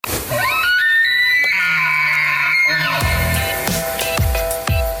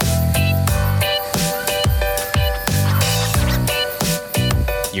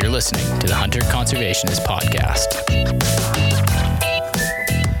to the Hunter Conservationist Podcast.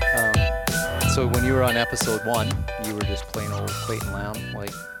 So when you were on episode 1, you were just plain old Clayton Lamb,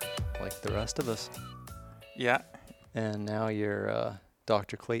 like the rest of us. Yeah. And now you're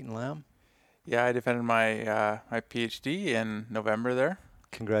Dr. Clayton Lamb. Yeah, I defended my my PhD in November there.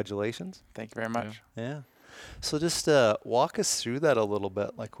 Congratulations. Thank you very much. Yeah. So just walk us through that a little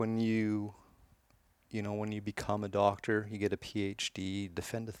bit. Like when you become a doctor, you get a PhD,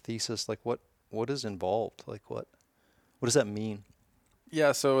 defend a thesis, like what is involved? Like what does that mean?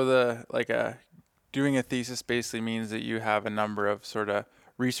 Yeah, so doing a thesis basically means that you have a number of sort of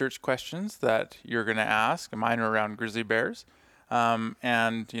research questions that you're going to ask. Mine are around grizzly bears.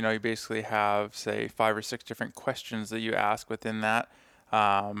 And, you basically have, say, 5 or 6 different questions that you ask within that,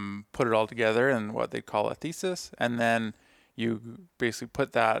 put it all together in what they call a thesis. And then you basically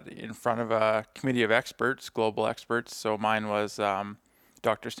put that in front of a committee of experts, global experts. So mine was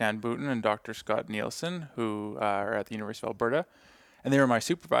Dr. Stan Booten and Dr. Scott Nielsen, who are at the University of Alberta. And they were my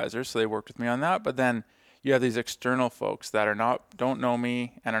supervisors, so they worked with me on that. But then you have these external folks that don't know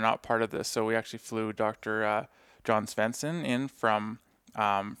me and are not part of this. So we actually flew Dr. John Svensson in from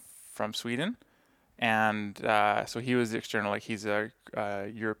Sweden. And so he was the external, he's a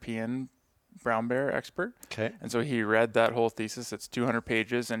European brown bear expert. Okay. And so he read that whole thesis. It's 200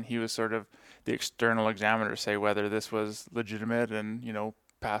 pages, and he was sort of the external examiner to say whether this was legitimate and,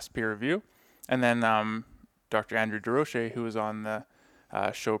 past peer review. And then Dr. Andrew DeRoche, who was on the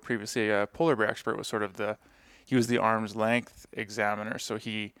show previously, a polar bear expert, was he was the arm's length examiner. So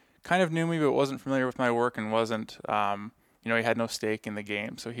he kind of knew me, but wasn't familiar with my work and wasn't, he had no stake in the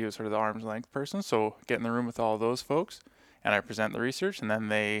game. So he was sort of the arm's length person. So get in the room with all those folks, and I present the research, and then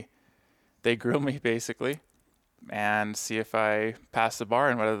they grill me basically and see if I pass the bar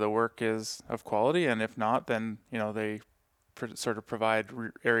and whether the work is of quality. And if not, then, they sort of provide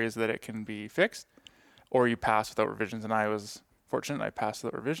areas that it can be fixed, or you pass without revisions. And I was fortunate. I passed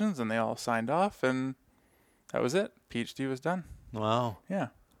without revisions, and they all signed off, and that was it. PhD was done. Wow. Yeah.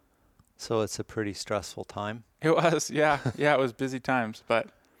 So it's a pretty stressful time. It was, yeah. Yeah, it was busy times, but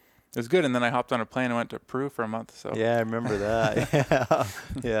it was good. And then I hopped on a plane and went to Peru for a month. So yeah, I remember that.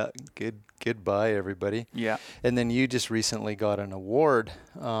 Yeah. Goodbye, everybody. Yeah. And then you just recently got an award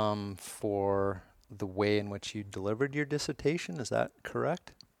for the way in which you delivered your dissertation. Is that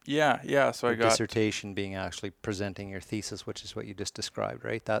correct? Yeah. So I got dissertation being actually presenting your thesis, which is what you just described,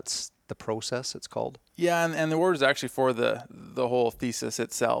 right? That's the process, it's called. Yeah, and the award is actually for the whole thesis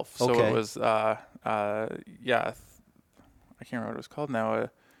itself. So okay. It was I can't remember what it was called now.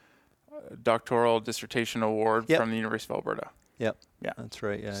 A doctoral dissertation award from the University of Alberta. Yep. Yeah. That's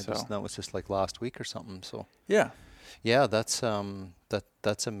right. Yeah. So that was just like last week or something. So yeah. Yeah, that's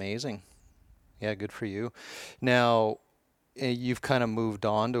amazing. Yeah, good for you. Now, you've kind of moved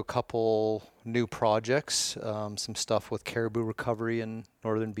on to a couple new projects, some stuff with caribou recovery in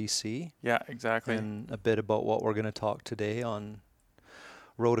northern BC. Yeah, exactly. And a bit about what we're going to talk today on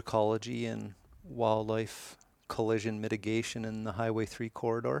road ecology and wildlife collision mitigation in the Highway 3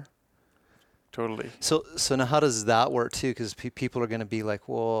 corridor. Totally. So now how does that work too? Because people are going to be like,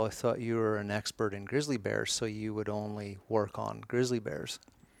 well, I thought you were an expert in grizzly bears, so you would only work on grizzly bears.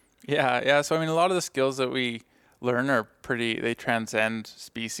 Yeah. So, a lot of the skills that we learn they transcend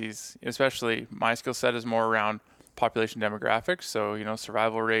species. Especially my skill set is more around population demographics. So,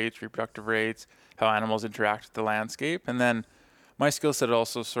 survival rates, reproductive rates, how animals interact with the landscape. And then my skill set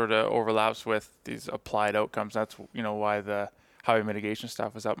also sort of overlaps with these applied outcomes. That's, why the highway mitigation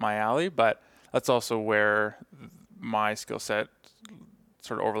stuff was up my alley. But that's also where my skill set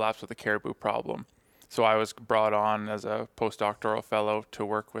sort of overlaps with the caribou problem. So I was brought on as a postdoctoral fellow to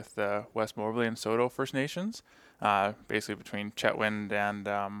work with the West Moberly and Soto First Nations, basically between Chetwynd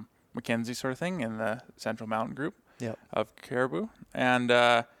and Mackenzie sort of thing in the Central Mountain Group of caribou. And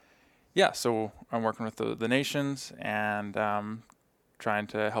so I'm working with the nations and trying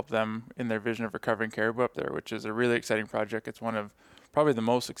to help them in their vision of recovering caribou up there, which is a really exciting project. It's one of probably the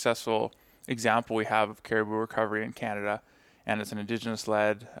most successful example we have of caribou recovery in Canada, and it's an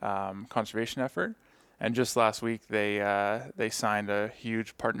Indigenous-led conservation effort. And just last week, they signed a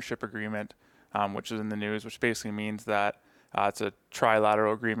huge partnership agreement, which is in the news, which basically means that it's a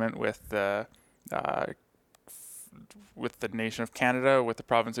trilateral agreement with the nation of Canada, with the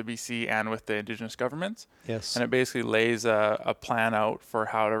province of BC, and with the Indigenous governments. Yes. And it basically lays a plan out for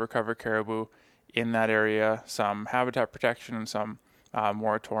how to recover caribou in that area, some habitat protection and some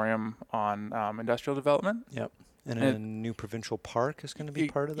moratorium on industrial development. Yep. And a new provincial park is going to be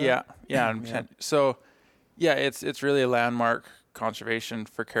part of that? Yeah. So, it's really a landmark conservation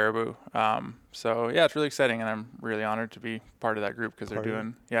for caribou. So yeah, it's really exciting, and I'm really honored to be part of that group because they're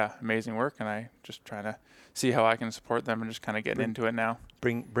doing amazing work, and I just trying to see how I can support them and just kind of getting into it now.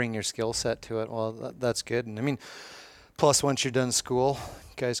 Bring your skill set to it. Well, that's good. And I mean, plus once you're done school,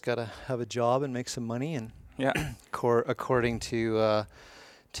 you guys got to have a job and make some money. And according to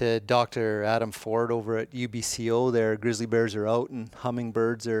Dr. Adam Ford over at UBCO, there grizzly bears are out and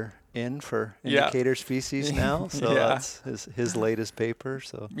hummingbirds are in for indicator species now. So that's his latest paper.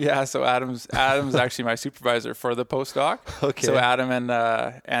 So so Adam's actually my supervisor for the postdoc. Okay. So Adam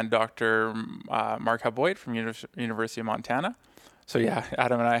and Dr. Mark Hubboit from University of Montana. So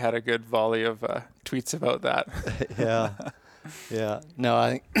Adam and I had a good volley of tweets about that. Yeah. No,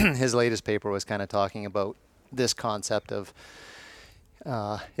 I think his latest paper was kind of talking about this concept of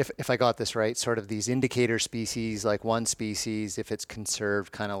if I got this right, sort of these indicator species, like one species, if it's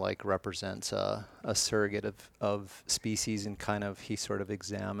conserved, kind of like represents a surrogate of species, and kind of he sort of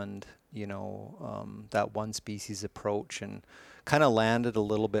examined, that one species approach and kind of landed a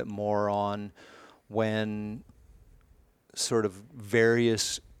little bit more on when sort of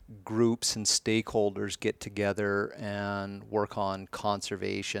various groups and stakeholders get together and work on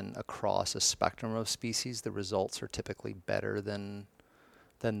conservation across a spectrum of species, the results are typically better than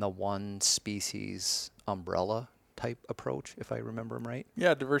the one species umbrella type approach, if I remember them right.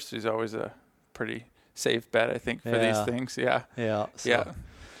 Yeah, diversity is always a pretty safe bet, I think, for these things. Spread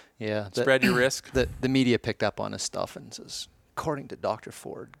your risk. The media picked up on his stuff and says, according to Dr.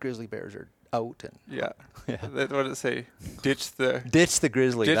 Ford, grizzly bears are out. And what did it say? Ditch the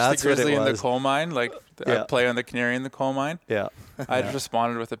grizzly. That's the grizzly in the coal mine, like play on the canary in the coal mine. I just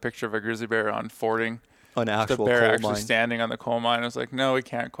responded with a picture of a grizzly bear on fording. An actual the bear coal actually mine. Standing on the coal mine. I was like, no, we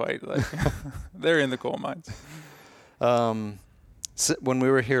can't quite. Like, they're in the coal mines. So when we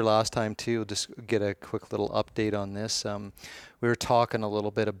were here last time too, just get a quick little update on this. We were talking a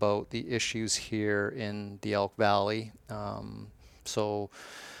little bit about the issues here in the Elk Valley. So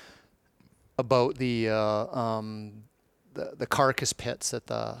about the carcass pits that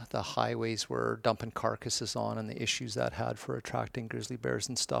the highways were dumping carcasses on, and the issues that had for attracting grizzly bears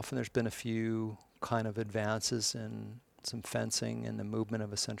and stuff. And there's been a few kind of advances in some fencing and the movement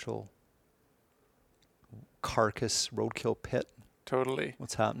of a central carcass roadkill pit. Totally.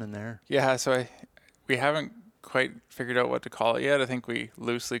 What's happening there? Yeah, so we haven't quite figured out what to call it yet. I think we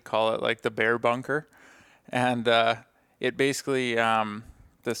loosely call it like the bear bunker. And it basically,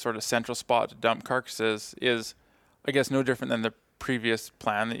 this sort of central spot to dump carcasses is, I guess, no different than the previous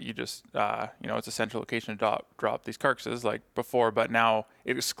plan that you just, it's a central location to drop these carcasses like before, but now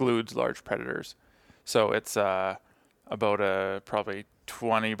it excludes large predators. So it's about a probably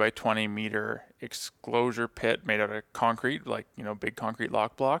 20 by 20 meter exclosure pit made out of concrete, like, big concrete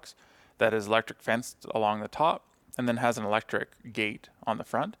lock blocks that is electric fenced along the top and then has an electric gate on the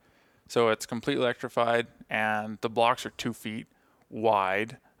front. So it's completely electrified, and the blocks are 2 feet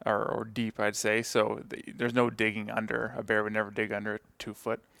wide or deep, I'd say. So there's no digging under. A bear would never dig under a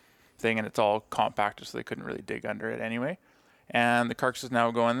 2-foot thing, and it's all compacted, so they couldn't really dig under it anyway. And the carcasses now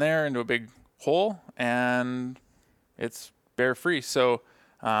go in there into a big hole, and it's bear free. So,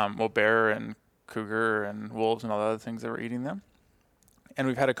 bear and cougar and wolves and all the other things that were eating them. And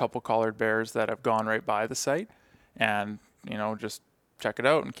we've had a couple collared bears that have gone right by the site and, just check it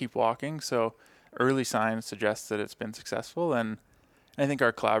out and keep walking. So early signs suggest that it's been successful. And I think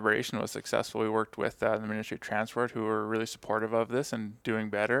our collaboration was successful. We worked with the Ministry of Transport, who were really supportive of this and doing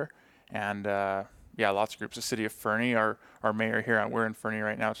better. And lots of groups. The city of Fernie, our mayor here, we're in Fernie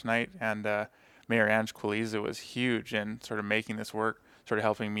right now tonight, and Mayor Ange Quiliza was huge in sort of making this work, sort of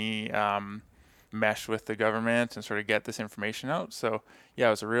helping me mesh with the government and sort of get this information out. So it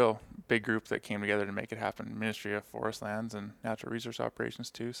was a real big group that came together to make it happen. Ministry of Forest Lands and Natural Resource Operations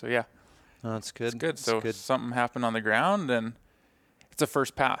too. So Oh, that's good. It's good. That's So good. something happened on the ground, and it's a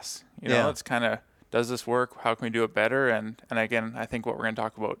first pass. It's kind of, does this work? How can we do it better? And again, I think what we're going to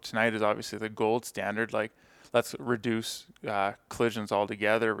talk about tonight is obviously the gold standard. Like, let's reduce collisions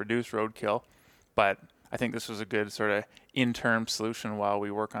altogether, reduce roadkill. But I think this was a good sort of interim solution while we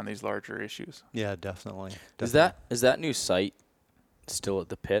work on these larger issues. Yeah, definitely. Is that new site still at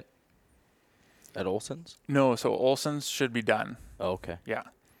the pit at Olson's? No, so Olson's should be done. Oh, okay. Yeah.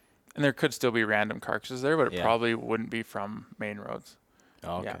 And there could still be random carcasses there, but it probably wouldn't be from main roads.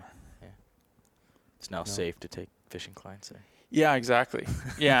 Oh, okay. Yeah. It's now safe to take fishing clients there. Yeah, exactly.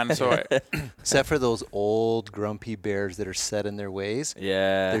 Yeah, and so Except for those old grumpy bears that are set in their ways.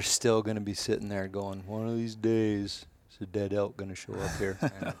 Yeah. They're still going to be sitting there going, one of these days, is a dead elk going to show up here?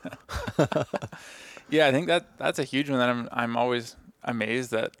 I think that's a huge one that I'm always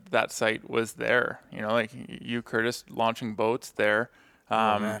amazed that that site was there. You know, like you, Curtis, launching boats there.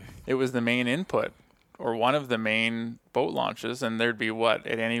 Man. It was the main input, or one of the main boat launches, and there'd be at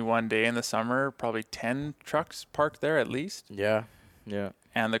any one day in the summer, probably 10 trucks parked there at least. Yeah.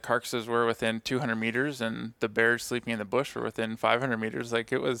 And the carcasses were within 200 meters, and the bears sleeping in the bush were within 500 meters.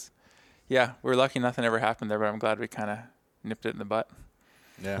 Like, it was, yeah, we're lucky nothing ever happened there, but I'm glad we kind of nipped it in the butt.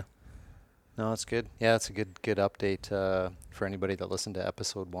 Yeah. No, it's good. Yeah, it's a good update for anybody that listened to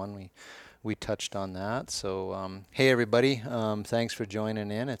episode 1. We touched on that. So, hey everybody, thanks for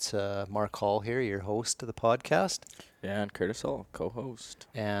joining in. It's Mark Hall here, your host of the podcast. Yeah, and Curtis Hall, co-host.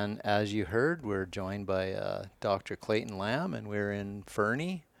 And as you heard, we're joined by Dr. Clayton Lamb, and we're in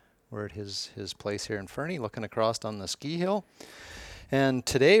Fernie. We're at his place here in Fernie, looking across on the ski hill. And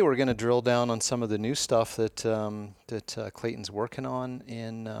today we're going to drill down on some of the new stuff that Clayton's working on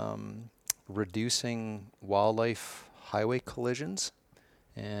in reducing wildlife highway collisions.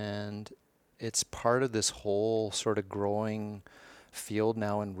 And it's part of this whole sort of growing field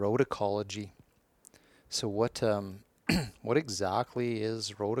now in road ecology. So what exactly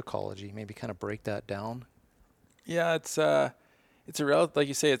is road ecology? Maybe kind of break that down. Yeah, it's a like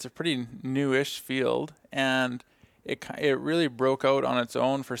you say, it's a pretty newish field, and it really broke out on its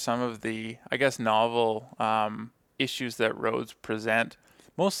own for some of the, I guess, novel issues that roads present.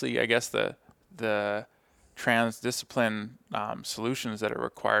 Mostly, I guess, the transdiscipline solutions that are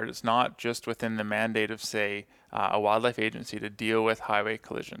required. It's not just within the mandate of, say, a wildlife agency to deal with highway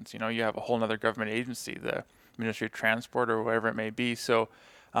collisions. You know, you have a whole other government agency, the Ministry of Transport or whatever it may be. So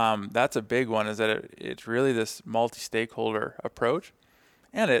that's a big one, is that it's really this multi-stakeholder approach.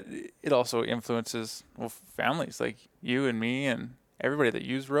 And it also influences families like you and me and everybody that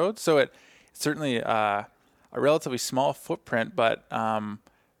use roads. So it's certainly a relatively small footprint, but a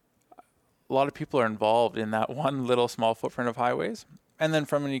lot of people are involved in that one little small footprint of highways. And then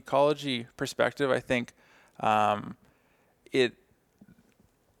from an ecology perspective, I think it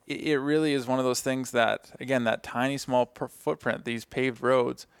really is one of those things that, again, that tiny small footprint, these paved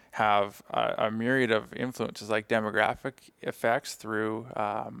roads have a myriad of influences, like demographic effects through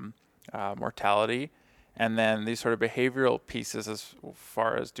mortality, and then these sort of behavioral pieces as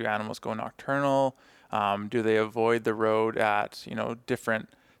far as, do animals go nocturnal, do they avoid the road at different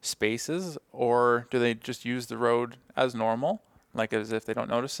spaces, or do they just use the road as normal, like as if they don't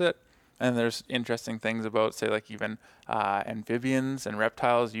notice it? And there's interesting things about, say, like even amphibians and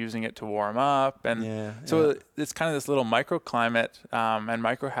reptiles using it to warm up. And it's kind of this little microclimate and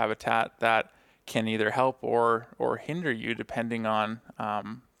microhabitat that can either help or hinder you depending on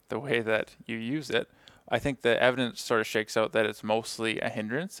the way that you use it. I think the evidence sort of shakes out that it's mostly a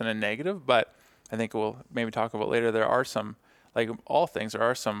hindrance and a negative, but I think we'll maybe talk about later, there are some, like all things, there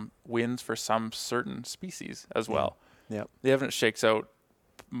are some wins for some certain species as well. Yep. The evidence shakes out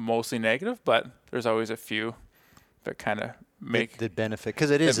mostly negative, but there's always a few that kind of make the benefit,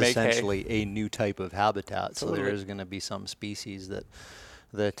 because it is essentially hay. a new type of habitat. Totally. So there is going to be some species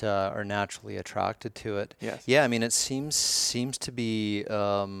that are naturally attracted to it. Yes. Yeah, I mean, it seems to be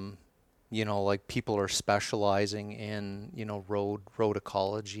like people are specializing in road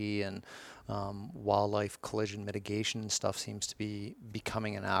ecology, and wildlife collision mitigation and stuff seems to be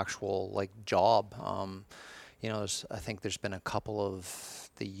becoming an actual job. I think there's been a couple of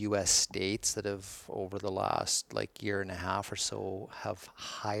the U.S. states that have, over the last year and a half or so, have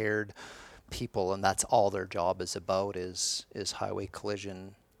hired people, and that's all their job is about, is highway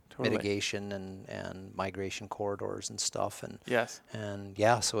collision mitigation and migration corridors and stuff. And yes, and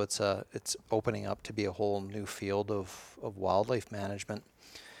so it's opening up to be a whole new field of wildlife management.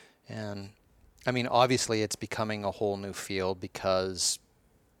 And I mean, obviously, it's becoming a whole new field because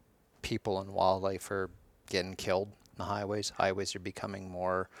people and wildlife are getting killed on the highways. Highways are becoming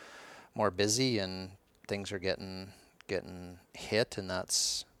more busy, and things are getting hit, and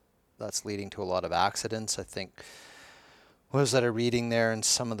that's leading to a lot of accidents. I think, what was that I'm reading there in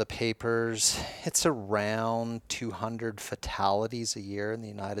some of the papers? It's around 200 fatalities a year in the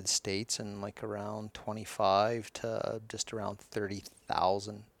United States, and around 25 to just around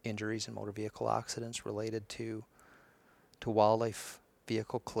 30,000 injuries in motor vehicle accidents related to wildlife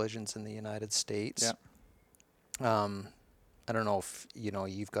vehicle collisions in the United States. Yeah. I don't know if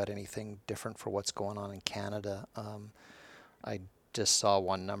you've got anything different for what's going on in Canada. I just saw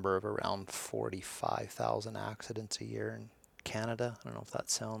one number of around 45,000 accidents a year in Canada. I don't know if that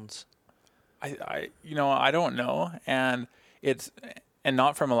sounds. I don't know, and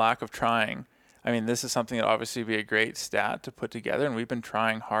not from a lack of trying. I mean, this is something that obviously would be a great stat to put together, and we've been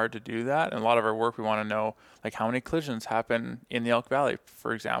trying hard to do that. And a lot of our work, we want to know, how many collisions happen in the Elk Valley,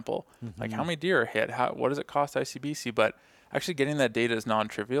 for example. Mm-hmm. How many deer are hit? What does it cost ICBC? But actually getting that data is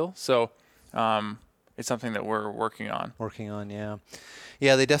non-trivial. So it's something that we're working on.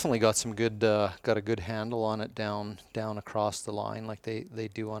 Yeah, they definitely got some good, got a good handle on it down across the line, like they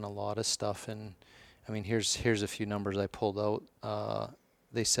do on a lot of stuff. And I mean, here's a few numbers I pulled out.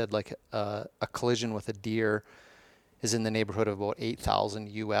 They said like a collision with a deer is in the neighborhood of about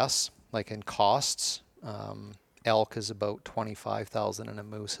 $8,000 US, like in costs. Elk is about $25,000 and a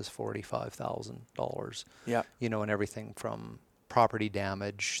moose is $45,000. Yeah. You know, and everything from property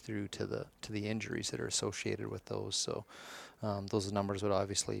damage through to the injuries that are associated with those. So those numbers would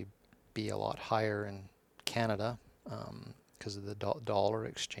obviously be a lot higher in Canada because of the dollar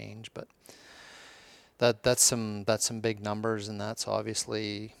exchange, but that's some big numbers, and that's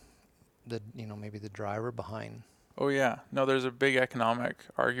obviously maybe the driver behind. Oh yeah, no, there's a big economic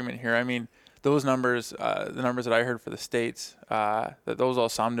argument here. I mean, those numbers, the numbers that I heard for the states, that those all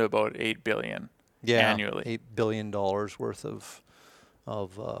sum to about $8 billion annually. $8 billion worth of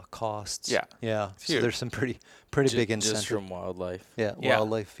costs. Yeah. So there's some pretty big incentive just from wildlife. Yeah,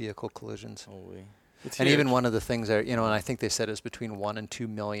 wildlife vehicle collisions. Holy. It's and huge. even one of the things that, and I think they said is between 1 and 2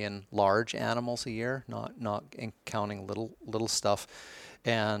 million large animals a year, not counting little stuff.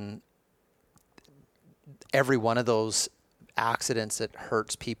 And every one of those accidents that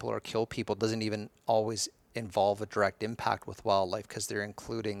hurts people or kill people doesn't even always involve a direct impact with wildlife, because they're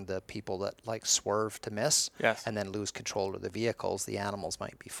including the people that like swerve to miss and then lose control of the vehicles. The animals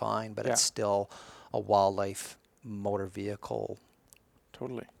might be fine, but it's still a wildlife motor vehicle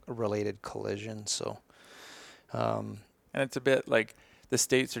totally related collision. So and it's a bit like the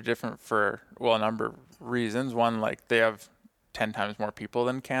states are different for a number of reasons. One, like they have 10 times more people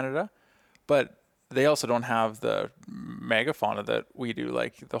than Canada, but they also don't have the megafauna that we do.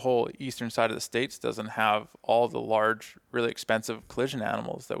 Like the whole eastern side of the states doesn't have all the large, really expensive collision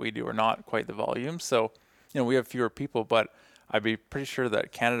animals that we do, or not quite the volume. So, we have fewer people, but I'd be pretty sure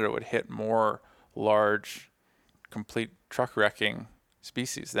that Canada would hit more large, complete truck wrecking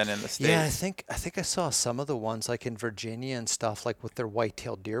species than in the States. Yeah, I think I saw some of the ones like in Virginia and stuff, like with their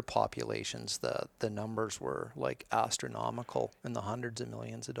white-tailed deer populations, the numbers were like astronomical, in the hundreds of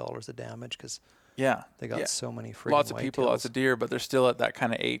millions of dollars of damage, because they got so many freaking lots of people, lots of deer, but they're still at that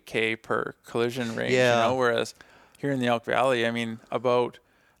kind of 8K per collision range. Whereas here in the Elk Valley, I mean, about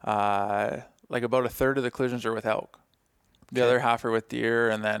a third of the collisions are with elk. The other half are with deer,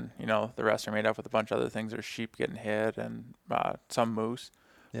 and then the rest are made up with a bunch of other things. There's sheep getting hit and some moose,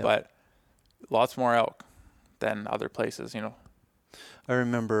 but lots more elk than other places. I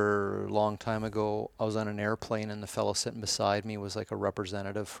remember a long time ago, I was on an airplane, and the fellow sitting beside me was like a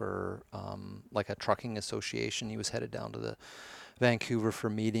representative for like a trucking association. He was headed down to the Vancouver for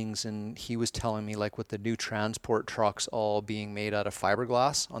meetings, and he was telling me, like, with the new transport trucks all being made out of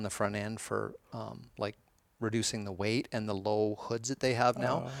fiberglass on the front end for like reducing the weight and the low hoods that they have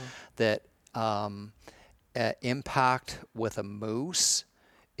now, that impact with a moose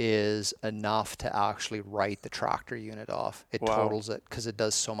is enough to actually write the tractor unit off. It totals it, because it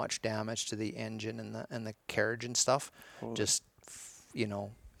does so much damage to the engine and the carriage and stuff. Just the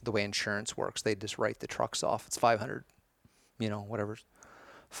way insurance works, they just write the trucks off. It's $500, whatever,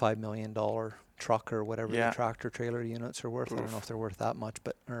 $5 million truck or whatever the tractor trailer units are worth. I don't know if they're worth that much,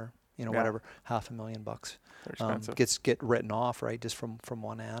 but whatever, $500,000 get written off, right, just from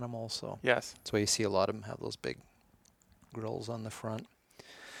one animal. So that's why you see a lot of them have those big grills on the front.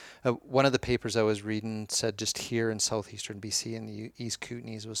 One of the papers I was reading said just here in southeastern BC and the East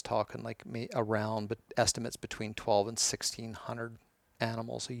Kootenays was talking like but estimates between 12 and 1,600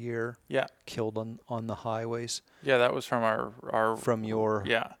 animals a year killed on the highways. Yeah, that was from our from your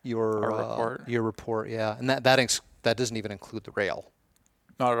report. Your report, and that doesn't even include the rail.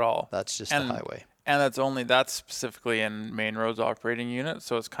 Not at all. That's just the highway. And that's specifically in Main Roads operating unit,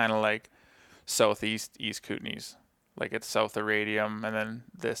 so it's kind of like southeast East Kootenays. Like it's south of Radium and then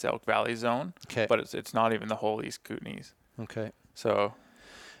this Elk Valley zone. Okay. But it's not even the whole East Kootenays. Okay. So.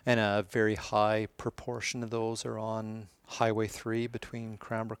 And a very high proportion of those are on Highway 3 between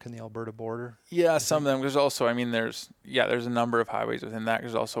Cranbrook and the Alberta border. Yeah, some of them. There's also, there's a number of highways within that.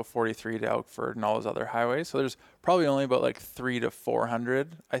 There's also 43 to Elkford and all those other highways. So there's probably only about like 300 to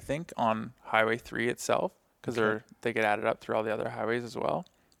 400, I think, on Highway 3 itself, because they get added up through all the other highways as well.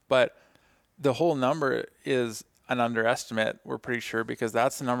 But the whole number is an underestimate, we're pretty sure, because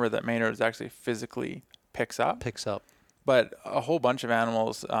that's the number that Main Roads actually physically picks up. But a whole bunch of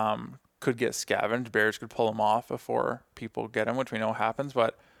animals could get scavenged. Bears could pull them off before people get them, which we know happens.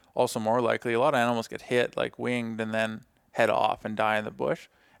 But also more likely, a lot of animals get hit, like winged, and then head off and die in the bush.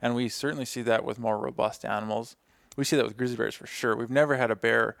 And we certainly see that with more robust animals. We see that with grizzly bears for sure. We've never had a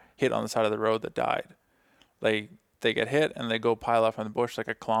bear hit on the side of the road that died. Like they get hit and they go pile up in the bush like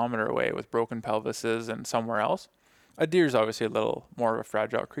a kilometer away with broken pelvises and somewhere else. A deer is obviously a little more of a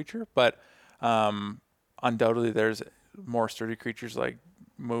fragile creature, but undoubtedly there's more sturdy creatures like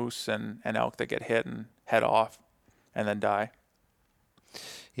moose and elk that get hit and head off and then die.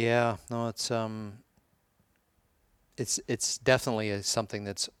 Yeah, no, it's definitely something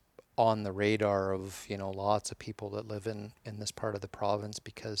that's on the radar of, you know, lots of people that live in this part of the province,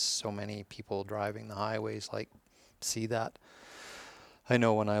 because so many people driving the highways like see that. I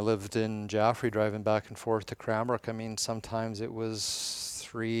know when I lived in Jaffrey, driving back and forth to Cranbrook, I mean, sometimes it was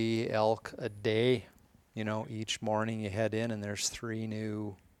 3 elk a day. You know, each morning you head in and there's 3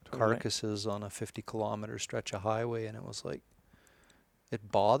 new carcasses on a 50-kilometer stretch of highway, and it was like, it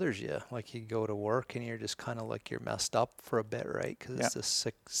bothers you. Like, you go to work and you're just kind of like, you're messed up for a bit, right? Because it's just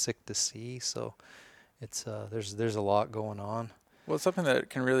sick to see. So it's there's a lot going on. Well, it's something that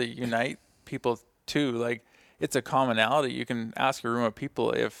can really unite people too. Like, it's a commonality. You can ask a room of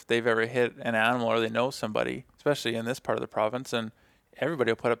people if they've ever hit an animal or they know somebody, especially in this part of the province, and everybody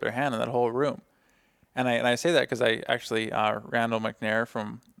will put up their hand in that whole room. And I say that because I actually, Randall McNair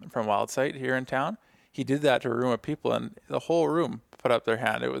from Wildsight here in town, he did that to a room of people, and the whole room put up their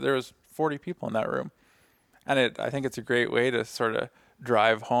hand. There was 40 people in that room. And I think it's a great way to sort of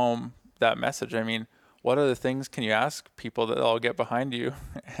drive home that message. I mean, what other things can you ask people that all get behind you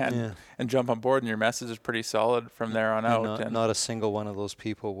and jump on board, and your message is pretty solid from there on out. Not a single one of those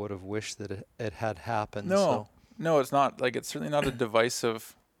people would have wished that it had happened. No, it's not. Like, it's certainly not a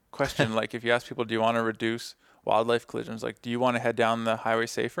divisive question. Like, if you ask people, do you want to reduce wildlife collisions? Like, do you want to head down the highway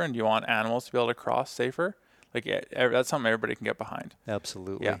safer, and do you want animals to be able to cross safer? Like, that's something everybody can get behind.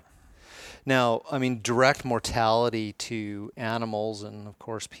 Absolutely. Yeah. Now, I mean, direct mortality to animals and, of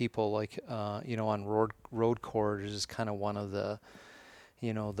course, people, like, you know, on road corridors is kind of one of the,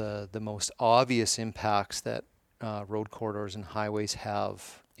 you know, the most obvious impacts that road corridors and highways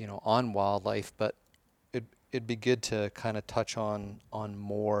have, you know, on wildlife. But it'd be good to kind of touch on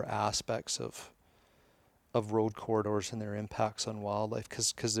more aspects of road corridors and their impacts on wildlife,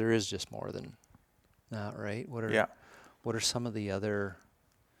 because there is just more than that, right? What are some of the other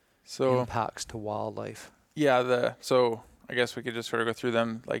impacts to wildlife? Yeah, so I guess we could just sort of go through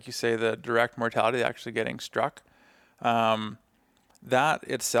them. Like you say, the direct mortality, actually getting struck, that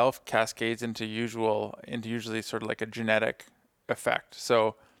itself cascades into usually sort of like a genetic effect.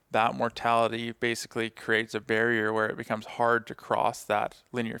 So that mortality basically creates a barrier where it becomes hard to cross that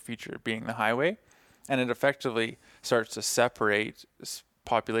linear feature, being the highway, and it effectively starts to separate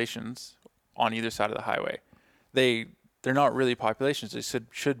populations on either side of the highway. They're not really populations. They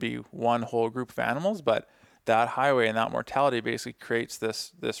should be one whole group of animals, but that highway and that mortality basically creates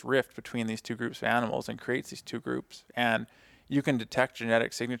this rift between these two groups of animals and creates these two groups. And you can detect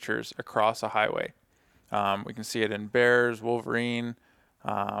genetic signatures across a highway. We can see it in bears, wolverine.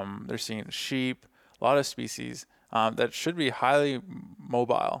 They're seeing sheep, a lot of species that should be highly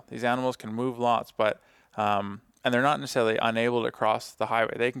mobile. These animals can move lots, but and they're not necessarily unable to cross the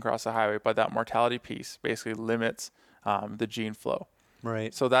highway. They can cross the highway, but that mortality piece basically limits the gene flow.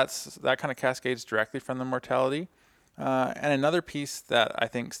 Right. So that kind of cascades directly from the mortality. And another piece that I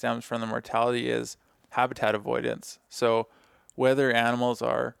think stems from the mortality is habitat avoidance. So whether animals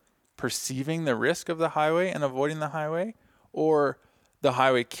are perceiving the risk of the highway and avoiding the highway, or the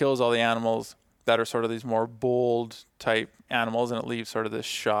highway kills all the animals that are sort of these more bold type animals, and it leaves sort of this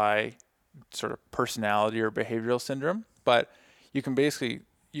shy sort of personality or behavioral syndrome. But you can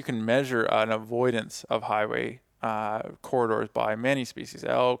measure an avoidance of highway corridors by many species: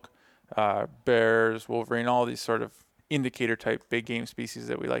 elk, bears, wolverine, all these sort of indicator type big game species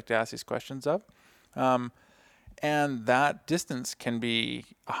that we like to ask these questions of. And that distance can be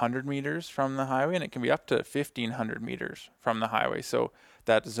 100 meters from the highway, and it can be up to 1,500 meters from the highway. So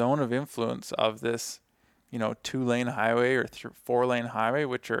that zone of influence of this, 2-lane highway or 4-lane highway,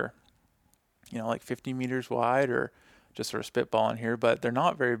 which are, like 50 meters wide, or just sort of spitballing here, but they're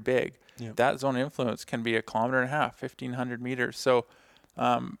not very big. Yep. That zone of influence can be 1.5 kilometers, 1,500 meters. So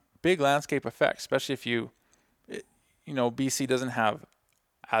big landscape effects, especially if BC doesn't have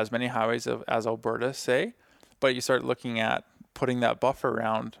as many highways as Alberta, say, but you start looking at putting that buffer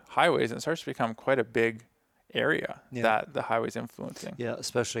around highways, and it starts to become quite a big area that the highway's influencing. Yeah,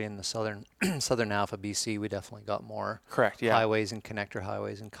 especially in the southern half of BC, we definitely got more highways and connector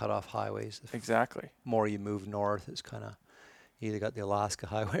highways and cutoff highways. Exactly. More you move north, it's kind of, you either got the Alaska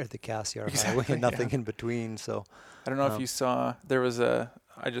Highway or the Cassiar Highway, and nothing in between. So I don't know if you saw,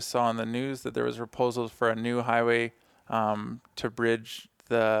 I just saw on the news that there was proposals for a new highway to bridge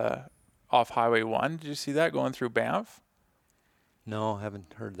off Highway 1. Did you see that going through Banff? No, I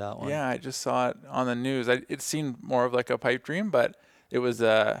haven't heard that one. Yeah, I just saw it on the news. It seemed more of like a pipe dream, but it was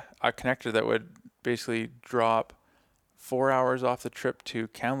a connector that would basically drop 4 hours off the trip to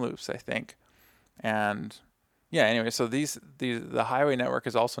Kamloops, I think. And yeah, anyway, so the highway network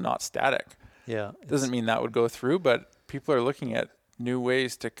is also not static. Yeah. Doesn't mean that would go through, but people are looking at new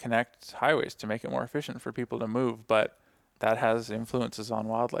ways to connect highways to make it more efficient for people to move. But that has influences on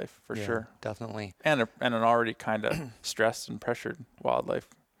wildlife for sure. Definitely. And an already kind of stressed and pressured wildlife.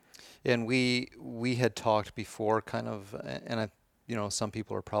 And we had talked before kind of, and I, some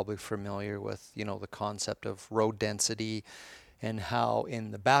people are probably familiar with, the concept of road density and how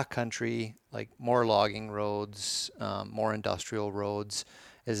in the backcountry, like more logging roads, more industrial roads,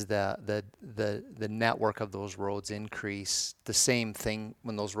 is that the network of those roads increase. The same thing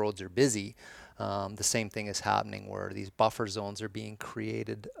when those roads are busy, the same thing is happening where these buffer zones are being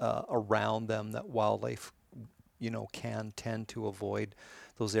created around them that wildlife, can tend to avoid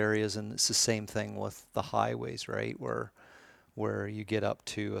those areas. And it's the same thing with the highways, right? Where you get up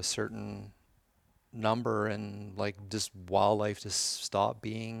to a certain number and like just wildlife just stop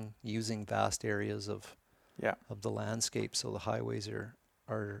using vast areas of the landscape. So the highways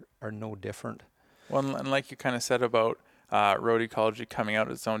are no different. Well, and like you kind of said about road ecology coming out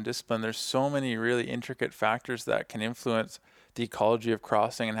of its own discipline, there's so many really intricate factors that can influence the ecology of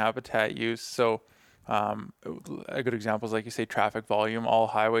crossing and habitat use. So a good example is, like you say, traffic volume. All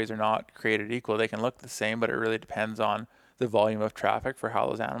highways are not created equal. They can look the same, but it really depends on the volume of traffic for how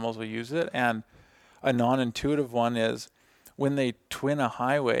those animals will use it. And a non-intuitive one is when they twin a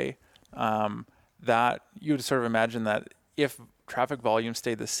highway, that you would sort of imagine that if traffic volume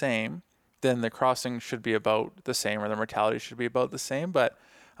stayed the same, then the crossing should be about the same, or the mortality should be about the same. But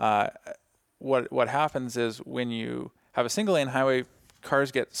what happens is when you have a single lane highway,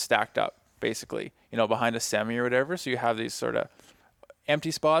 cars get stacked up basically, behind a semi or whatever. So you have these sort of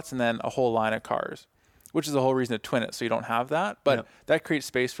empty spots and then a whole line of cars, which is the whole reason to twin it. So you don't have that, but that creates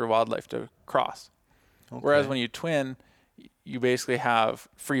space for wildlife to cross. Okay. Whereas when you twin, you basically have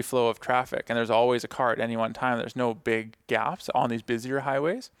free flow of traffic, and there's always a car at any one time. There's no big gaps on these busier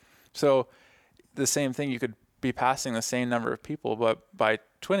highways. So the same thing, you could be passing the same number of people, but by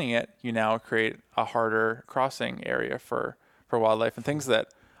twinning it, you now create a harder crossing area for wildlife, and things that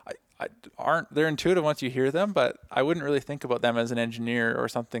they're intuitive once you hear them, but I wouldn't really think about them as an engineer or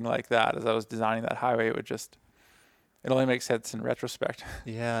something like that. As I was designing that highway, it only makes sense in retrospect.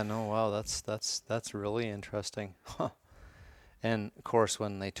 Yeah, no, wow, that's really interesting. Huh. And of course,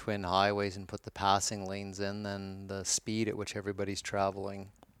 when they twin highways and put the passing lanes in, then the speed at which everybody's traveling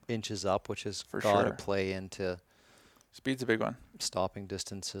inches up, which has got to play into speed's a big one. Stopping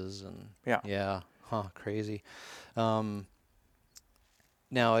distances and crazy.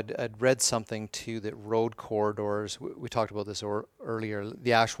 Now, I'd read something too that road corridors. We talked about this earlier.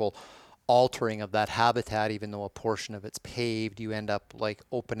 The actual altering of that habitat, even though a portion of it's paved, you end up like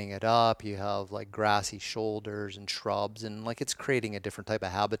opening it up. You have like grassy shoulders and shrubs, and like it's creating a different type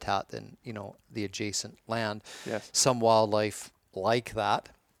of habitat than the adjacent land. Yes. Some wildlife like that,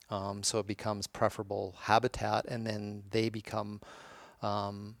 so it becomes preferable habitat, and then they become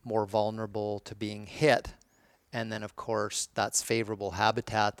more vulnerable to being hit. And then, of course, that's favorable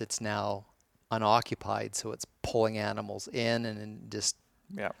habitat that's now unoccupied, so it's pulling animals in and then just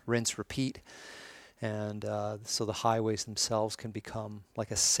rinse, repeat. And so the highways themselves can become like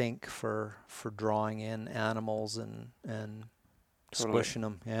a sink for drawing in animals and squishing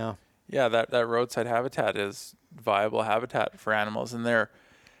them. Yeah. Yeah, that roadside habitat is viable habitat for animals, and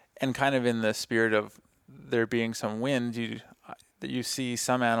kind of in the spirit of there being some wind, you see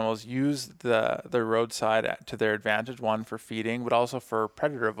some animals use the roadside to their advantage, one for feeding, but also for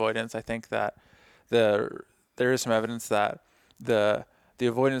predator avoidance. I think that there is some evidence that the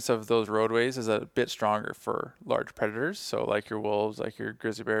avoidance of those roadways is a bit stronger for large predators, so like your wolves, like your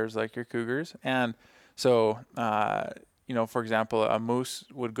grizzly bears, like your cougars. And so, for example, a moose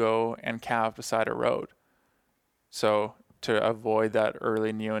would go and calve beside a road, so to avoid that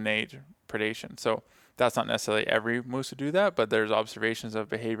early neonate predation. So that's not necessarily every moose would do that, but there's observations of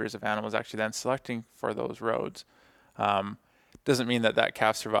behaviors of animals actually then selecting for those roads. Doesn't mean that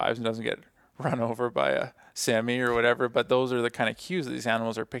calf survives and doesn't get run over by a semi or whatever, but those are the kind of cues that these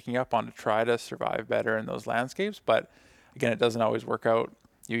animals are picking up on to try to survive better in those landscapes. But again, it doesn't always work out.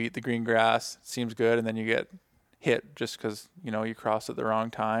 You eat the green grass, seems good, and then you get hit just because you crossed at the wrong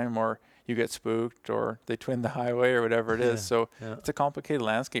time, or you get spooked, or they twin the highway, or whatever it is. So it's a complicated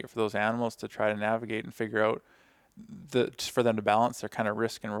landscape for those animals to try to navigate and figure out for them to balance their kind of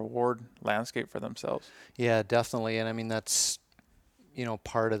risk and reward landscape for themselves. Yeah, definitely. And I mean, that's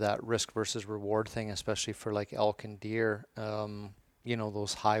part of that risk versus reward thing, especially for like elk and deer.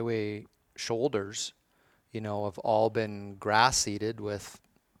 Those highway shoulders, have all been grass seeded with,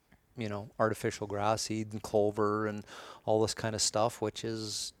 artificial grass seed and clover and all this kind of stuff, which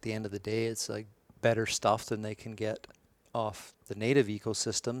is, at the end of the day, it's like better stuff than they can get off the native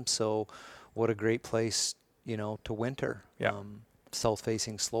ecosystem. So what a great place, to winter. Yeah.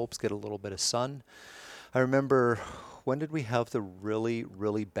 South-facing slopes get a little bit of sun. I remember, when did we have the really,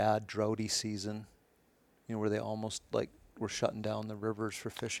 really bad droughty season? Where they almost like were shutting down the rivers for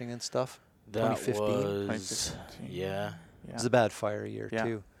fishing and stuff? That 2015? was, yeah. It was a bad fire year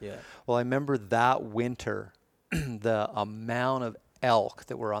too. Yeah. Well, I remember that winter, the amount of elk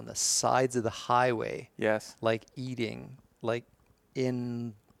that were on the sides of the highway, Yes. like eating, like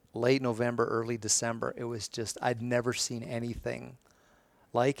in late November, early December. It was just, I'd never seen anything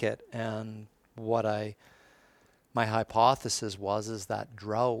like it. And my hypothesis is that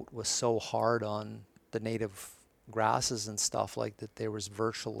drought was so hard on the native grasses and stuff like that, there was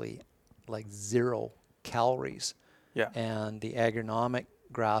virtually like 0 calories. Yeah. And the agronomic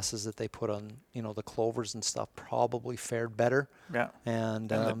grasses that they put on, the clovers and stuff probably fared better. Yeah. And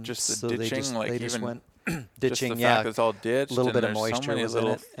just the so ditching, they just went ditching, just the fact that it's all ditched, a little and bit of there's moisture so many was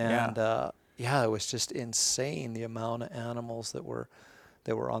little, in it, and it was just insane the amount of animals that were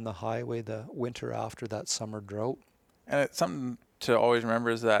on the highway the winter after that summer drought. And it's something to always remember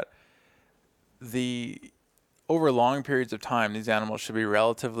is that over long periods of time, these animals should be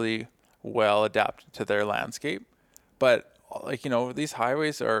relatively well adapted to their landscape. But these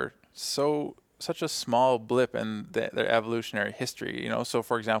highways are such a small blip in their evolutionary history. So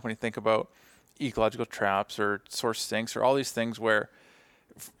for example, when you think about ecological traps or source sinks or all these things where,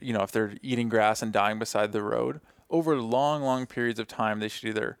 if they're eating grass and dying beside the road, over long periods of time, they should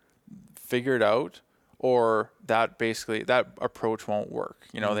either figure it out or that approach won't work.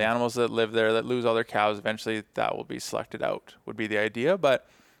 The animals that live there that lose all their cows, eventually that will be selected out, would be the idea. But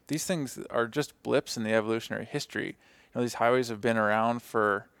these things are just blips in the evolutionary history. These highways have been around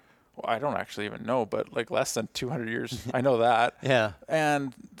for, I don't actually even know, but like less than 200 years. I know that. Yeah.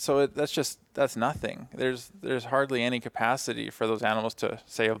 And so that's nothing. There's hardly any capacity for those animals to,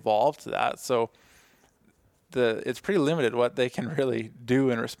 say, evolve to that. So it's pretty limited what they can really do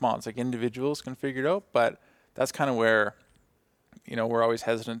in response. Like individuals can figure it out, but that's kind of where, we're always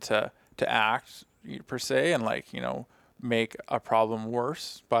hesitant to act per se, and make a problem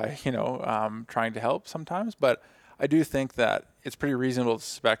worse by, trying to help sometimes. But I do think that it's pretty reasonable to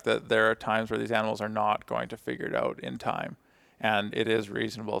suspect that there are times where these animals are not going to figure it out in time, and it is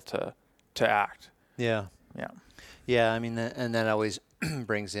reasonable to act. Yeah. Yeah. Yeah. I mean, and that always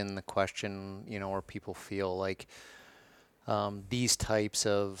brings in the question, where people feel like these types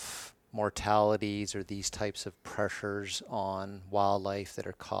of mortalities or these types of pressures on wildlife that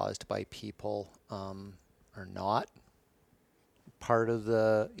are caused by people are not part of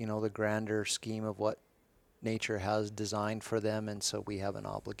the, the grander scheme of what nature has designed for them, and so we have an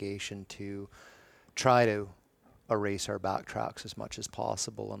obligation to try to erase our backtracks as much as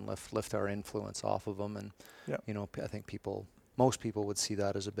possible and lift our influence off of them. And I think most people would see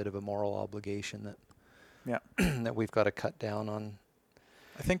that as a bit of a moral obligation that that we've got to cut down on.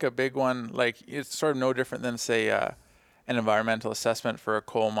 I think a big one, it's sort of no different than, say, an environmental assessment for a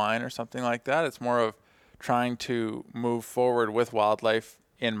coal mine or something like that. It's more of trying to move forward with wildlife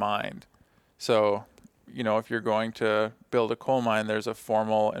in mind. So, if you're going to build a coal mine, there's a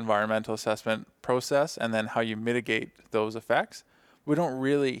formal environmental assessment process, and then how you mitigate those effects. We don't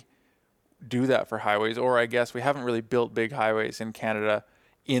really do that for highways, or I guess we haven't really built big highways in Canada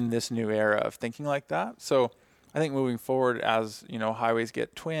in this new era of thinking like that. So I think moving forward, as highways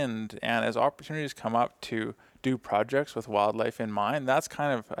get twinned and as opportunities come up to do projects with wildlife in mind, that's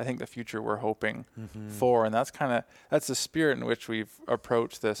kind of, I think, the future we're hoping for. And that's the spirit in which we've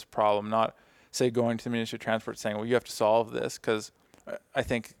approached this problem, not say going to the Ministry of Transport saying, well, you have to solve this, because I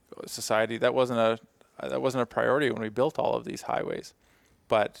think society, that wasn't a priority when we built all of these highways,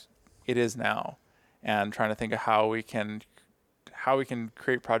 but it is now. And trying to think of how we can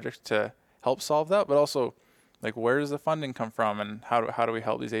create projects to help solve that, but also where does the funding come from, and how do we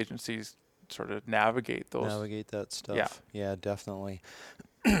help these agencies sort of navigate that stuff. Yeah, definitely.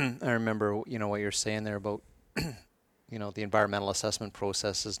 I remember what you're saying there about the environmental assessment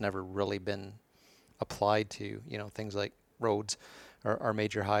process has never really been applied to things like roads or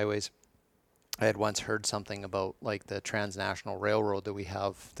major highways. I had once heard something about the transnational railroad that we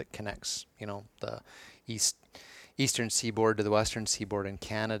have that connects the eastern seaboard to the western seaboard in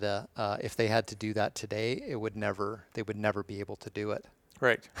Canada. If they had to do that today, they would never be able to do it.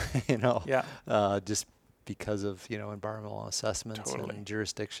 Right. Just because of, environmental assessments Totally. and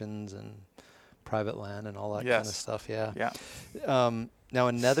jurisdictions and private land and all that Yes. kind of stuff. Yeah. Yeah. Now,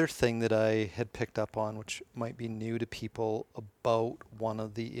 another thing that I had picked up on, which might be new to people, about one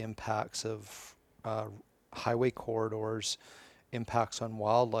of the impacts of highway corridors, impacts on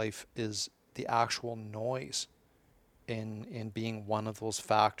wildlife, is the actual noise in being one of those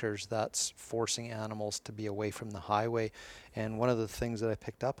factors that's forcing animals to be away from the highway. And one of the things that I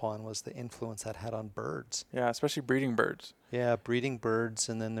picked up on was the influence that had on birds. Yeah, especially breeding birds. Yeah, breeding birds.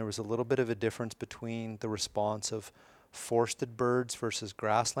 And then there was a little bit of a difference between the response of forested birds versus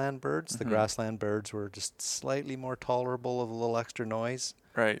grassland birds. The grassland birds were just slightly more tolerable of a little extra noise.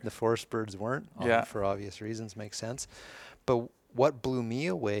 Right. The forest birds weren't, Yeah. for obvious reasons, makes sense. But what blew me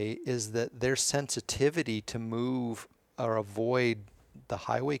away is that their sensitivity to move or avoid the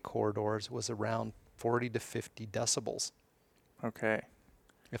highway corridors was around 40 to 50 decibels. Okay.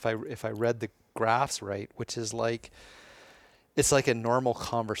 If I read the graphs right, which is it's like a normal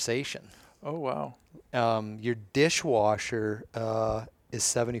conversation. Oh, wow. Your dishwasher is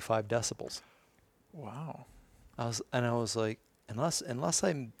 75 decibels. Wow. I was like, unless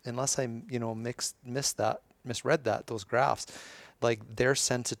I misread those graphs, like their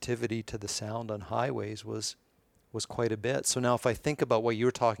sensitivity to the sound on highways was quite a bit. So now if I think about what you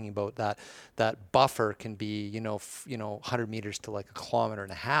were talking about, that buffer can be 100 meters to like 1.5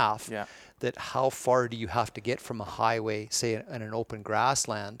 kilometers. Yeah. That how far do you have to get from a highway, say in an open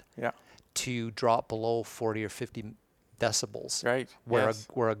grassland, Yeah. to drop below 40 or 50 decibels? Right. Where Yes.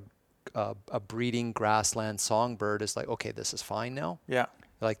 a breeding grassland songbird is like, okay, this is fine now. Yeah.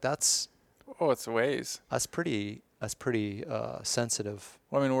 Like that's Oh, it's a ways. pretty sensitive.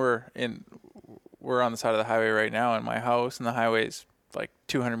 Well, I mean, we're on the side of the highway right now in my house, and the highway's like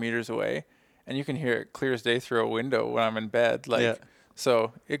 200 meters away, and you can hear it clear as day through a window when I'm in bed.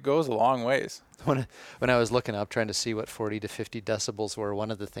 So it goes a long ways. When I was looking up trying to see what 40 to 50 decibels were, one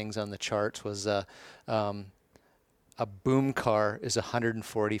of the things on the charts was a boom car is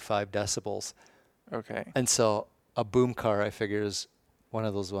 145 decibels. Okay. And so a boom car, I figure, is one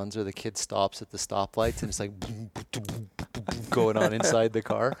of those ones where the kid stops at the stoplights and it's like boom, boom, boom, boom, boom, going on inside the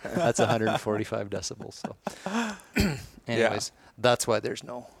car. That's 145 decibels. So anyways, that's why there's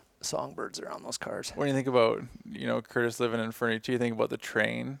no songbirds around those cars. When you think about, Curtis living in Fernie too, you think about the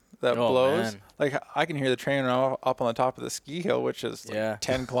train that Oh, blows. man. Like I can hear the train up on the top of the ski hill, which is like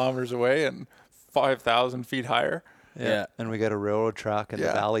 10 kilometers away and 5,000 feet higher. Yeah. And we got a railroad track in the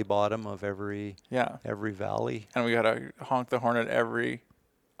Yeah. valley bottom of every Yeah. valley. And we got to honk the horn at every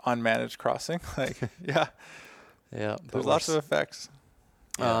unmanaged crossing. Yeah. There's lots of effects.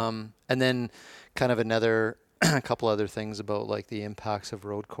 And then kind of a couple other things about like the impacts of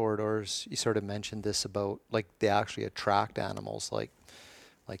road corridors. You sort of mentioned this about like they actually attract animals like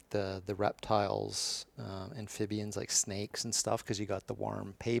the reptiles, amphibians like snakes and stuff, because you got the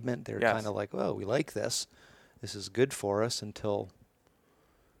warm pavement. They're Yes. kind of like, oh, we like this. This is good for us until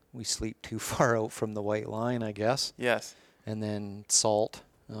we sleep too far out from the white line, I guess. Yes. And then salt,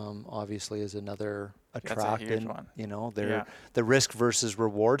 obviously, is another That's a attractant. huge one. The risk versus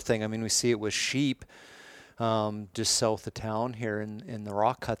reward thing. I mean, we see it with sheep, just south of town here in the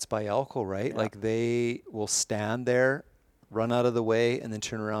rock cuts by Elko, right? Yeah. Like they will stand there, run out of the way, and then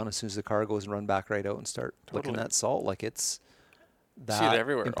turn around as soon as the car goes and run back right out and start looking at salt. Like it's that See it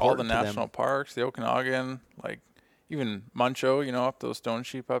everywhere. All the important to them. national parks, the Okanagan, like even Muncho, up those stone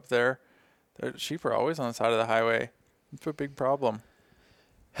sheep up there. The sheep are always on the side of the highway. It's a big problem.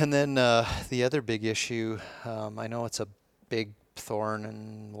 And then the other big issue, I know it's a big thorn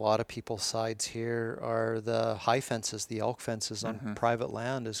in a lot of people's sides here, are the high fences, the elk fences on private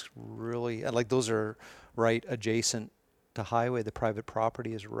land is really, like those are right adjacent to highway. The private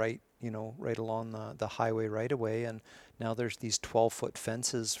property is right along the highway right away. And now there's these 12-foot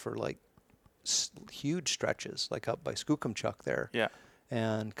fences for like huge stretches, like up by Skookumchuck there. Yeah.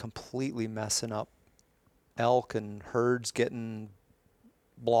 And completely messing up elk and herds getting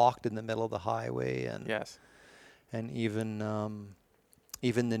blocked in the middle of the highway, and Yes. and even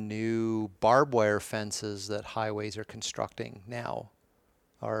the new barbed wire fences that highways are constructing now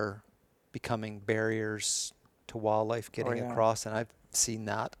are becoming barriers to wildlife getting across. And I've seen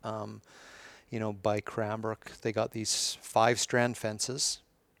that by Cranbrook, they got these 5-strand fences.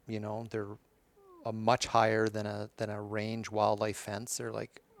 They're much higher than a range wildlife fence. They're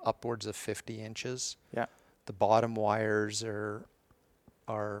like upwards of 50 inches. Yeah. The bottom wires are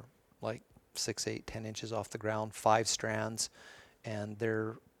like 6, 8, 10 inches off the ground, 5 strands, and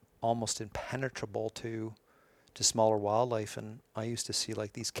they're almost impenetrable to smaller wildlife. And I used to see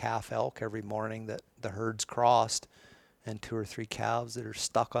like these calf elk every morning that the herds crossed, and 2 or 3 calves that are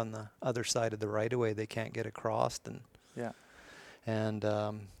stuck on the other side of the right of way. They can't get across, and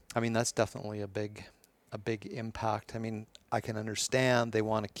I mean, that's definitely a big impact. I mean, I can understand they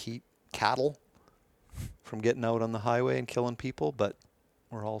want to keep cattle from getting out on the highway and killing people, but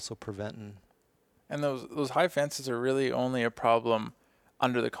we're also preventing. And those high fences are really only a problem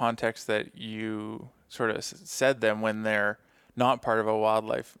under the context that you sort of said them, when they're not part of a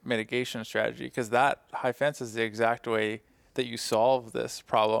wildlife mitigation strategy, because that high fence is the exact way that you solve this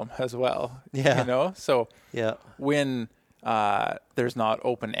problem as well. Yeah. You know, so Yeah. when there's not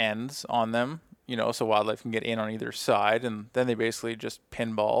open ends on them, you know, so wildlife can get in on either side, and then they basically just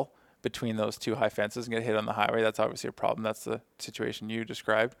pinball between those two high fences and get hit on the highway. That's obviously a problem. That's the situation you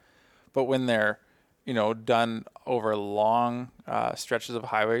described. But when they're, you know, done over long stretches of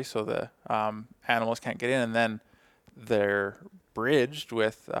highway, so the animals can't get in, and then they're bridged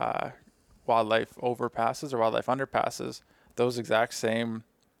with wildlife overpasses or wildlife underpasses, those exact same,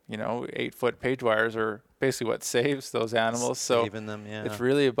 you know, 8-foot page wires are basically what saves those animals. Saving them, yeah. It's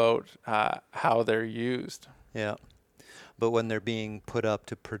really about how they're used. Yeah. But when they're being put up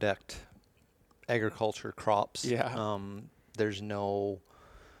to protect agriculture crops, there's no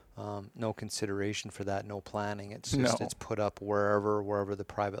consideration for that, no planning. It's just it's put up wherever the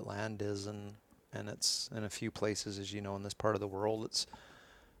private land is, and it's in a few places, as you know, in this part of the world, it's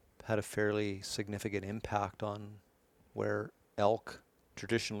had a fairly significant impact on where elk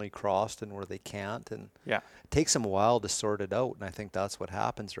traditionally crossed and where they can't, and it takes them a while to sort it out. And I think that's what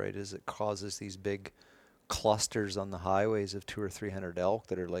happens, right? Is it causes these big clusters on the highways of 200 or 300 elk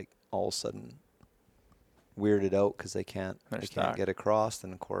that are like all of a sudden weirded out because they can't get across,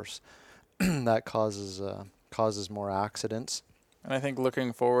 and of course that causes more accidents. And I think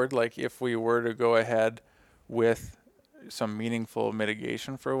looking forward, like if we were to go ahead with some meaningful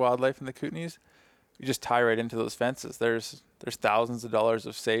mitigation for wildlife in the Kootenays, you just tie right into those fences. There's thousands of dollars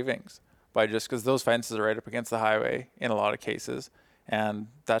of savings by just because those fences are right up against the highway in a lot of cases. And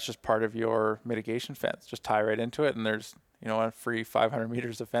that's just part of your mitigation fence. Just tie right into it, and there's, you know, a free 500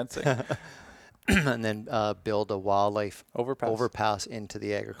 meters of fencing. And then build a wildlife overpass into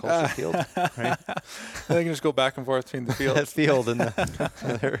the agricultural field. Right? They can just go back and forth between the fields. That field and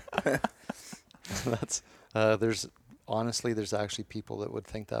that's there's actually people that would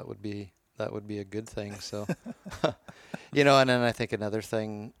think that would be a good thing. So, you know, and then I think another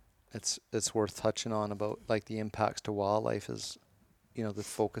thing it's worth touching on about like the impacts to wildlife is, you know, the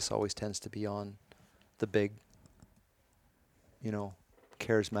focus always tends to be on the big, you know,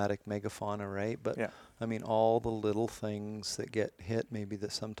 charismatic megafauna, right? But I mean, all the little things that get hit, maybe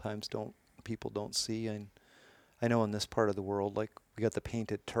that sometimes people don't see. And I know in this part of the world, like we got the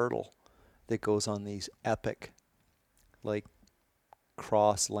painted turtle that goes on these epic, like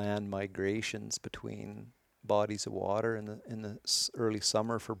cross land migrations between bodies of water in the early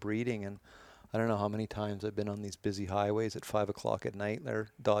summer for breeding. And I don't know how many times I've been on these busy highways at 5 o'clock at night. They're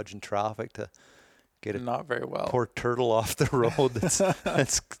dodging traffic to get not very well poor turtle off the road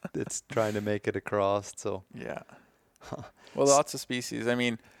that's trying to make it across. So well, lots of species. I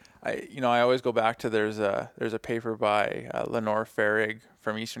mean, I always go back to there's a paper by Lenore Farrig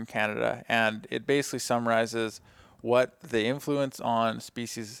from Eastern Canada, and it basically summarizes what the influence on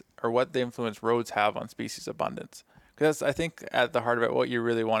species, or what the influence roads have on species abundance. Because I think at the heart of it, what you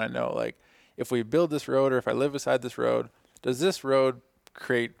really want to know, like if we build this road, or if I live beside this road, does this road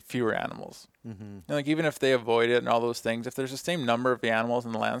create fewer animals? Mm-hmm. And like even if they avoid it and all those things, if there's the same number of the animals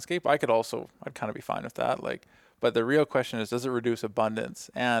in the landscape, I'd kind of be fine with that. Like, but the real question is, does it reduce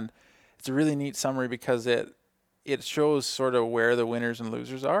abundance? And it's a really neat summary because it shows sort of where the winners and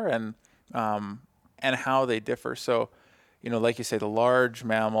losers are, and how they differ. So, you know, like you say, the large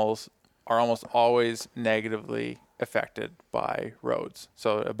mammals are almost always negatively affected by roads.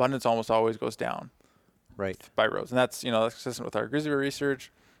 So abundance almost always goes down. Right. By roads. And that's, you know, that's consistent with our grizzly bear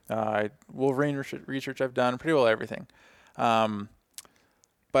research, wolverine research I've done, pretty well everything.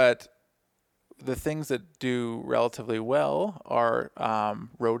 But the things that do relatively well are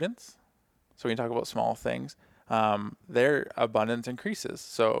rodents. So when you talk about small things, their abundance increases.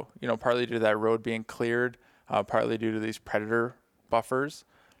 So, you know, partly due to that road being cleared, partly due to these predator buffers.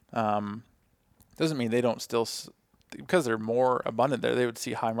 Doesn't mean they don't still, because they're more abundant there, they would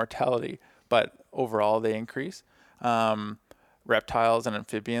see high mortality, but overall they increase. Reptiles and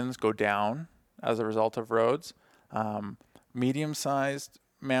amphibians go down as a result of roads. Medium-sized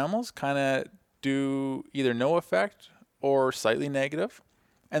mammals kind of do either no effect or slightly negative.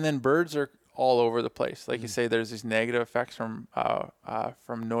 And then birds are all over the place. Like you say, there's these negative effects from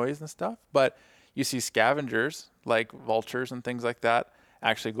noise and stuff, but you see scavengers like vultures and things like that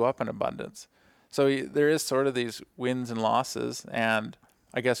actually go up in abundance. So there is sort of these wins and losses, and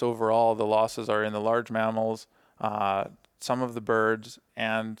I guess overall the losses are in the large mammals, some of the birds,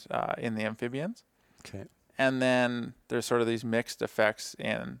 and in the amphibians. Okay. And then there's sort of these mixed effects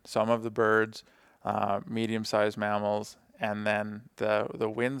in some of the birds, medium-sized mammals, and then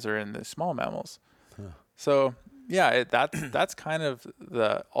the wins are in the small mammals. Huh. So yeah, that's kind of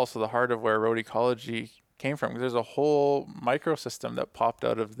also the heart of where road ecology came from. There's a whole microsystem that popped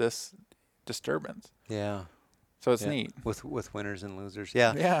out of this disturbance. Yeah. So it's neat. With winners and losers.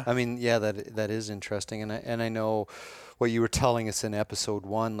 Yeah. Yeah. I mean, yeah, that is interesting. And I know what you were telling us in episode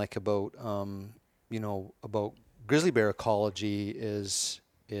 1, like about about grizzly bear ecology is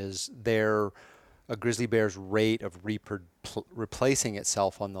a grizzly bear's rate of replacing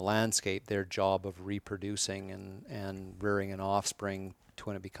itself on the landscape, their job of reproducing and rearing an offspring to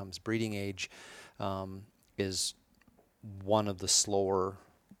when it becomes breeding age, is one of the slower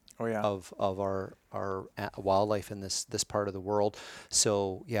of our wildlife in this part of the world.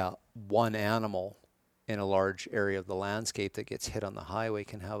 So yeah, one animal in a large area of the landscape that gets hit on the highway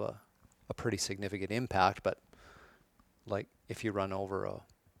can have a pretty significant impact. But like if you run over a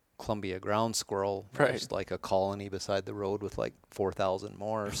Columbia ground squirrel, there's like a colony beside the road with like 4,000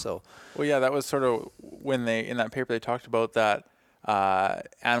 more. So well, yeah, that was sort of when in that paper they talked about that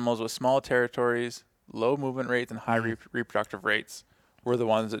animals with small territories, low movement rates, and high reproductive rates were the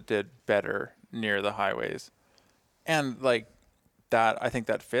ones that did better near the highways. And like that, I think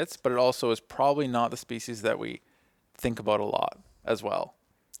that fits, but it also is probably not the species that we think about a lot as well.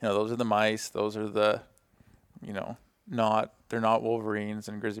 Those are the mice, those are the, they're not wolverines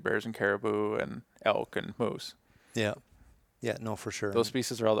and grizzly bears and caribou and elk and moose. Yeah. Yeah, no, for sure. Those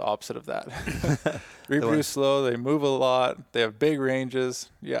species are all the opposite of that. Reproduce slow, they move a lot, they have big ranges.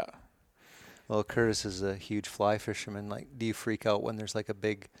 Yeah. Well, Curtis is a huge fly fisherman. Like, do you freak out when there's like a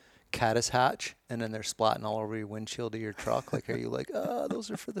big caddis hatch and then they're splatting all over your windshield of your truck? Like, are you like, those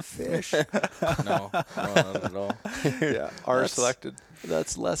are for the fish? No, not at all. Yeah, selected.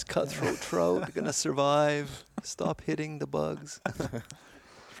 That's less cutthroat trout, gonna survive. Stop hitting the bugs.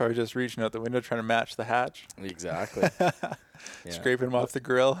 Probably just reaching out the window trying to match the hatch. Exactly. Scraping them off the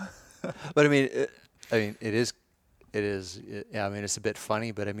grill. But I mean, it is. Yeah, I mean, it's a bit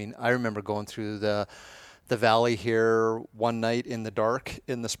funny, but I mean, I remember going through the valley here one night in the dark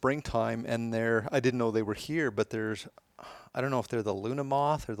in the springtime, and I didn't know they were here, but I don't know if they're the Luna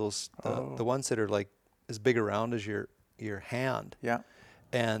moth or the ones that are like as big around as your hand. Yeah.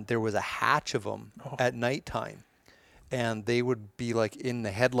 And there was a hatch of them at nighttime, and they would be like in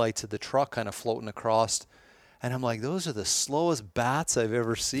the headlights of the truck, kind of floating across. And I'm like, those are the slowest bats I've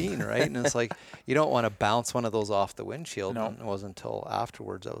ever seen, right? And it's like, you don't want to bounce one of those off the windshield. No. And it wasn't until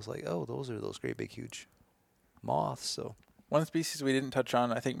afterwards I was like, oh, those are those great big huge moths. So one species we didn't touch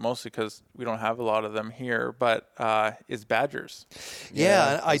on, I think mostly because we don't have a lot of them here, but is badgers.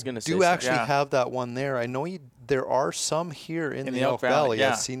 Yeah, I do actually have that one there. I know there are some here in the Elk Valley.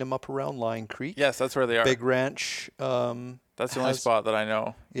 Yeah. I've seen them up around Lion Creek. Yes, that's where they are. Big Ranch. That's the only spot that I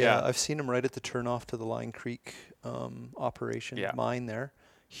know. Yeah, I've seen them right at the turnoff to the Lion Creek operation mine there.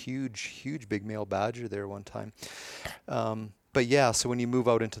 Huge big male badger there one time. But yeah, so when you move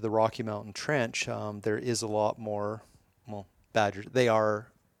out into the Rocky Mountain Trench, there is a lot more, badgers. They are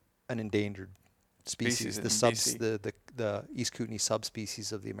an endangered species. The East Kootenai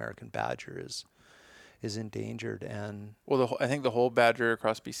subspecies of the American badger is endangered. And I think the whole badger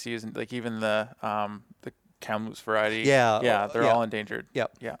across BC isn't like even the Kamloops variety. They're all endangered. Yeah.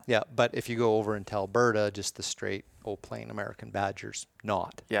 But if you go over into Alberta, just the straight old plain American badgers,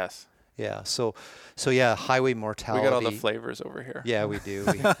 not. Yes. Yeah. So yeah, highway mortality. We got all the flavors over here. Yeah, we do.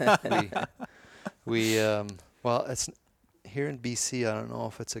 Well, it's here in BC. I don't know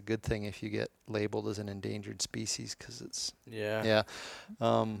if it's a good thing if you get labeled as an endangered species because it's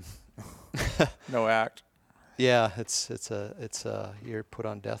no act. Yeah, it's you're put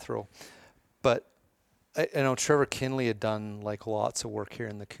on death row. But I know Trevor Kinley had done like lots of work here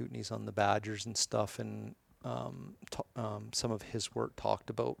in the Kootenays on the badgers and stuff, and some of his work talked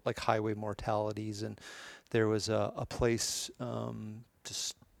about like highway mortalities, and there was a place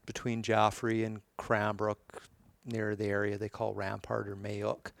just between Jaffrey and Cranbrook near the area they call Rampart or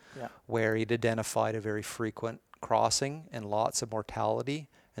Mayuk, where he'd identified a very frequent crossing and lots of mortality,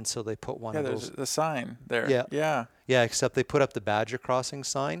 and so they put one of those. There's the sign there. Yeah, except they put up the badger crossing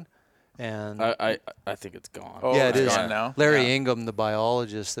sign. And I think it's gone. Oh, yeah, it is gone now. Larry Ingham, the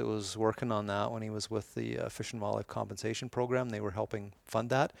biologist that was working on that when he was with the Fish and Wildlife Compensation Program, they were helping fund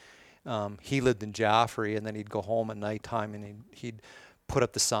that. He lived in Jaffrey, and then he'd go home at nighttime and he'd put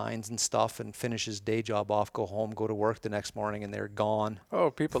up the signs and stuff and finish his day job off, go home, go to work the next morning, and they're gone.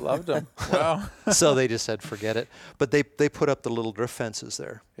 Oh, people loved them. Wow. So they just said, forget it. But they put up the little drift fences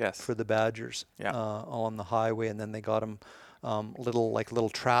there Yes. for the badgers on the highway, and then they got them little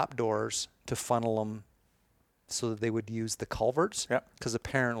trap doors to funnel them so that they would use the culverts. Yeah. Because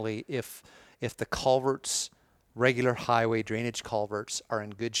apparently if the culverts, regular highway drainage culverts, are in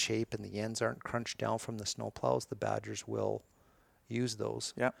good shape and the ends aren't crunched down from the snowplows, the badgers will use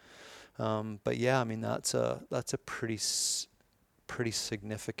those. Yeah. But yeah, I mean, that's a pretty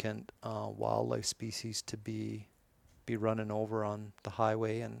significant wildlife species to be running over on the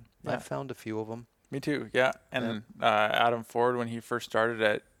highway, and I found a few of them. Me too. Yeah. And Adam Ford, when he first started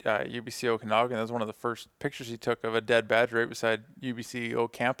at UBC Okanagan, that was one of the first pictures he took of a dead badger right beside UBC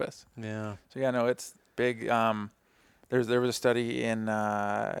campus. Yeah. So yeah, no, it's big. There was a study in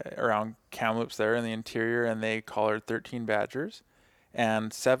around Kamloops there in the interior, and they collared 13 badgers,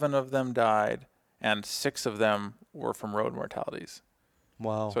 and 7 of them died, and 6 of them were from road mortalities.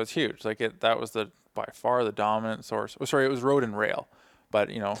 Wow. So it's huge. Like that was by far the dominant source. Oh, sorry, it was road and rail, but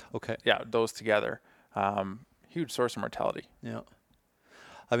Okay. yeah, those together, huge source of mortality. Yeah.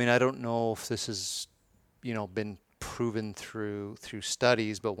 I mean, I don't know if this has, been proven through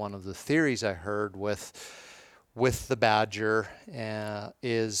studies, but one of the theories I heard with the badger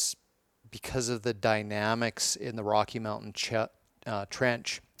is because of the dynamics in the Rocky Mountain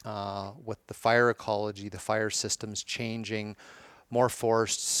Trench with the fire ecology, the fire systems changing, more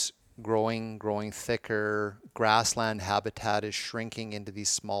forests growing thicker, grassland habitat is shrinking into these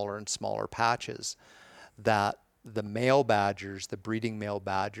smaller and smaller patches, that the male badgers, the breeding male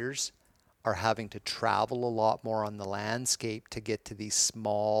badgers, are having to travel a lot more on the landscape to get to these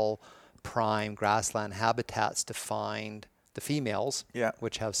small prime grassland habitats to find the females,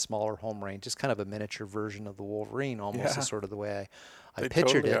 which have smaller home range. It's kind of a miniature version of the wolverine, almost is sort of the way I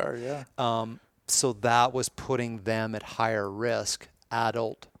pictured totally it. Are, so that was putting them at higher risk,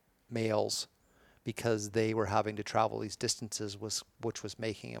 adult males, because they were having to travel these distances, which was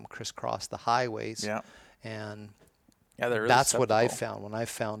making them crisscross the highways. Yeah. And they're really that's what I susceptible. found. When I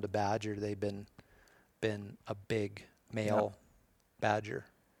found a badger, they've been a big male badger.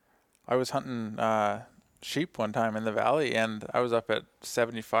 I was hunting sheep one time in the valley, and I was up at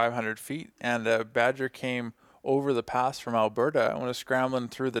 7,500 feet, and a badger came over the pass from Alberta and was scrambling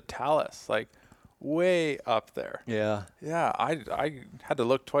through the talus, like way up there. Yeah. Yeah, I had to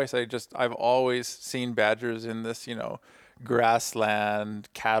look twice. I've always seen badgers in this, grassland,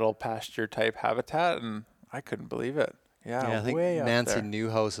 cattle pasture type habitat, and I couldn't believe it. Yeah, I think way up Nancy there.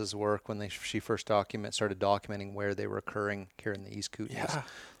 Newhouse's work, when she first started documenting where they were occurring here in the East Kootenays, Yeah.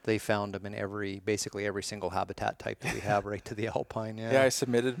 they found them in basically every single habitat type that we have, right to the alpine. Yeah, I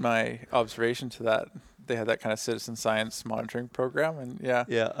submitted my observation to that. They had that kind of citizen science monitoring program, and Yeah,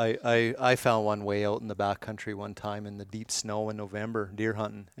 I found one way out in the backcountry one time in the deep snow in November, deer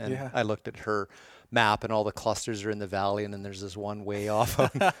hunting, and I looked at her map, and all the clusters are in the valley, and then there's this one way off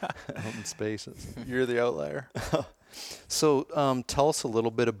out in spaces. You're the outlier. So tell us a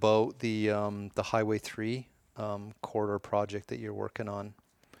little bit about the Highway 3 corridor project that you're working on.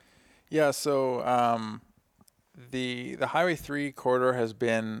 Yeah, so the Highway 3 corridor has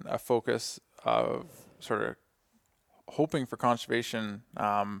been a focus of sort of hoping for conservation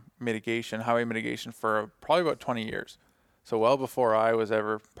mitigation, highway mitigation, for probably about 20 years. So well before I was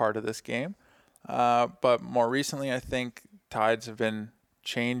ever part of this game. But more recently, I think tides have been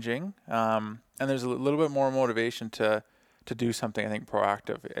changing, and there's a little bit more motivation to do something, I think,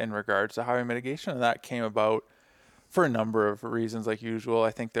 proactive in regards to highway mitigation. And that came about for a number of reasons, like usual. I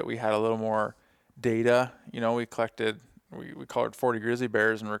think that we had a little more data. We collected, we collared 40 grizzly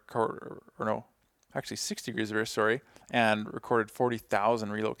bears and 60 grizzly bears, and recorded 40,000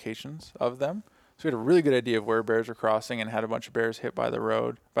 relocations of them. So we had a really good idea of where bears were crossing and had a bunch of bears hit by the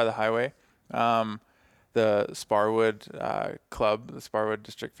highway. The Sparwood Club, the Sparwood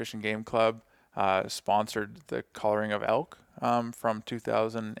District Fish and Game Club, sponsored the collaring of elk from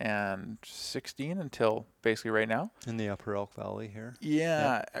 2016 until basically right now. In the Upper Elk Valley here.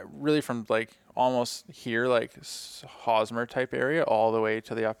 Yeah, really from like almost here, like Hosmer type area, all the way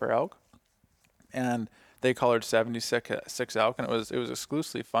to the Upper Elk. And they collared 76 elk, and it was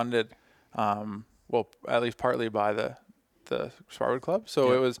exclusively funded, at least partly by the Sparwood Club.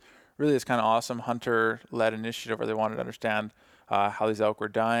 So it was really this kind of awesome hunter-led initiative where they wanted to understand how these elk were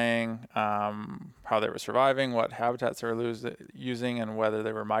dying, how they were surviving, what habitats they were using, and whether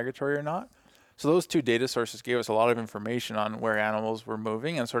they were migratory or not. So those two data sources gave us a lot of information on where animals were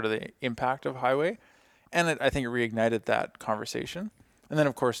moving and sort of the impact of highway. And I think it reignited that conversation. And then,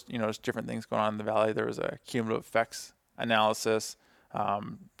 of course, there's different things going on in the valley. There was a cumulative effects analysis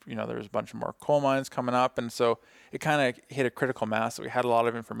There was a bunch of more coal mines coming up. And so it kind of hit a critical mass. We had a lot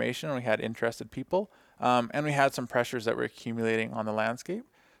of information, and we had interested people, and we had some pressures that were accumulating on the landscape.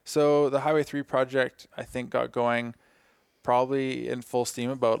 So the Highway 3 project, I think, got going probably in full steam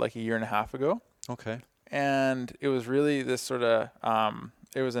about like a year and a half ago. Okay. And it was really this sort of,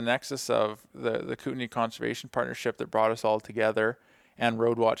 it was a nexus of the Kootenai Conservation Partnership that brought us all together, and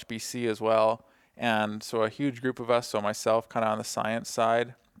Roadwatch BC as well. And so a huge group of us, so myself kind of on the science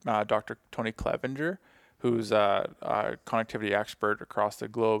side, Dr. Tony Clevenger, who's a connectivity expert across the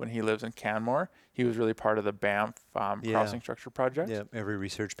globe, and he lives in Canmore. He was really part of the Banff crossing structure project. Yeah, every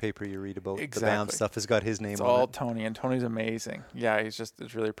research paper you read about Exactly. the Banff stuff has got his name It's on all it. Tony, and Tony's amazing. Yeah,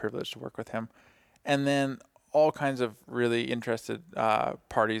 it's really a privilege to work with him. And then all kinds of really interested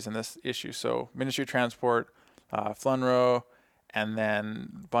parties in this issue. So Ministry of Transport, Flunro, and then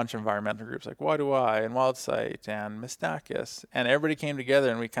a bunch of environmental groups like Y2Y and WildSite and Mistakis. And everybody came together,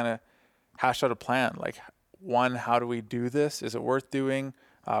 and we kind of hashed out a plan. Like, one, how do we do this? Is it worth doing?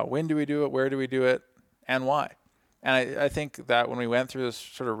 When do we do it? Where do we do it? And why? And I think that when we went through this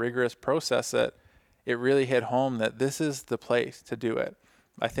sort of rigorous process, that it really hit home that this is the place to do it.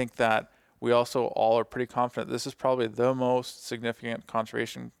 I think that we also all are pretty confident this is probably the most significant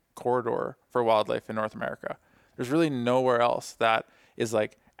conservation corridor for wildlife in North America. There's really nowhere else that is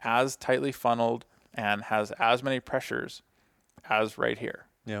like as tightly funneled and has as many pressures as right here.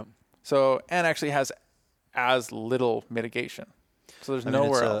 Yeah. So, and actually has as little mitigation. So there's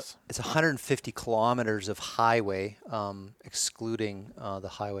nowhere else. It's 150 kilometers of highway, excluding the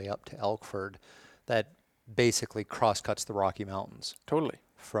highway up to Elkford, that basically cross-cuts the Rocky Mountains. Totally.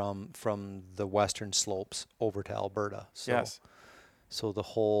 From the western slopes over to Alberta. So, Yes. So the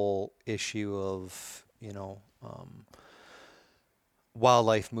whole issue of,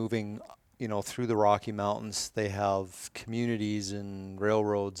 wildlife moving, through the Rocky Mountains, they have communities and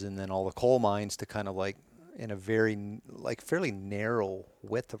railroads and then all the coal mines to kind of like in a very fairly narrow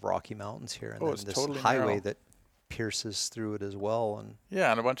width of Rocky Mountains here. And then it's this totally highway narrow. that pierces through it as well. And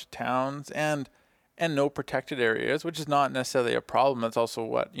Yeah, and a bunch of towns and no protected areas, which is not necessarily a problem. That's also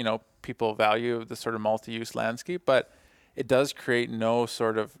what, people value, the sort of multi-use landscape, but it does create no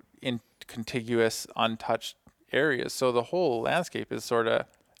sort of contiguous, untouched areas. So the whole landscape is sort of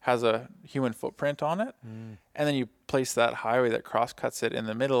has a human footprint on it. And then you place that highway that cross-cuts it in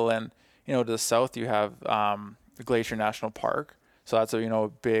the middle, and, to the south you have the Glacier National Park. So that's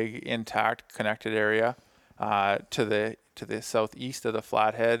a big, intact, connected area. To the southeast of the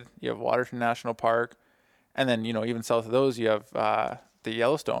Flathead, you have Waterton National Park. And then, even south of those, you have the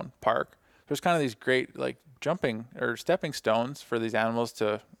Yellowstone Park. There's kind of these great, like, jumping or stepping stones for these animals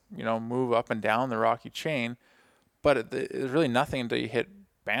to, move up and down the Rocky chain. But there's really nothing until you hit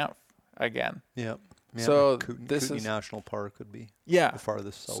Banff again. yeah. So Kootenai this is National Park would be yeah. the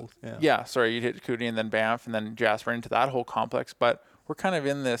farthest south. Yeah. Yeah, sorry, you'd hit Kootenai and then Banff and then Jasper into that whole complex. But we're kind of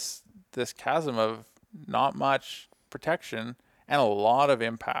in this chasm of not much protection and a lot of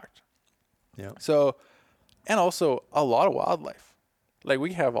impact. Yeah. So, and also a lot of wildlife. Like,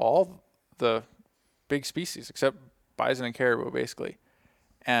 we have all the big species except bison and caribou, basically.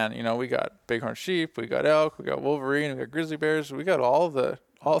 And, we got bighorn sheep, we got elk, we got wolverine, we got grizzly bears, we got all the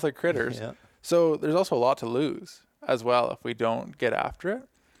critters. Yeah. So there's also a lot to lose as well if we don't get after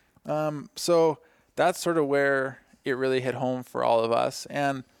it. So that's sort of where it really hit home for all of us.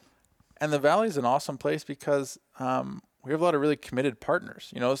 And the Valley is an awesome place because we have a lot of really committed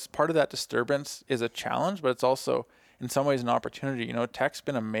partners. Part of that disturbance is a challenge, but it's also in some ways an opportunity. Tech's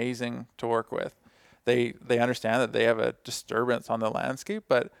been amazing to work with. They understand that they have a disturbance on the landscape,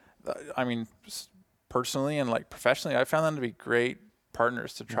 but personally and like professionally, I found them to be great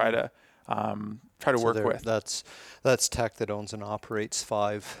partners to try to work with. That's Tech that owns and operates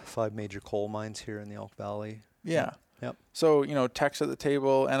five major coal mines here in the Elk Valley. Yeah. Yep. So, Tech's at the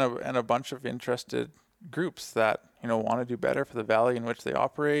table and a bunch of interested groups that, want to do better for the valley in which they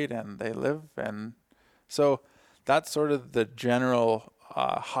operate and they live. And so that's sort of the general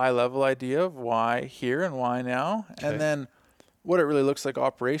high level idea of why here and why now. Okay. And then what it really looks like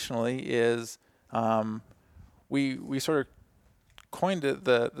operationally is we sort of coined it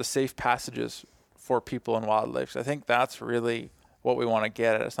the safe passages for people and wildlife. So I think that's really what we want to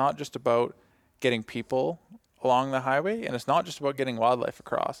get at. It's not just about getting people along the highway, and it's not just about getting wildlife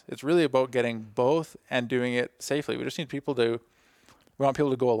across. It's really about getting both and doing it safely. We just need we want people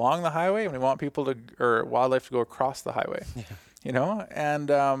to go along the highway, and we want wildlife to go across the highway. Yeah.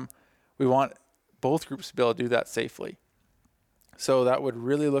 And we want both groups to be able to do that safely. So that would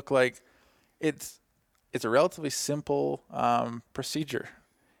really look like it's a relatively simple procedure.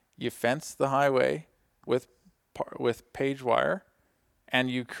 You fence the highway with page wire, and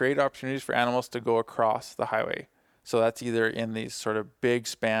you create opportunities for animals to go across the highway. So that's either in these sort of big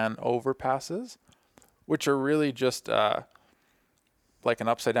span overpasses, which are really just like an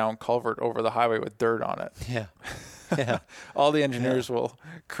upside down culvert over the highway with dirt on it. Yeah. Yeah. All the engineers will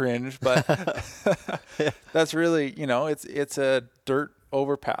cringe, but that's really, it's a dirt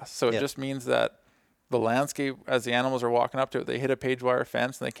overpass. So it just means that the landscape, as the animals are walking up to it, they hit a page wire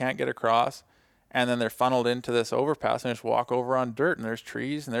fence and they can't get across. And then they're funneled into this overpass and just walk over on dirt, and there's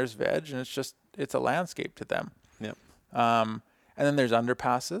trees and there's veg, and it's a landscape to them. Yep. And then there's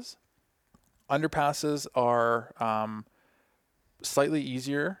underpasses. Underpasses are slightly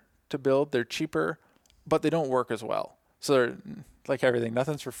easier to build. They're cheaper, but they don't work as well. So they're like everything.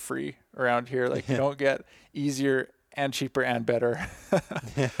 Nothing's for free around here. Like you don't get easier and cheaper and better.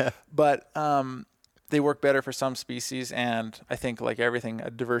 But they work better for some species, and I think like everything,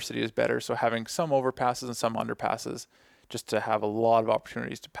 diversity is better. So having some overpasses and some underpasses, just to have a lot of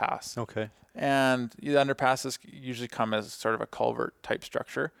opportunities to pass. Okay. And the underpasses usually come as sort of a culvert type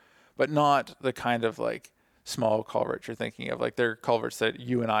structure, but not the kind of like small culverts you're thinking of. Like they're culverts that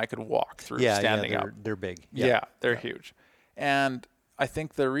you and I could walk through standing up. They're big. Yeah, they're huge. And I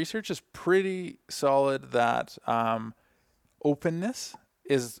think the research is pretty solid that openness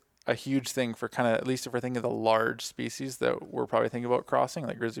is a huge thing for kind of, at least if we're thinking of the large species that we're probably thinking about crossing,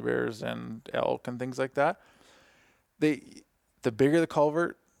 like grizzly bears and elk and things like that. The bigger the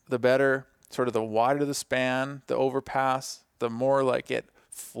culvert, the better. Sort of the wider the span, the overpass, the more like it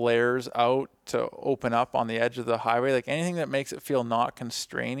flares out to open up on the edge of the highway. Like anything that makes it feel not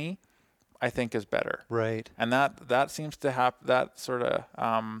constrainy, I think is better. Right. And that seems to happen. That sort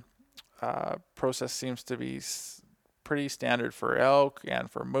of process seems to be pretty standard for elk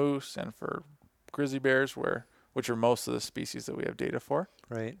and for moose and for grizzly bears, which are most of the species that we have data for.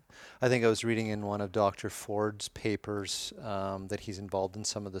 Right. I think I was reading in one of Dr. Ford's papers that he's involved in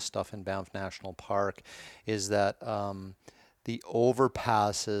some of the stuff in Banff National Park, is that the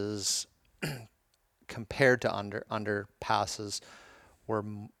overpasses compared to underpasses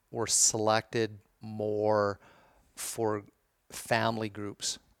were selected more for family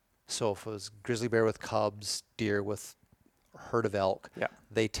groups. So if it was grizzly bear with cubs, deer with herd of elk,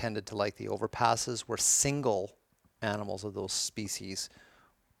 they tended to like the overpasses, where single animals of those species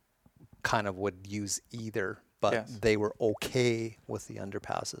kind of would use either, but they were okay with the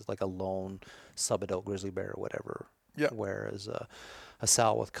underpasses, like a lone sub-adult grizzly bear or whatever. Yeah. Whereas a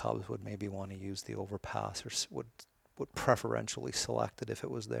sow with cubs would maybe want to use the overpass, or would preferentially select it if it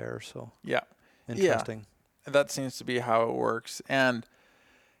was there. So interesting. Yeah. That seems to be how it works.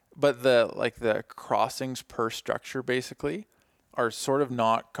 But the crossings per structure basically are sort of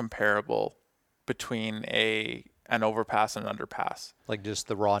not comparable between an overpass and an underpass. Like just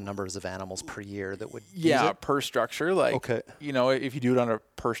the raw numbers of animals per year that would use it? Per structure. Like, if you do it on a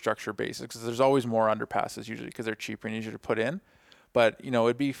per structure basis, because there's always more underpasses usually because they're cheaper and easier to put in. But,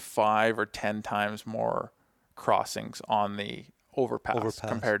 it'd be 5 or 10 times more crossings on the overpass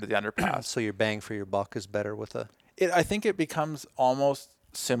compared to the underpass. So your bang for your buck is better with I think it becomes almost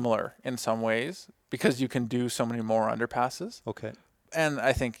similar in some ways because you can do so many more underpasses. Okay. And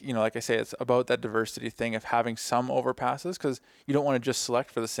I think, like I say, it's about that diversity thing of having some overpasses, because you don't want to just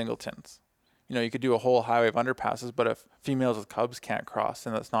select for the singletons. You could do a whole highway of underpasses, but if females with cubs can't cross,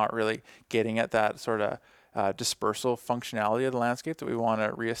 then that's not really getting at that sort of dispersal functionality of the landscape that we want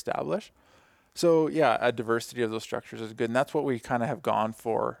to reestablish. So a diversity of those structures is good. And that's what we kind of have gone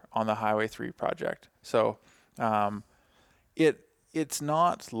for on the Highway 3 project. So it's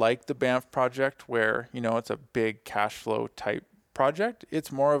not like the Banff project where, it's a big cash flow type project.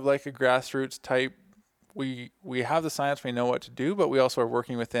 It's more of like a grassroots type. We have the science, we know what to do, but we also are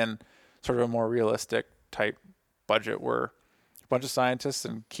working within sort of a more realistic type budget. We're a bunch of scientists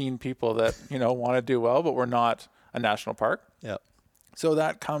and keen people that, want to do well, but we're not a national park. Yeah. So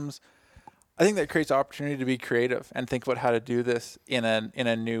I think that creates opportunity to be creative and think about how to do this in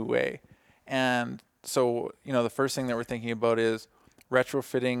a new way. And so, the first thing that we're thinking about is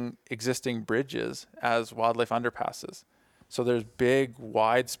retrofitting existing bridges as wildlife underpasses. So there's big,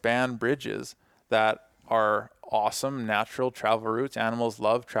 wide span bridges that are awesome natural travel routes. Animals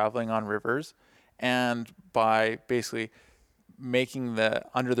love traveling on rivers. And by basically making the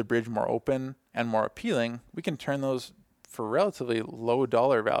under the bridge more open and more appealing, we can turn those for relatively low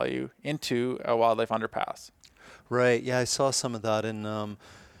dollar value into a wildlife underpass. Right. Yeah, I saw some of that in the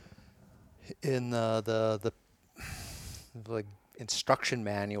like instruction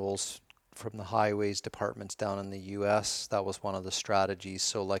manuals from the highways departments down in the U.S. That was one of the strategies.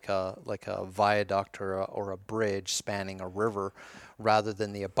 So like a viaduct or a bridge spanning a river, rather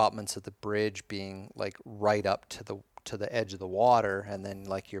than the abutments of the bridge being like right up to to the edge of the water, and then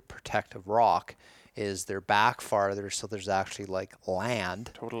like your protective rock is they're back farther, so there's actually like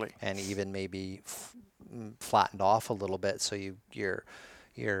land. Totally. And even maybe flattened off a little bit, so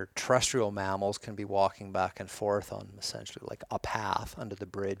your terrestrial mammals can be walking back and forth on essentially like a path under the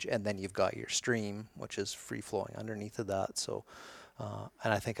bridge, and then you've got your stream, which is free flowing underneath of that. So,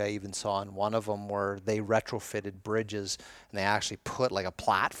 and I think I even saw in one of them where they retrofitted bridges and they actually put like a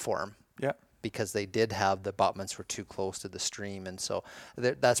platform. Yeah. Because they did have the abutments were too close to the stream, and so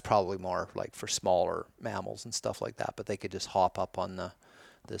that's probably more like for smaller mammals and stuff like that. But they could just hop up on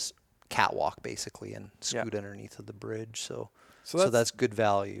this catwalk basically and scoot underneath of the bridge. So that's good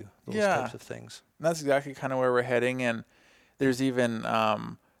value. Those types of things. And that's exactly kind of where we're heading. And there's even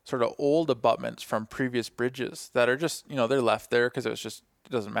sort of old abutments from previous bridges that are just, they're left there because it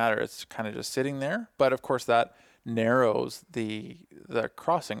doesn't matter. It's kind of just sitting there. But of course that narrows the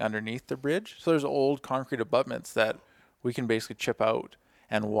crossing underneath the bridge. So there's old concrete abutments that we can basically chip out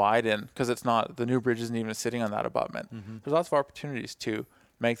and widen, because the new bridge isn't even sitting on that abutment. Mm-hmm. There's lots of opportunities to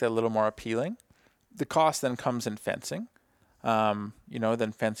make that a little more appealing. The cost then comes in fencing,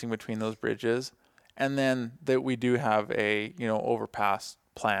 then fencing between those bridges. And then that we do have a, overpass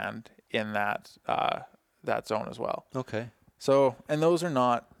planned in that zone as well. Okay. So, and those are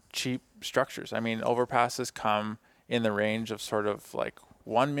not cheap structures. I mean, overpasses come in the range of sort of like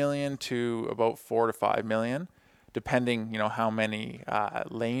 1 million to about 4 to 5 million, depending, how many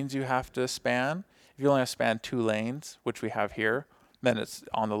lanes you have to span. If you only have to span 2 lanes, which we have here, then it's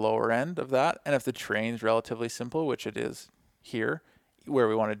on the lower end of that. And if the terrain's relatively simple, which it is here, where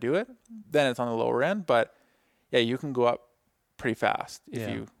we want to do it, then it's on the lower end. But yeah, you can go up pretty fast if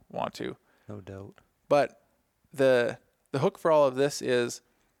you want to. No doubt. But the hook for all of this is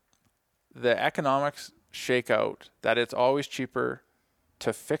the economics shake out that it's always cheaper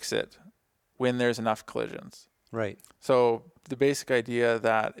to fix it when there's enough collisions. Right. So the basic idea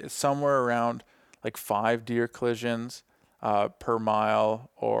that it's somewhere around like 5 deer collisions per mile,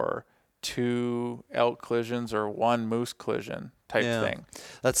 or 2 elk collisions, or 1 moose collision type thing.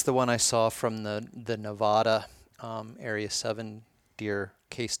 That's the one I saw from the Nevada Area 7 deer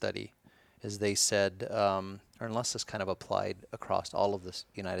case study, is they said, or unless this kind of applied across all of the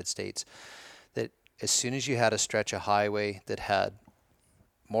United States, that as soon as you had a stretch of highway that had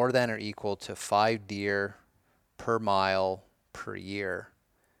more than or equal to 5 deer per mile per year,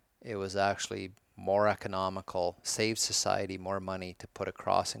 it was actually more economical, saved society more money to put a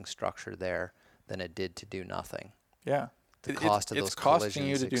crossing structure there than it did to do nothing. Yeah. The cost of those collisions it's costing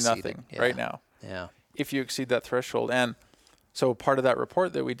you to do exceeded. nothing right now. Yeah. If you exceed that threshold. And so part of that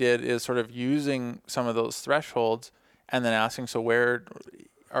report that we did is sort of using some of those thresholds and then asking, so where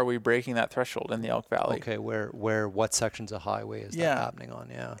are we breaking that threshold in the Elk Valley? Okay, what sections of highway is that happening on?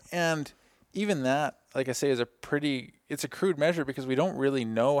 Yeah. And even that, like I say, is it's a crude measure because we don't really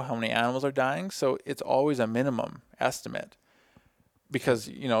know how many animals are dying. So it's always a minimum estimate. Because,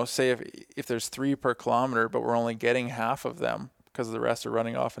 say if there's 3 per kilometer, but we're only getting half of them because the rest are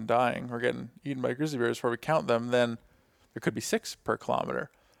running off and dying, we're getting eaten by grizzly bears before we count them, then there could be 6 per kilometer.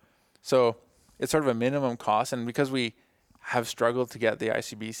 So it's sort of a minimum cost. And because we have struggled to get the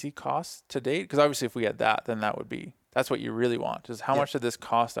ICBC costs to date, because obviously if we get that, then that's what you really want, is how much did this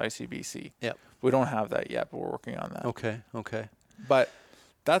cost ICBC? Yep. We don't have that yet, but we're working on that. Okay. But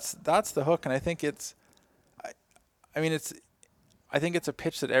that's the hook. And I think I think it's a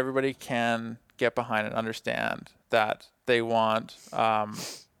pitch that everybody can get behind and understand, that they want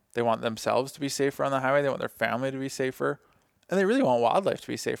themselves to be safer on the highway. They want their family to be safer. And they really want wildlife to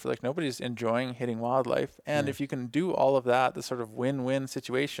be safer. Like, nobody's enjoying hitting wildlife. And if you can do all of that, the sort of win-win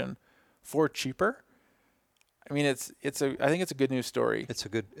situation for cheaper, I mean, I think it's a good news story.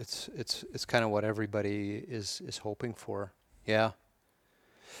 It's kind of what everybody is hoping for. Yeah.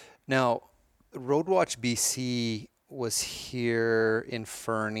 Now, Roadwatch BC was here in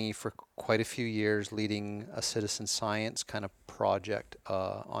Fernie for quite a few years, leading a citizen science kind of project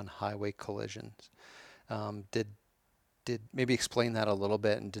on highway collisions. Did maybe explain that a little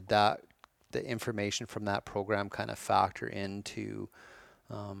bit, and did the information from that program kind of factor into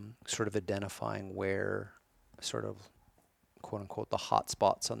sort of identifying where sort of quote unquote the hot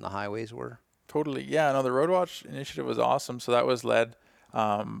spots on the highways were? Totally. Yeah, no, the Roadwatch initiative was awesome. So that was led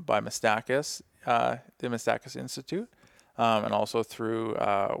by Mistakis, the Mistakis Institute, and also through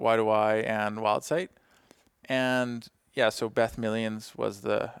Y2Y and WildSight. And yeah, so Beth Millions was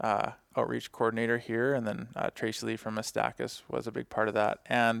the outreach coordinator here, and then Tracy Lee from Mistakis was a big part of that.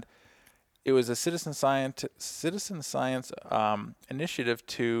 And it was a citizen science initiative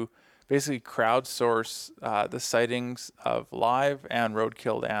to basically crowdsource the sightings of live and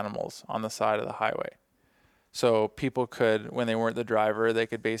road-killed animals on the side of the highway. So people could, when they weren't the driver, they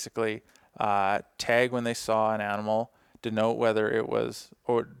could basically tag when they saw an animal, denote whether it was,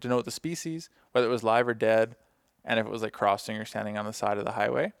 or denote the species, whether it was live or dead, and if it was like crossing or standing on the side of the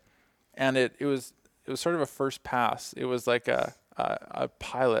highway. And it was sort of a first pass. It was like a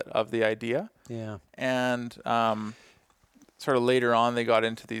pilot of the idea. Yeah. And sort of later on, they got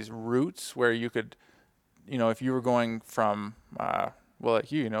into these routes where you could, if you were going from,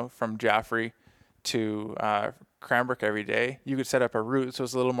 from Jaffrey to Cranbrook every day, you could set up a route so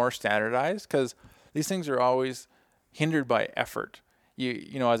it's a little more standardized, because these things are always hindered by effort.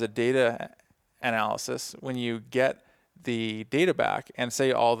 As a data analysis, when you get the data back and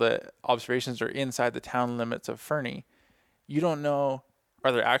say all the observations are inside the town limits of Fernie, you don't know,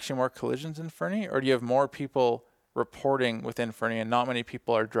 are there actually more collisions in Fernie, or do you have more people reporting within Fernie and not many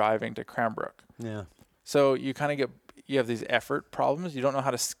people are driving to Cranbrook? Yeah. So you have these effort problems. You don't know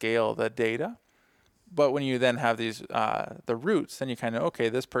how to scale the data. But when you then have these, the routes, then you kind of, okay,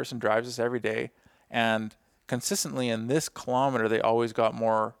 this person drives this every day, and consistently in this kilometer, they always got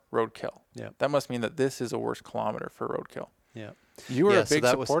more roadkill. Yeah. That must mean that this is a worse kilometer for roadkill. Yeah. You were a big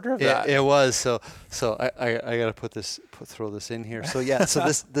supporter of that. It was. So I got to throw this in here. So yeah, so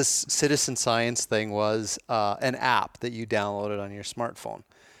this citizen science thing was an app that you downloaded on your smartphone.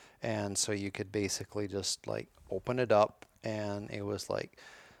 And so you could basically just like open it up, and it was like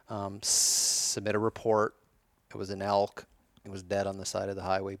submit a report. It was an elk. It was dead on the side of the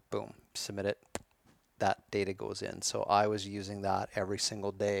highway. Boom, submit it. That data goes in. So I was using that every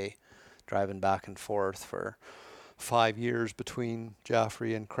single day, driving back and forth for 5 years between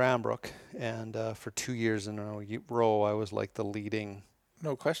Jaffrey and Cranbrook, and for 2 years in a row, I was like the leading,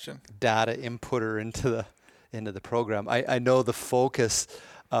 no question, data inputter into the program. I know the focus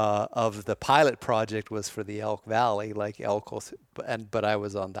of the pilot project was for the Elk Valley, like Elko, but I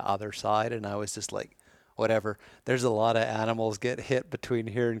was on the other side, and I was just like, whatever. There's a lot of animals get hit between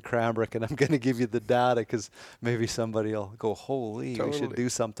here and Cranbrook, and I'm going to give you the data because maybe somebody will go, holy, we should do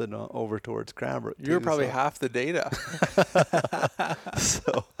something over towards Cranbrook. You're probably half the data.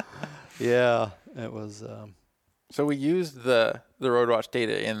 So, yeah, it was. So we used the Roadwatch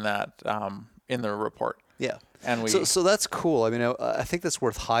data in that in the report. Yeah. And so that's cool. I mean, I think that's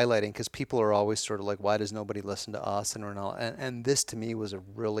worth highlighting, because people are always sort of like, why does nobody listen to us? And we're not. And this to me was a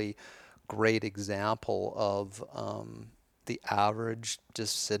really great example of the average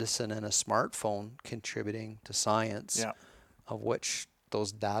just citizen in a smartphone contributing to science, yeah. of which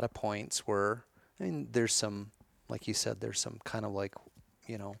those data points were, I mean, there's some, like you said, there's some kind of like,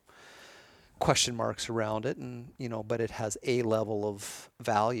 question marks around it, and, but it has a level of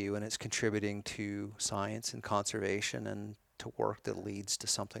value, and it's contributing to science and conservation and to work that leads to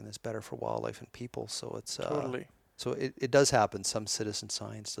something that's better for wildlife and people. So it's totally. So it does happen. Some citizen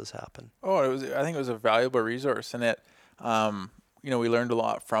science does happen. Oh, I think it was a valuable resource, and it, we learned a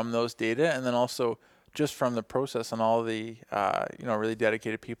lot from those data, and then also just from the process and all the, really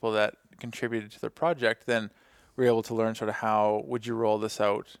dedicated people that contributed to the project. Then we were able to learn sort of how would you roll this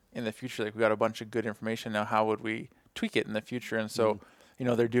out in the future. Like, we got a bunch of good information now. How would we tweak it in the future? And so,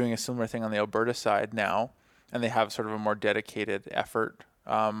 they're doing a similar thing on the Alberta side now, and they have sort of a more dedicated effort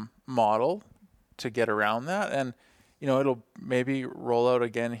model to get around that. And it'll maybe roll out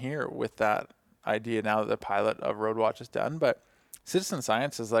again here with that idea now that the pilot of Roadwatch is done. But citizen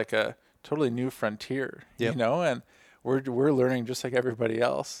science is like a totally new frontier, and we're learning just like everybody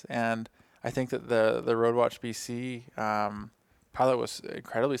else. And I think that the Roadwatch BC pilot was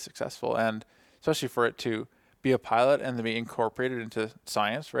incredibly successful, and especially for it to be a pilot and to be incorporated into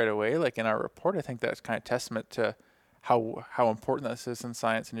science right away, like in our report, I think that's kind of testament to how important that citizen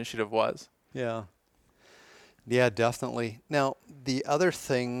science initiative was. Yeah. Yeah, definitely. Now, the other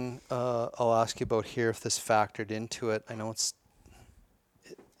thing I'll ask you about here, if this factored into it, I know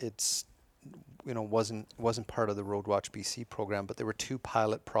it's wasn't part of the Roadwatch BC program, but there were 2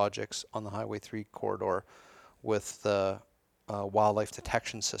 pilot projects on the Highway 3 corridor with the wildlife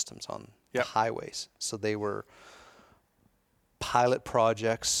detection systems on the highways. So they were pilot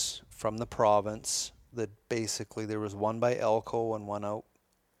projects from the province that basically, there was one by Elko and one out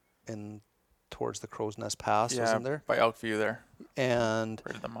in towards the Crow's Nest Pass, wasn't there? By Elkview there. And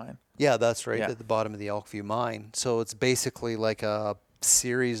right at the mine. Yeah, that's right, at the bottom of the Elkview mine. So it's basically like a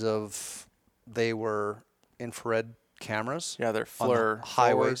series of, they were infrared cameras. Yeah, they're FLIR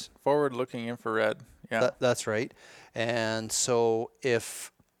highways. Forward-looking infrared. Yeah. That's right. And so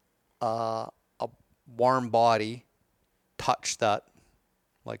if a warm body touched that,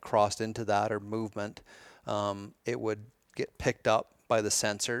 like crossed into that or movement, it would get picked up by the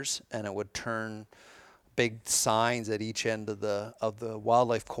sensors, and it would turn big signs at each end of the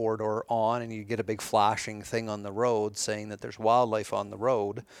wildlife corridor on, and you get a big flashing thing on the road saying that there's wildlife on the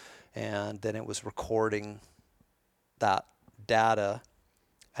road, and then it was recording that data,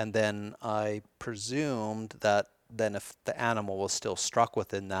 and then I presumed that then if the animal was still struck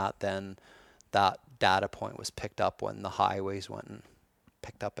within that, then that data point was picked up when the highways went and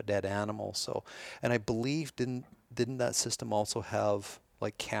picked up a dead animal. So, and I believe didn't that system also have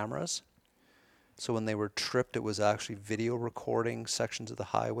like cameras? So when they were tripped, it was actually video recording sections of the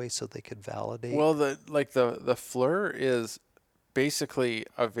highway so they could validate. Well, the FLIR is basically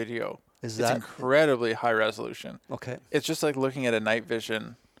a video. It's incredibly high resolution. Okay. It's just like looking at a night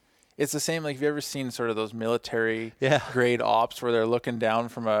vision. It's the same, like, have you ever seen sort of those military grade ops where they're looking down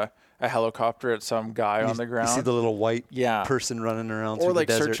from a helicopter at some guy on the ground? You see the little white person running around through the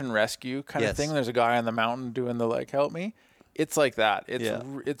desert. Or like search and rescue kind of thing. There's a guy on the mountain doing the, like, help me. It's like that.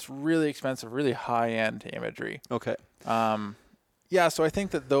 It's really expensive, really high-end imagery. Okay. So I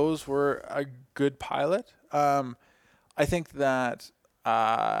think that those were a good pilot. I think that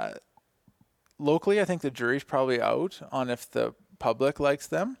locally, I think the jury's probably out on if the public likes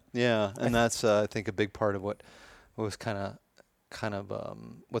them. Yeah, and that's I think a big part of what was kind of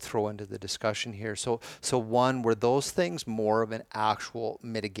what throw into the discussion here. So one, were those things more of an actual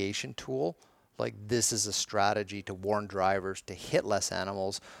mitigation tool? Like this is a strategy to warn drivers to hit less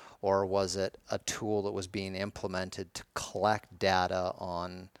animals, or was it a tool that was being implemented to collect data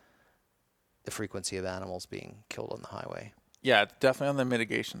on the frequency of animals being killed on the highway? Yeah, definitely on the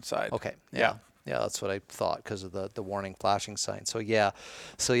mitigation side. Okay. Yeah, that's what I thought because of the warning flashing sign. So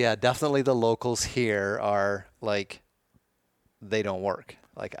definitely the locals here are like, they don't work.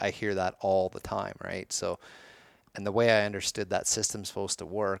 Like I hear that all the time, right? So, and the way I understood that system's supposed to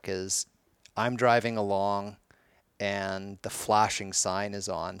work is I'm driving along and the flashing sign is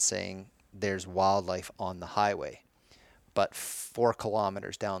on saying there's wildlife on the highway. But 4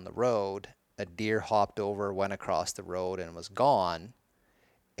 kilometers down the road, a deer hopped over, went across the road and was gone.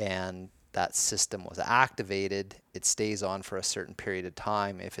 And that system was activated. It stays on for a certain period of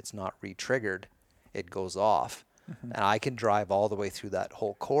time. If it's not re-triggered, it goes off. Mm-hmm. And I can drive all the way through that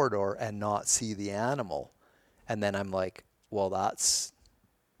whole corridor and not see the animal. And then I'm like, well, that's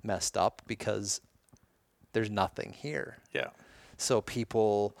messed up because there's nothing here. Yeah. So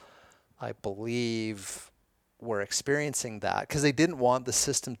people, I believe, were experiencing that because they didn't want the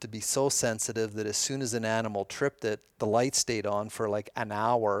system to be so sensitive that as soon as an animal tripped it, the light stayed on for like an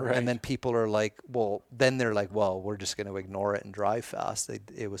hour. Right. And then people are like, well, we're just going to ignore it and drive fast.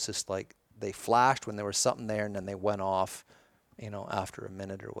 It was just like they flashed when there was something there and then they went off, after a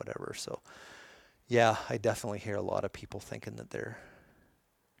minute or whatever. So yeah, I definitely hear a lot of people thinking that they're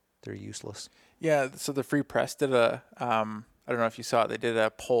useless. Yeah. So the Free Press did I don't know if you saw it. They did a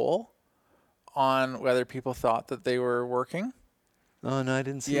poll on whether people thought that they were working. Oh, no, I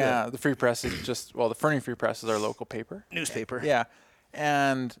didn't see that. Yeah, the Free Press is the Fernie Free Press is our local paper. Newspaper. Yeah.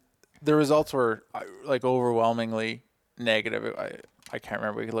 And the results were like overwhelmingly negative. I can't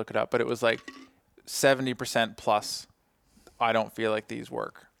remember. We could look it up. But it was like 70% plus, I don't feel like these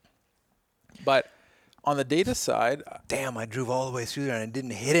work. But on the data side, damn, I drove all the way through there and I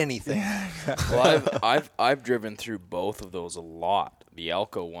didn't hit anything. Well, I've driven through both of those a lot. The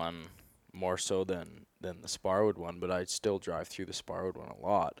Elko one more so than the Sparwood one, but I still drive through the Sparwood one a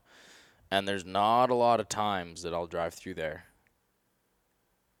lot. And there's not a lot of times that I'll drive through there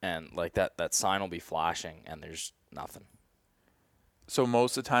and like that sign will be flashing and there's nothing. So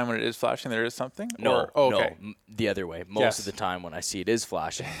most of the time when it is flashing, there is something? No, okay. No, the other way. Most of the time when I see it is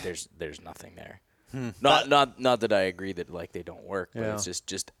flashing, there's nothing there. Not that I agree that like they don't work, but it's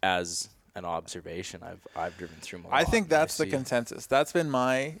just as an observation. I've driven through them a lot. I think that's the consensus. That's been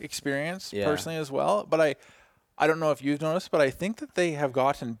my experience personally as well. But I don't know if you've noticed, but I think that they have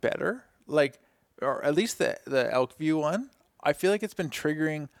gotten better. Like, or at least the Elkview one, I feel like it's been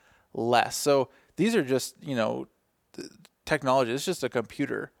triggering less. So these are just, technology. It's just a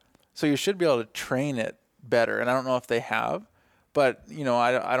computer. So you should be able to train it better. And I don't know if they have. But,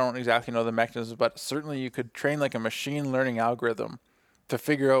 I don't exactly know the mechanisms, but certainly you could train like a machine learning algorithm to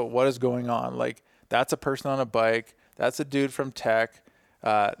figure out what is going on. Like, that's a person on a bike. That's a dude from tech.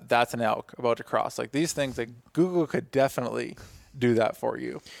 That's an elk about to cross. Like, these things, like, Google could definitely do that for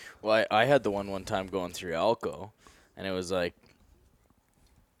you. Well, I had the one time going through Elko, and it was like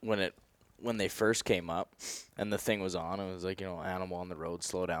when they first came up and the thing was on, it was like, animal on the road,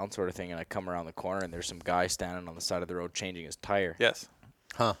 slow down sort of thing. And I come around the corner and there's some guy standing on the side of the road changing his tire. Yes.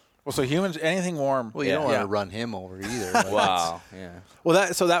 Huh. Well, so humans, anything warm. Well, you don't want to run him over either. Like wow. Yeah. Well,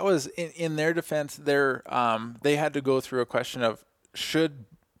 that was in their defense. They had to go through a question of should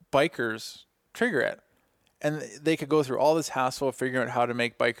bikers trigger it? And they could go through all this hassle of figuring out how to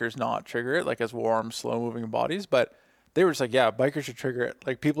make bikers not trigger it, like as warm, slow-moving bodies. But they were just like, yeah, bikers should trigger it.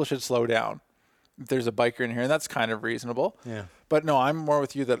 Like, people should slow down if there's a biker in here, and that's kind of reasonable. Yeah. But no, I'm more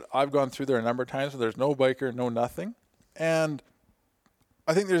with you that I've gone through there a number of times where there's no biker, no nothing. And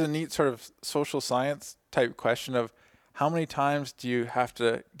I think there's a neat sort of social science type question of how many times do you have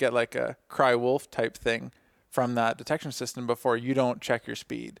to get like a cry wolf type thing from that detection system before you don't check your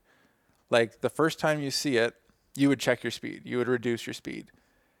speed? Like, the first time you see it, you would check your speed. You would reduce your speed.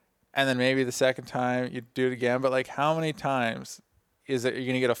 And then maybe the second time you'd do it again. But like, how many times is it you're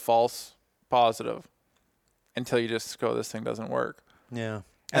going to get a false positive until you just go, this thing doesn't work? Yeah.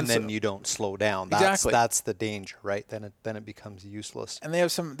 And then you don't slow down. Exactly. That's the danger, right? Then it becomes useless. And they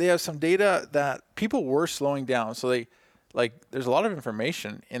have some data that people were slowing down. So they, like, there's a lot of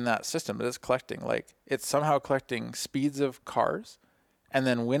information in that system that it's collecting. Like, it's somehow collecting speeds of cars, and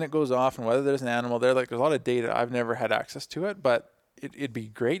then when it goes off and whether there's an animal there. Like, there's a lot of data. I've never had access to it, but it'd be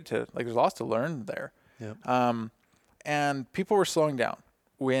great to, like, there's lots to learn there. Yeah. And people were slowing down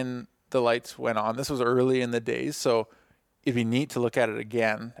when the lights went on. This was early in the days, so it'd be neat to look at it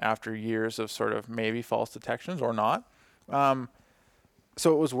again after years of sort of maybe false detections or not.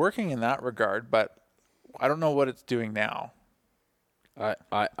 So it was working in that regard, but I don't know what it's doing now.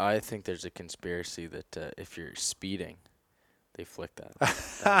 I think there's a conspiracy that if you're speeding, they flick that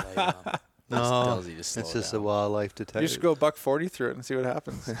light on. No, tells you to slow it's just down. a wildlife detection. You just go $140 through it and see what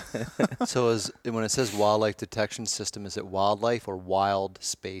happens. So when it says wildlife detection system, is it wildlife or wild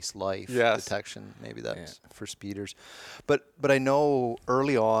space life detection? Maybe that's for speeders. But I know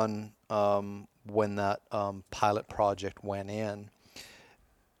early on when that pilot project went in,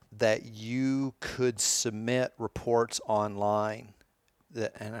 that you could submit reports online.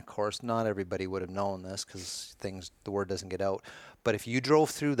 And of course, not everybody would have known this because the word doesn't get out. But if you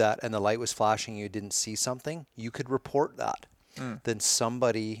drove through that and the light was flashing, you didn't see something, you could report that. Then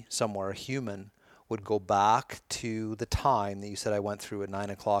somebody somewhere, a human, would go back to the time that you said I went through at 9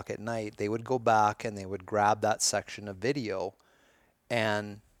 o'clock at night. They would go back and they would grab that section of video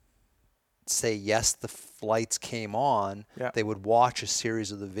and say, yes, the lights came on. Yeah. They would watch a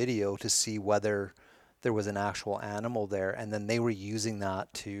series of the video to see whether there was an actual animal there, and then they were using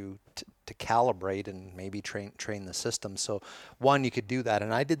that to calibrate and maybe train the system. So one, you could do that,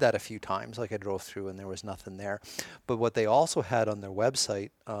 and I did that a few times. Like, I drove through and there was nothing there. But what they also had on their website,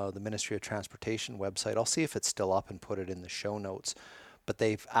 the Ministry of Transportation website, I'll see if it's still up and put it in the show notes, but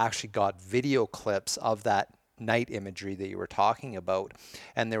they've actually got video clips of that night imagery that you were talking about.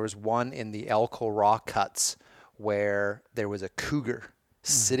 And there was one in the Elko rock cuts where there was a cougar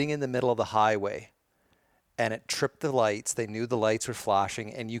sitting in the middle of the highway, and it tripped the lights. They knew the lights were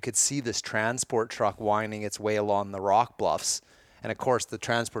flashing, and you could see this transport truck winding its way along the rock bluffs. And of course, the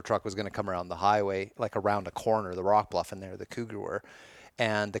transport truck was going to come around the highway, like around a corner, the rock bluff, and there the cougar were.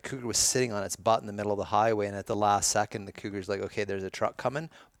 And the cougar was sitting on its butt in the middle of the highway, and at the last second, the cougar's like, okay, there's a truck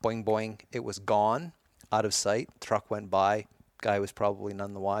coming. Boing, boing. It was gone, out of sight. Truck went by. Guy was probably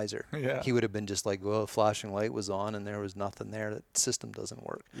none the wiser. Yeah. He would have been just like, well, flashing light was on, and there was nothing there. The system doesn't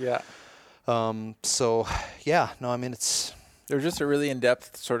work. Yeah. So, yeah, no, I mean, There's just a really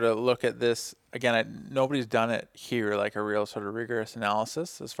in-depth sort of look at this. Again, nobody's done it here, like a real sort of rigorous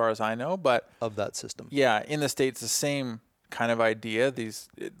analysis, as far as I know. But of that system. Yeah, in the States, the same kind of idea.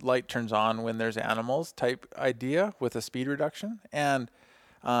 Light turns on when there's animals type idea with a speed reduction. And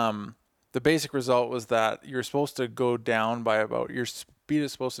the basic result was that you're supposed to go down by your speed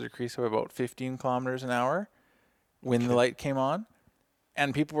is supposed to decrease by about 15 kilometers an hour when the light came on.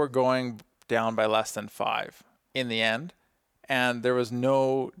 And people were going down by less than 5 in the end. And there was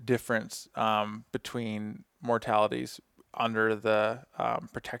no difference between mortalities under the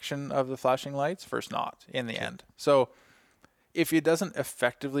protection of the flashing lights versus not in the end. So if it doesn't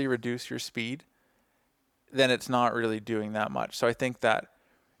effectively reduce your speed, then it's not really doing that much. So I think that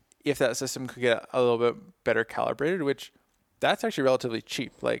if that system could get a little bit better calibrated, which that's actually relatively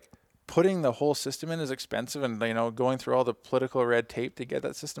cheap, like putting the whole system in is expensive, and going through all the political red tape to get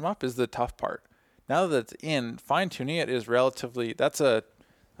that system up is the tough part. Now that it's in, fine-tuning it is relatively, that's a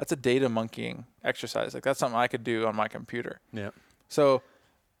data monkeying exercise. Like, that's something I could do on my computer. Yeah. So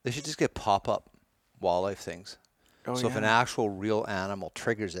they should just get pop-up wildlife things. So if an actual real animal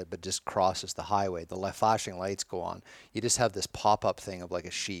triggers it but just crosses the highway, the flashing lights go on, you just have this pop-up thing of like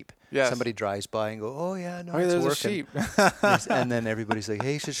a sheep. Yes. Somebody drives by and go, oh yeah, no, there's it's working. a sheep. And then everybody's like,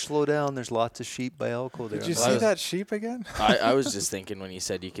 hey, you should slow down. There's lots of sheep by Elko there. Did you see that sheep again? I was just thinking when you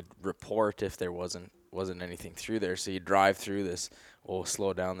said you could report if there wasn't anything through there. So you drive through this oh,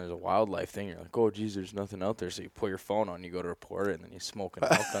 slow down, there's a wildlife thing. You're like, oh, geez, there's nothing out there. So you pull your phone on, you go to report it, and then you smoke an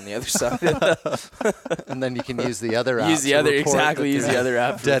elk on the other side. And then you can use the other app. Use the other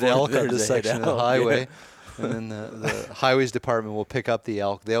app. Dead elk on this There's a section of the elk, highway. yeah. And then the highways department will pick up the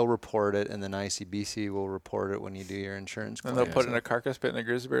elk. They'll report it, and then ICBC will report it when you do your insurance claim. And they'll put it in a carcass pit and a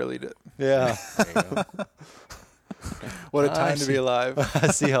grizzly bear will eat it. Yeah. There you go. What a time to be alive. I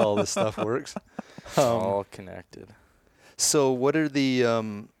see how all this stuff works. It's all connected. So what are the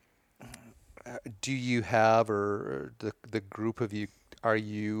do you have, or the group of you, are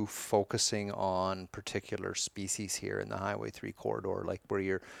you focusing on particular species here in the Highway 3 corridor, like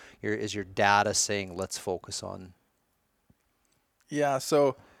where is your data saying let's focus on? Yeah,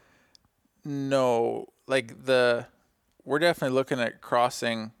 so no, like we're definitely looking at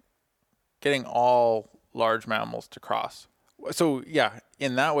getting all large mammals to cross. So yeah,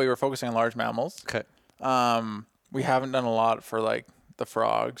 in that way we're focusing on large mammals. Okay. We haven't done a lot for like the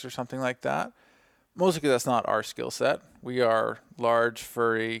frogs or something like that. Mostly because that's not our skill set. We are large,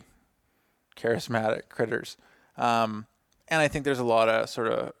 furry, charismatic critters. And I think there's a lot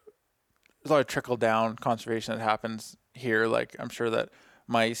of trickle down conservation that happens here. Like I'm sure that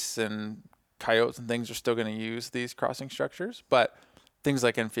mice and coyotes and things are still going to use these crossing structures, but things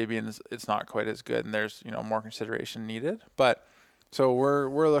like amphibians, it's not quite as good, and there's more consideration needed. But so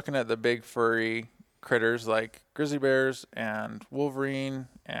we're looking at the big furry critters like grizzly bears and wolverine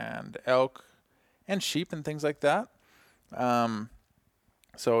and elk and sheep and things like that.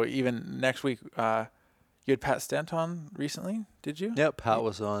 So even next week, you had Pat Stent on recently, did you? Yeah, Pat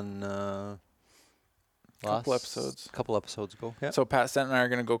was on couple episodes ago. Yeah. So Pat Stent and I are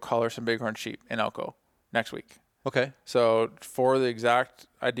going to go collar some bighorn sheep in Elko next week. Okay. So for the exact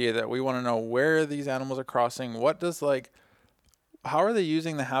idea that we want to know where these animals are crossing, how are they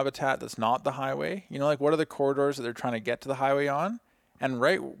using the habitat that's not the highway? What are the corridors that they're trying to get to the highway on? And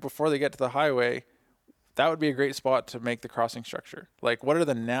right before they get to the highway, that would be a great spot to make the crossing structure. Like, what are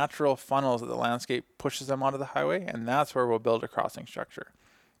the natural funnels that the landscape pushes them onto the highway? And that's where we'll build a crossing structure.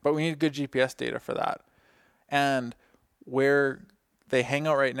 But we need good GPS data for that. And where they hang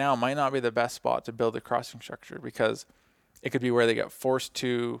out right now might not be the best spot to build a crossing structure, because it could be where they get forced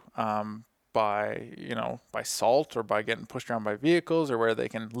to by salt, or by getting pushed around by vehicles, or where they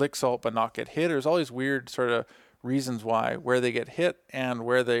can lick salt but not get hit. There's all these weird sort of reasons why where they get hit and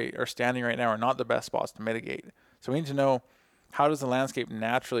where they are standing right now are not the best spots to mitigate. So we need to know, how does the landscape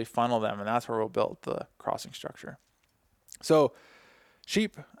naturally funnel them, and that's where we'll build the crossing structure. So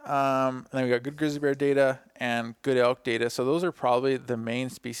sheep, and then we got good grizzly bear data and good elk data. So those are probably the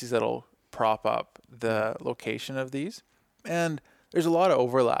main species that'll prop up the location of these. And there's a lot of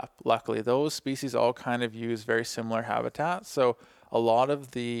overlap. Luckily, those species all kind of use very similar habitats. So a lot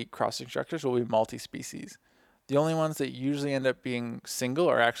of the crossing structures will be multi-species. The only ones that usually end up being single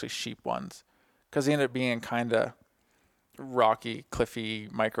are actually sheep ones, because they end up being kind of rocky, cliffy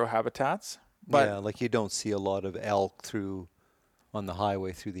micro habitats. But yeah, like you don't see a lot of elk on the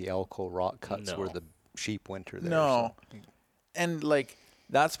highway through the Elko rock cuts where the sheep winter there. No. So. And like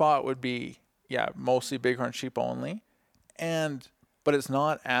that spot would be, mostly bighorn sheep only. But it's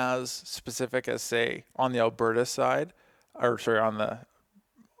not as specific as, say, on the Alberta side, or sorry, on the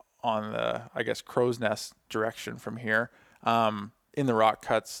I guess Crow's Nest direction from here, in the rock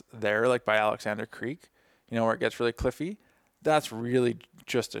cuts there, like by Alexander Creek, where it gets really cliffy. That's really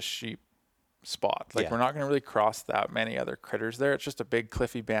just a sheep spot. Like we're not going to really cross that many other critters there. It's just a big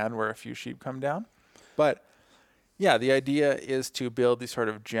cliffy band where a few sheep come down. But yeah, the idea is to build these sort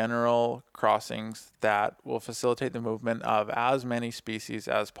of general crossings that will facilitate the movement of as many species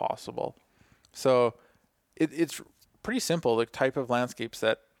as possible. So it's pretty simple, the type of landscapes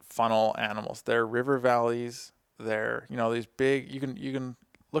that funnel animals. They're river valleys. They're, these big, you can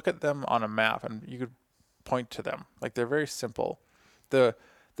look at them on a map and you could point to them. Like, they're very simple. The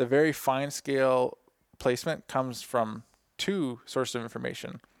very fine scale placement comes from two sources of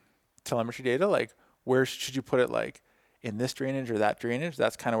information. Telemetry data, like where should you put it, like in this drainage or that drainage?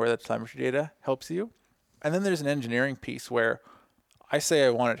 That's kind of where the telemetry data helps you. And then there's an engineering piece where I say I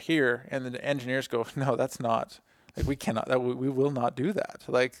want it here, and the engineers go, no, that's not, like we will not do that.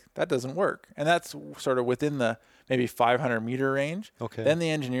 Like, that doesn't work. And that's sort of within the maybe 500 meter range. Okay. Then the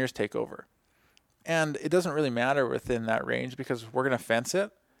engineers take over. And it doesn't really matter within that range, because we're going to fence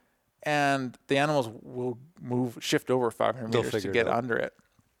it, and the animals will shift over 500 meters to get under it.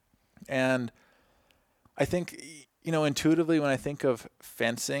 And I think, intuitively, when I think of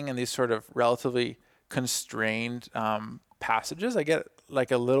fencing and these sort of relatively constrained passages, I get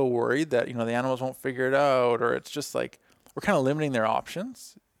like a little worried that, the animals won't figure it out, or it's just like we're kind of limiting their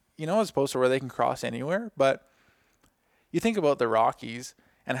options, as opposed to where they can cross anywhere. But you think about the Rockies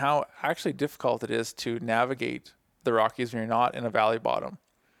and how actually difficult it is to navigate the Rockies when you're not in a valley bottom.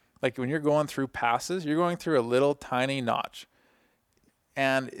 Like when you're going through passes, you're going through a little tiny notch.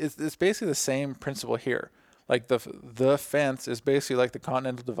 And it's basically the same principle here. Like the fence is basically like the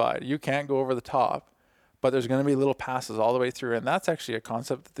Continental Divide. You can't go over the top, but there's going to be little passes all the way through. And that's actually a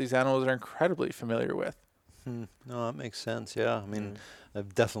concept that these animals are incredibly familiar with. No, that makes sense. Yeah. I mean,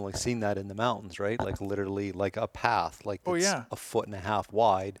 I've definitely seen that in the mountains, right? Like literally like a path, like it's a foot and a half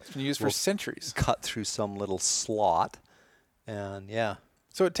wide. It's been used for centuries. Cut through some little slot. And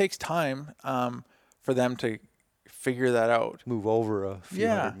so it takes time for them to figure that out. Move over a few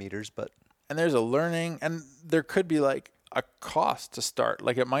hundred meters, and there's a learning, and there could be like a cost to start.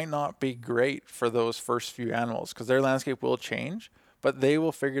 Like it might not be great for those first few animals because their landscape will change, but they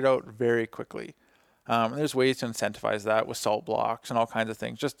will figure it out very quickly. And there's ways to incentivize that with salt blocks and all kinds of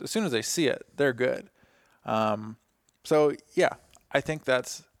things. Just as soon as they see it, they're good. So yeah, I think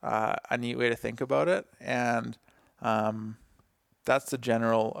that's a neat way to think about it. And that's the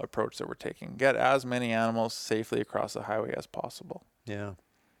general approach that we're taking. Get as many animals safely across the highway as possible. Yeah.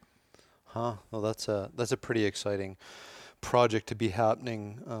 Well, that's a pretty exciting project to be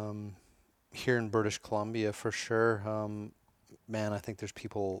happening here in British Columbia for sure. Man, I think there's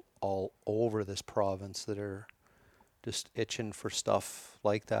people all over this province that are just itching for stuff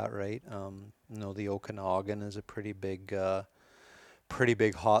like that, right? The Okanagan is a pretty big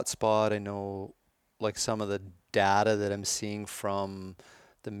hot spot. I know, like some of the data that I'm seeing from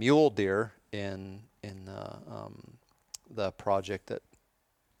the mule deer in the project that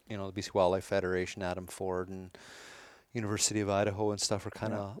the BC Wildlife Federation, Adam Ford, and University of Idaho and stuff are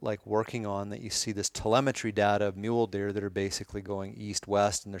kind of like working on, that you see this telemetry data of mule deer that are basically going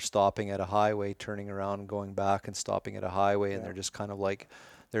east-west, and they're stopping at a highway, turning around and going back and stopping at a highway, and they're just kind of like,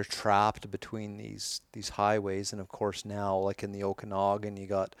 they're trapped between these highways. And of course now, like in the Okanagan, you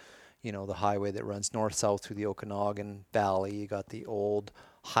got, the highway that runs north-south through the Okanagan Valley. You got the old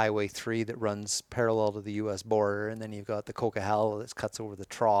Highway 3 that runs parallel to the U.S. border, and then you've got the Coquihalla that cuts over the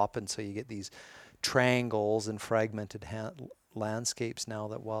Trop, and so you get these triangles and fragmented landscapes now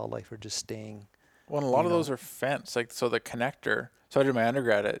that wildlife are just staying. Well, and a lot of those are fenced. Like, so the connector. So I did my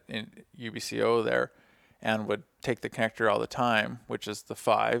undergrad in UBCO there, and would take the connector all the time, which is the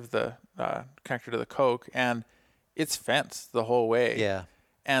 5, the connector to the Coke, and it's fenced the whole way. Yeah.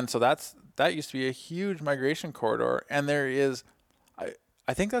 And so that used to be a huge migration corridor, and there is,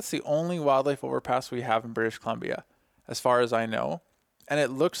 I think that's the only wildlife overpass we have in British Columbia, as far as I know. And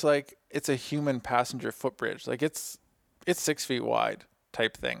it looks like it's a human passenger footbridge. Like it's 6 feet wide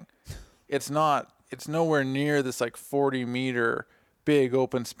type thing. It's nowhere near this like 40-meter big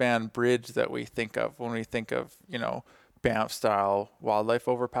open span bridge that we think of when we think of, Banff style wildlife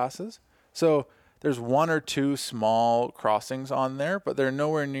overpasses. So there's 1 or 2 small crossings on there, but they're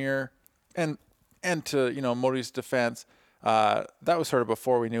nowhere near. And to, Modi's defense, that was sort of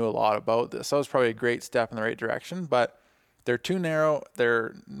before we knew a lot about this. That was probably a great step in the right direction, but they're too narrow.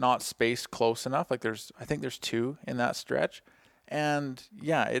 They're not spaced close enough. Like I think there's 2 in that stretch. And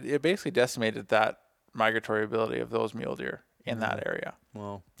yeah, it basically decimated that migratory ability of those mule deer in that area.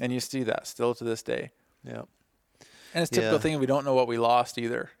 Wow. And you see that still to this day. Yeah. And it's typical thing, we don't know what we lost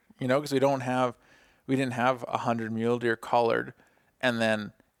either, because we didn't have 100 mule deer collared and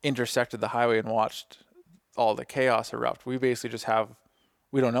then intersected the highway and watched all the chaos erupt. We basically just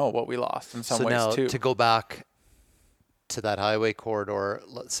we don't know what we lost in some ways now, too. To go back to that highway corridor,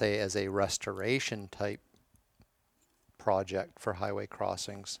 let's say as a restoration type project for highway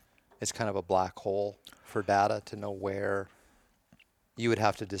crossings, it's kind of a black hole for data to know where. You would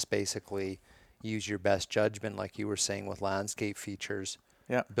have to just basically use your best judgment, like you were saying with landscape features.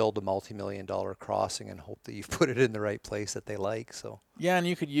 Yeah. Build a multi-million-dollar crossing and hope that you've put it in the right place that they like. So yeah, and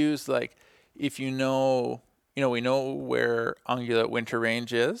you could use, like, if we know where ungulate winter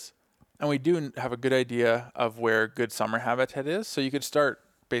range is, and we do have a good idea of where good summer habitat is. So you could start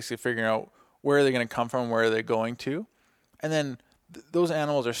basically figuring out where are they going to come from, where are they going to, and then those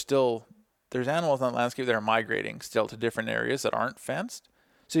animals are still. There's animals on the landscape that are migrating still to different areas that aren't fenced.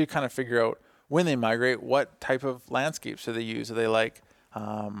 So you kind of figure out when they migrate, what type of landscapes do they use? Are they like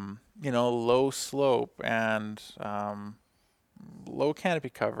low slope and low canopy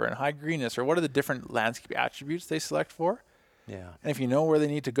cover and high greenness, or what are the different landscape attributes they select for? yeah. And if you know where they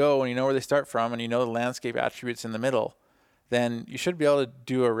need to go and you know where they start from and you know the landscape attributes in the middle, then you should be able to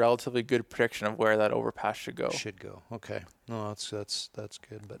do a relatively good prediction of where that overpass should go. Okay. No, that's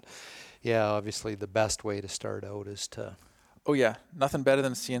good. But yeah, obviously the best way to start out is to. Oh yeah, nothing better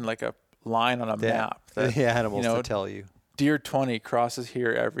than seeing like a line on a map. That, the animals to tell you. deer 20 crosses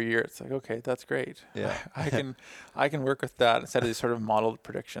here every year. It's like, okay, that's great. Yeah. I can work with that instead of these sort of modeled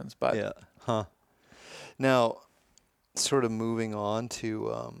predictions. But yeah. Huh. Now, sort of moving on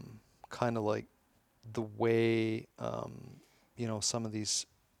to kind of like the way some of these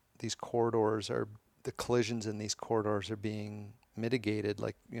corridors are, the collisions in these corridors are being mitigated,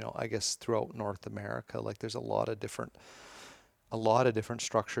 like I guess throughout North America. Like there's a lot of different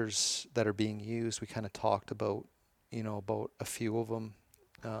structures that are being used. We kind of talked about about a few of them,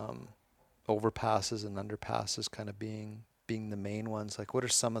 overpasses and underpasses kind of being the main ones. Like what are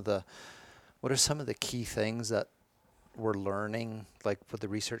some of the key things that we're learning, like with the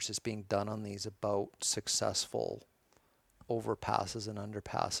research that's being done on these, about successful overpasses and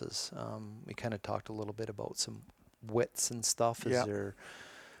underpasses? We kind of talked a little bit about some widths and stuff. Is there?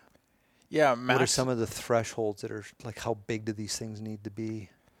 Yeah. What are some of the thresholds that are, like, how big do these things need to be?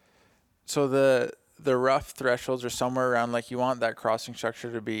 So the rough thresholds are somewhere around, like, you want that crossing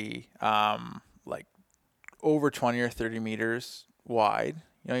structure to be like over 20 or 30 meters wide.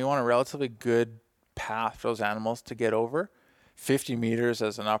 You want a relatively good path for those animals to get over. 50 meters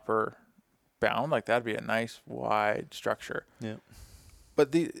as an upper bound, like that'd be a nice wide structure. Yeah.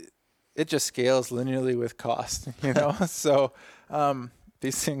 But it just scales linearly with cost, So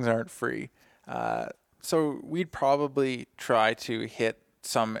these things aren't free. So we'd probably try to hit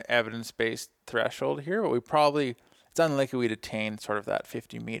some evidence-based threshold here, but it's unlikely we'd attain sort of that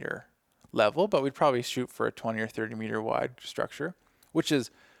 50 meter level, but we'd probably shoot for a 20 or 30 meter wide structure, which is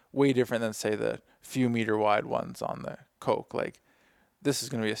way different than, say, the few meter wide ones on the Coke. Like, this is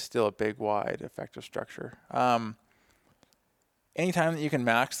going to be still a big, wide, effective structure. Anytime that you can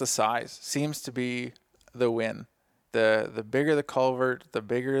max the size seems to be the win. The bigger the culvert, the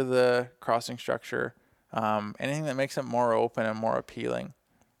bigger the crossing structure, anything that makes it more open and more appealing.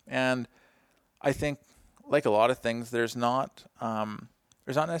 And I think, like a lot of things, there's not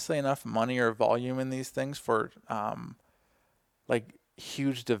necessarily enough money or volume in these things for like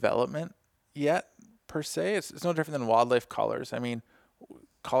huge development yet, per se. It's no different than wildlife collars. I mean,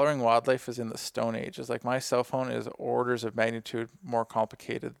 collaring wildlife is in the Stone Age. It's like my cell phone is orders of magnitude more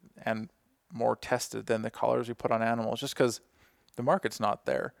complicated and more tested than the collars we put on animals, just because the market's not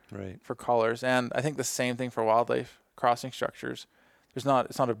there for collars. And I think the same thing for wildlife crossing structures. It's not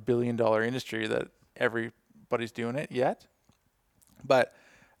a $1 billion industry that everybody's doing it yet, but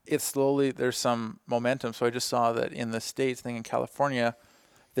it's slowly, there's some momentum. So I just saw that in the States, I think in California,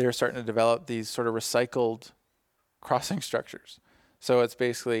 they're starting to develop these sort of recycled crossing structures. So it's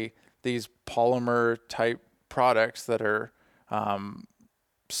basically these polymer type products that are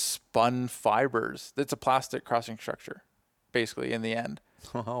spun fibers. It's a plastic crossing structure, basically, in the end.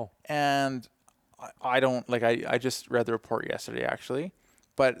 Oh. And I just read the report yesterday, actually,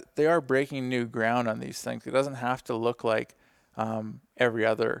 but they are breaking new ground on these things. It doesn't have to look like every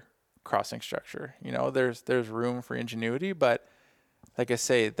other crossing structure. There's room for ingenuity, but like I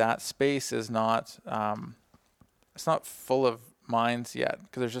say, that space is not it's not full of minds yet,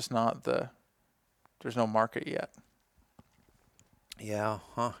 because there's just there's no market yet. Yeah.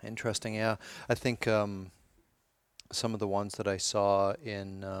 Interesting. Yeah. I think some of the ones that I saw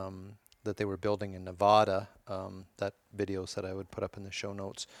in that they were building in Nevada, that videos that I would put up in the show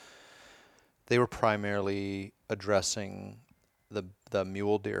notes, they were primarily addressing the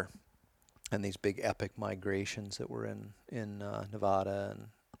mule deer and these big epic migrations that were in Nevada, and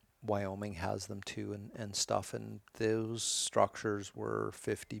Wyoming has them too, and stuff. And those structures were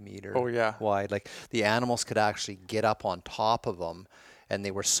 50 meter wide. Like, the animals could actually get up on top of them, and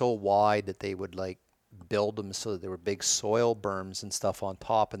they were so wide that they would like build them so that there were big soil berms and stuff on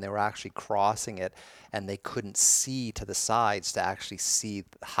top, and they were actually crossing it, and they couldn't see to the sides to actually see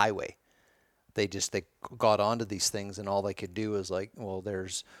the highway. They got onto these things, and all they could do is like, well,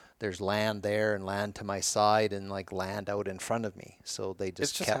 there's land there and land to my side and like land out in front of me. So they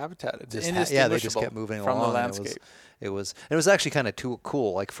just kept habitat. It's they just kept moving from along. The landscape. It was actually kind of too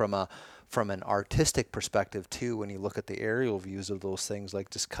cool, like from an artistic perspective too, when you look at the aerial views of those things, like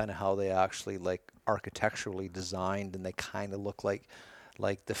just kind of how they actually like architecturally designed, and they kind of look like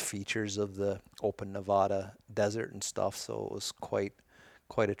the features of the open Nevada desert and stuff. So it was quite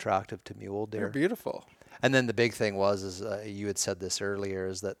attractive to mule deer. They're beautiful. And then the big thing was you had said this earlier,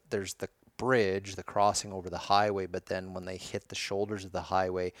 is that there's the bridge, the crossing over the highway, but then when they hit the shoulders of the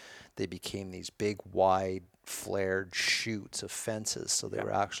highway, they became these big, wide, flared chutes of fences. So they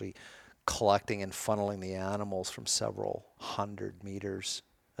were actually collecting and funneling the animals from several hundred meters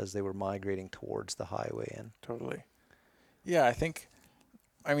as they were migrating towards the highway. And totally. Yeah,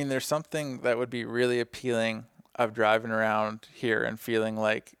 I mean, there's something that would be really appealing of driving around here and feeling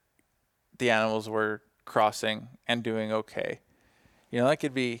like the animals were crossing and doing okay. You know, like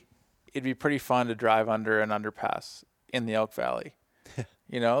it'd be pretty fun to drive under an underpass in the Elk Valley.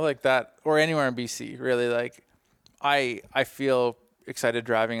 You know, like that, or anywhere in BC, really. Like I feel excited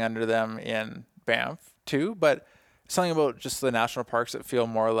driving under them in Banff too, but something about just the national parks that feel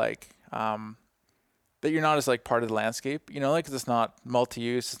more like that you're not as like part of the landscape, you know, like 'cause it's not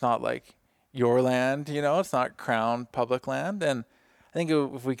multi-use, it's not like your land, you know, it's not crown public land. And I think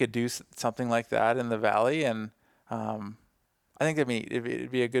if we could do something like that in the valley, and I think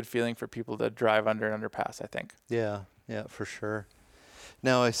it'd be a good feeling for people to drive under an underpass, I think. Yeah, for sure.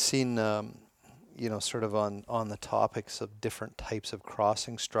 Now I've seen, you know, sort of on the topics of different types of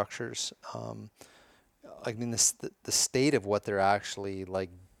crossing structures. I mean, the state of what they're actually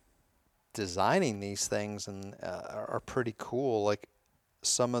like designing these things and are pretty cool. Like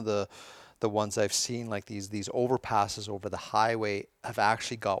some of the ones I've seen, like these overpasses over the highway, have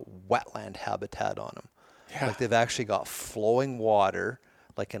actually got wetland habitat on them. Yeah. Like they've actually got flowing water,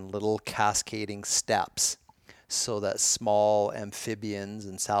 like in little cascading steps, so that small amphibians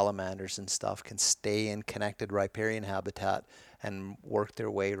and salamanders and stuff can stay in connected riparian habitat and work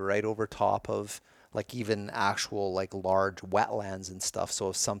their way right over top of like even actual like large wetlands and stuff. So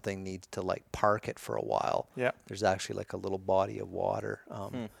if something needs to like park it for a while, there's actually like a little body of water.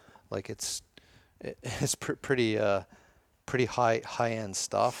 Like it's pretty high end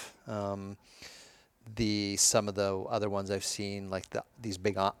stuff. Some of the other ones I've seen, like these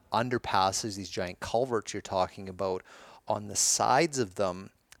big underpasses, these giant culverts you're talking about, on the sides of them,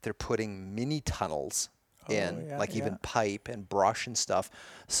 they're putting mini tunnels in, even pipe and brush and stuff.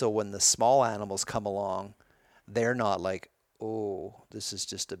 So when the small animals come along, they're not like, oh, this is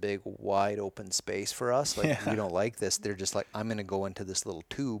just a big wide open space for us. Like we don't like this. They're just like, I'm going to go into this little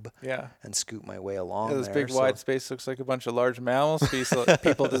tube and scoot my way along. This big wide space looks like a bunch of large mammal species.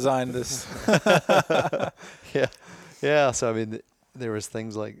 People designed this. Yeah. So I mean, there was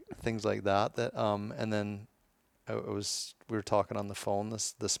things like that. And then we were talking on the phone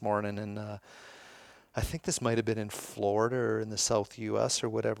this morning, and I think this might have been in Florida or in the South U.S. or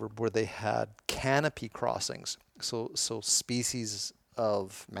whatever, where they had canopy crossings. So species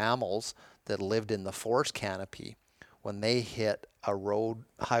of mammals that lived in the forest canopy, when they hit a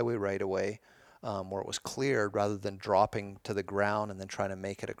highway right away, where it was cleared, rather than dropping to the ground and then trying to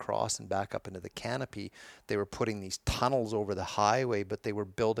make it across and back up into the canopy, they were putting these tunnels over the highway, but they were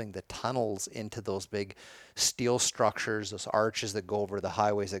building the tunnels into those big steel structures, those arches that go over the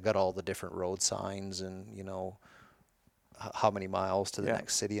highways that got all the different road signs and, you know, how many miles to the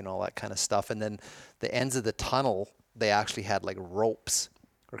next city and all that kind of stuff. And then the ends of the tunnel, they actually had like ropes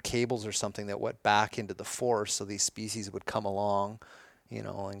or cables or something that went back into the forest, so these species would come along, you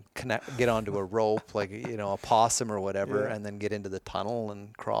know, and get onto a rope, like, you know, a possum or whatever, and then get into the tunnel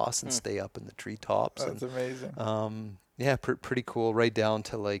and cross and stay up in the treetops. That's amazing. Pretty cool. Right down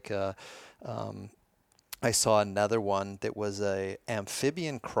to like, I saw another one that was a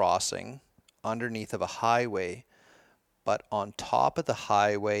amphibian crossing underneath of a highway, but on top of the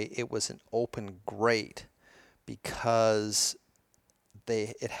highway, it was an open grate because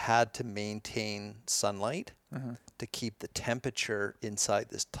it had to maintain sunlight to keep the temperature inside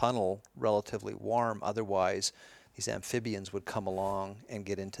this tunnel relatively warm. Otherwise, these amphibians would come along and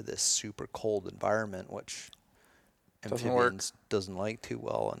get into this super cold environment, which amphibians doesn't like too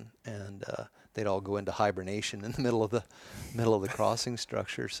well, and they'd all go into hibernation in the middle of the crossing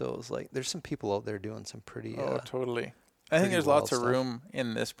structure. So it was like, there's some people out there doing some pretty totally. I think there's lots of room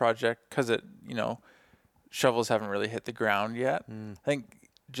in this project because shovels haven't really hit the ground yet. I think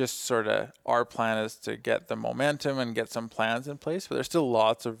just sort of our plan is to get the momentum and get some plans in place, but there's still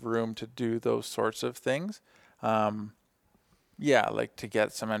lots of room to do those sorts of things. Like to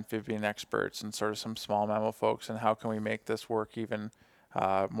get some amphibian experts and sort of some small mammal folks, and how can we make this work even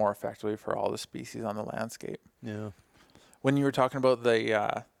more effectively for all the species on the landscape. Yeah. When you were talking about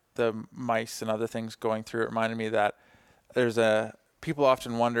the mice and other things going through, it reminded me that people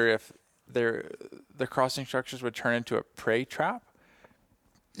often wonder if the crossing structures would turn into a prey trap,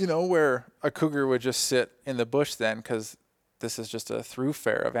 you know, where a cougar would just sit in the bush then, because this is just a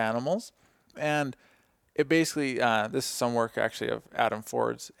thoroughfare of animals. And it basically, this is some work actually of Adam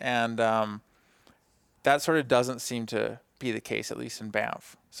Ford's, and that sort of doesn't seem to be the case, at least in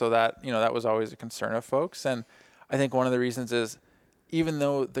Banff. So that was always a concern of folks. And I think one of the reasons is, even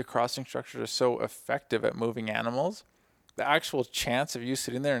though the crossing structures are so effective at moving animals, the actual chance of you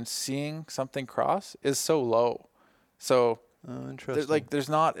sitting there and seeing something cross is so low. So interesting. There's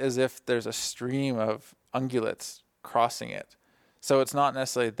not as if there's a stream of ungulates crossing it. So it's not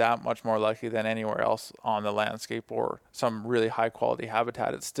necessarily that much more likely than anywhere else on the landscape or some really high quality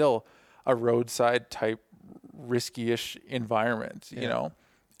habitat. It's still a roadside type risky-ish environment, you know,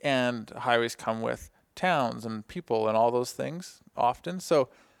 and highways come with towns and people and all those things often. So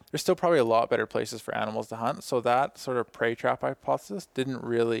there's still probably a lot better places for animals to hunt. So that sort of prey trap hypothesis didn't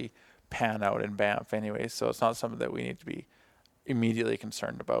really pan out in Banff anyway. So it's not something that we need to be immediately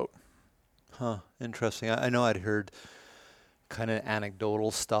concerned about. Huh. Interesting. I know I'd heard kind of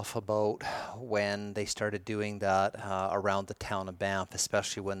anecdotal stuff about when they started doing that around the town of Banff,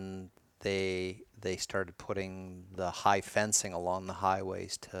 especially when they started putting the high fencing along the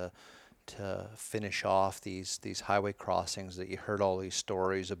highways to finish off these highway crossings, that you heard all these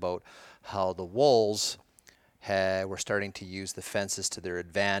stories about how the wolves were starting to use the fences to their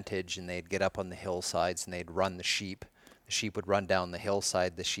advantage, and they'd get up on the hillsides and they'd run the sheep. The sheep would run down the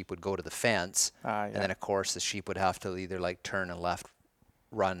hillside, the sheep would go to the fence, and then of course the sheep would have to either like turn and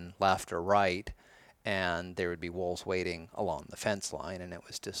run left or right, and there would be wolves waiting along the fence line, and it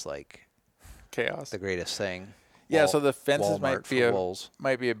was just like chaos. The greatest thing. Yeah, so the fences Walmart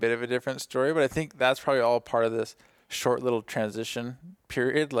might be a bit of a different story, but I think that's probably all part of this short little transition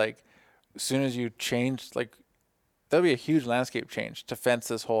period. Like, as soon as you change, like, there'll be a huge landscape change to fence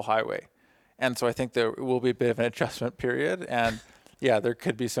this whole highway. And so I think there will be a bit of an adjustment period. And yeah, there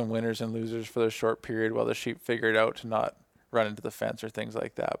could be some winners and losers for the short period while the sheep figure it out to not run into the fence or things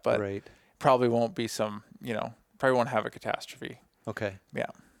like that. But probably won't be some, probably won't have a catastrophe. Okay. Yeah.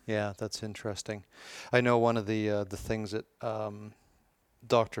 Yeah, that's interesting. I know one of the things that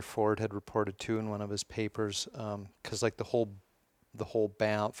Dr. Ford had reported too in one of his papers, because like the whole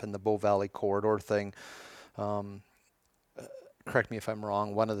Banff and the Bow Valley corridor thing. Correct me if I'm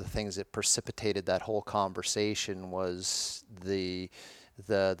wrong. One of the things that precipitated that whole conversation was the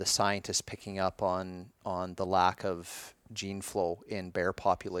scientists picking up on the lack of gene flow in bear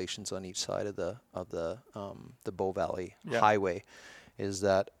populations on each side of the Bow Valley Highway. Is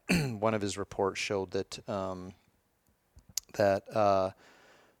that one of his reports showed that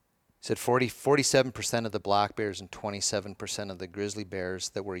said 47% of the black bears and 27% of the grizzly bears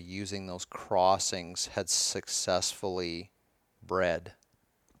that were using those crossings had successfully bred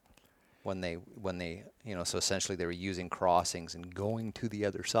when they so essentially they were using crossings and going to the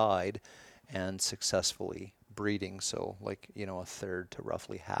other side and successfully breeding. So like a third to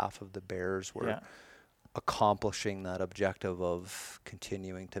roughly half of the bears were accomplishing that objective of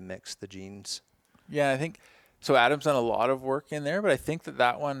continuing to mix the genes. Yeah, I think so. Adam's done a lot of work in there, but I think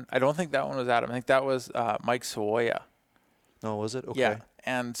that one, I don't think that one was Adam. I think that was Mike Savoya. Oh, was it? Okay. Yeah,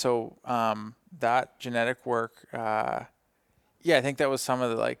 and so that genetic work, I think that was some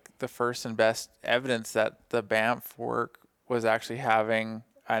of the first and best evidence that the Banff work was actually having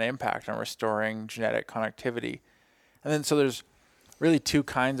an impact on restoring genetic connectivity. And then so there's really two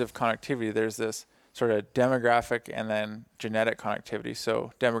kinds of connectivity. There's this sort of demographic and then genetic connectivity.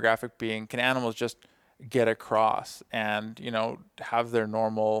 So demographic being, can animals just get across and, have their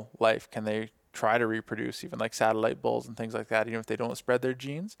normal life? Can they try to reproduce, even like satellite bulls and things like that, even if they don't spread their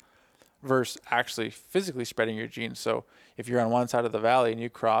genes? Versus actually physically spreading your genes. So if you're on one side of the valley and you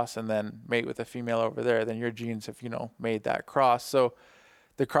cross and then mate with a female over there, then your genes have, made that cross. So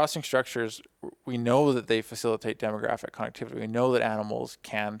the crossing structures, we know that they facilitate demographic connectivity. We know that animals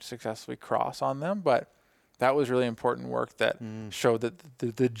can successfully cross on them, but that was really important work that showed that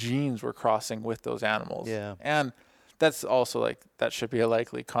the genes were crossing with those animals. Yeah. And that's also that should be a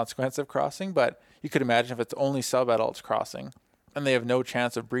likely consequence of crossing, but you could imagine if it's only subadults crossing and they have no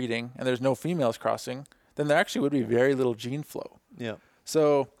chance of breeding and there's no females crossing, then there actually would be very little gene flow. Yeah.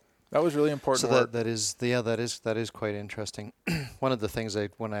 So that was really important. So that is quite interesting. One of the things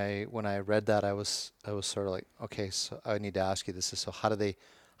when I read that, I was sort of like, okay, so I need to ask you this. So how do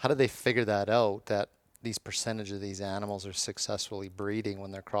they figure that out, that these percentage of these animals are successfully breeding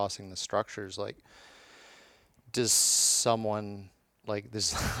when they're crossing the structures? Like, does someone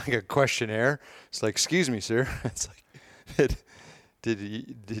this like a questionnaire? It's like, excuse me, sir. It's like,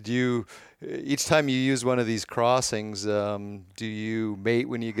 did you each time you use one of these crossings, do you mate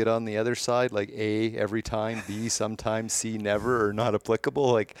when you get on the other side? Like A, every time, B, sometimes, C, never, or not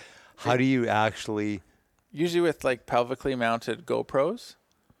applicable? Like, how do you actually? Usually with pelvically mounted GoPros.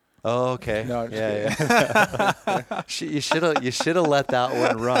 Oh, okay. No, yeah. You should have let that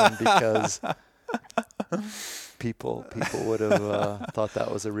one run, because people would have thought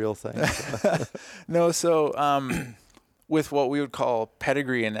that was a real thing. So. No, so with what we would call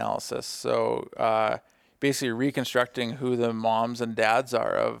pedigree analysis, so basically reconstructing who the moms and dads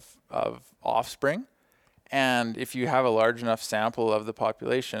are of offspring, and if you have a large enough sample of the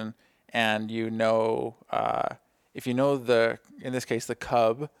population, and if you know in this case the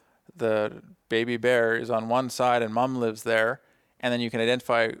cub, the baby bear is on one side and mom lives there, and then you can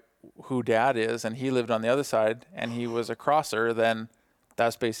identify who dad is and he lived on the other side and he was a crosser, then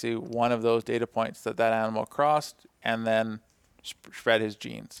that's basically one of those data points that animal crossed and then spread his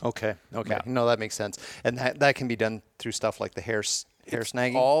genes. Okay. Yeah. No, that makes sense. And that can be done through stuff like the hair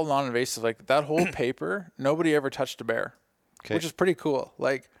snagging? All non-invasive. Like that whole paper, nobody ever touched a bear, which is pretty cool.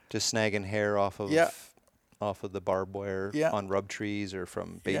 Like just snagging hair off of the barbed wire on rub trees or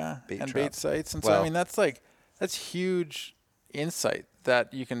from bait sites. And so, I mean, that's huge insight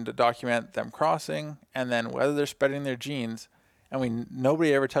that you can document them crossing and then whether they're spreading their genes. I mean,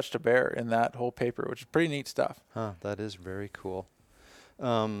 nobody ever touched a bear in that whole paper, which is pretty neat stuff. That is very cool.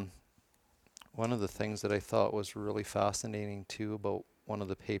 One of the things that I thought was really fascinating too about one of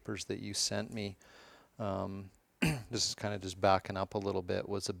the papers that you sent me, this is kind of just backing up a little bit,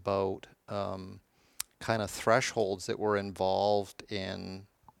 was about kind of thresholds that were involved in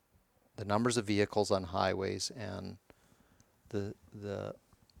the numbers of vehicles on highways and the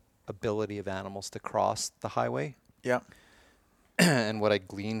ability of animals to cross the highway. Yeah. And what I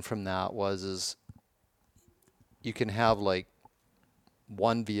gleaned from that is you can have like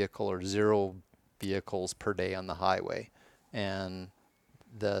one vehicle or 0 vehicles per day on the highway, and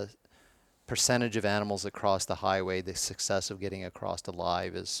the percentage of animals that cross the highway, the success of getting across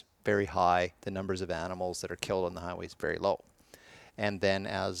alive is very high. The numbers of animals that are killed on the highway is very low. And then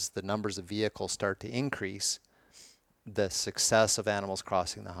as the numbers of vehicles start to increase, the success of animals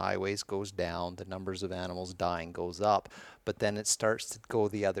crossing the highways goes down, the numbers of animals dying goes up, but then it starts to go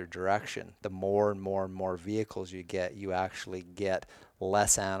the other direction. The more and more and more vehicles you get, you actually get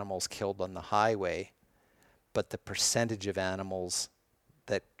less animals killed on the highway, but the percentage of animals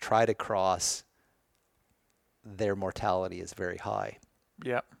that try to cross, their mortality is very high.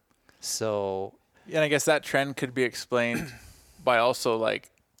 Yeah. So, and I guess that trend could be explained by also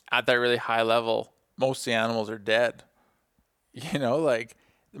like at that really high level, most of the animals are dead. You know, like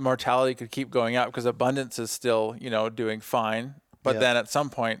mortality could keep going up because abundance is still, doing fine. But then at some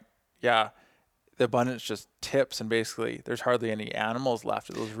point, the abundance just tips and basically there's hardly any animals left.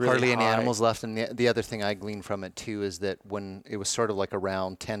 It was really hardly any high. animals left. And the other thing I gleaned from it too is that when it was sort of like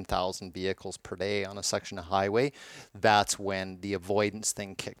around 10,000 vehicles per day on a section of highway, that's when the avoidance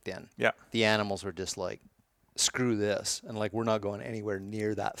thing kicked in. Yeah. The animals were just like, screw this. And like, we're not going anywhere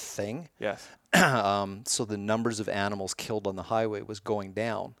near that thing. Yes. So the numbers of animals killed on the highway was going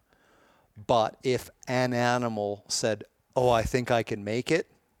down. But if an animal said, oh, I think I can make it,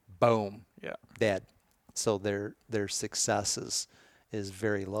 boom, dead. So their success is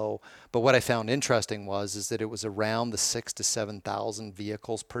very low. But what I found interesting is that it was around the 6,000 to 7,000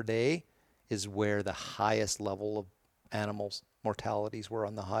 vehicles per day is where the highest level of animals mortalities were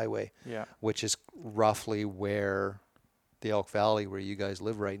on the highway, which is roughly where the Elk Valley, where you guys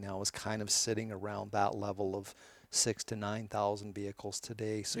live right now, is kind of sitting around that level of 6,000 to 9,000 vehicles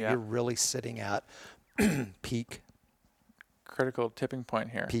today. So you're really sitting at peak. Critical tipping point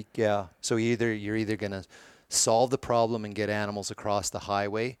here. Peak, yeah. So you're either going to solve the problem and get animals across the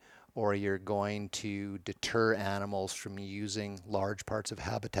highway, or you're going to deter animals from using large parts of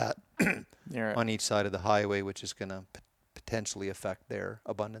habitat on each side of the highway, which is going to potentially affect their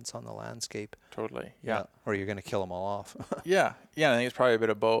abundance on the landscape. Totally, yeah. Or you're going to kill them all off. Yeah, I think it's probably a bit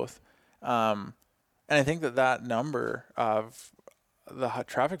of both. And I think that number of the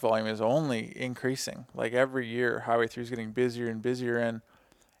traffic volume is only increasing. Like every year, Highway 3 is getting busier and busier,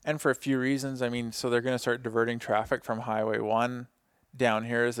 and for a few reasons. I mean, so they're going to start diverting traffic from Highway 1 down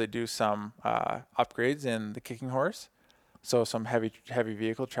here as they do some upgrades in the Kicking Horse. So some heavy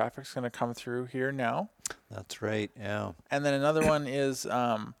vehicle traffic is going to come through here now. That's right, yeah. And then another one is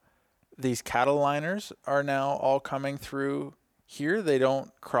these cattle liners are now all coming through here. They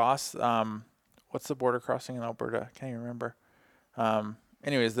don't cross. What's the border crossing in Alberta? I can't even remember.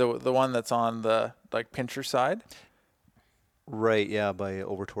 Anyways, the one that's on the Pincher side. Right, yeah, by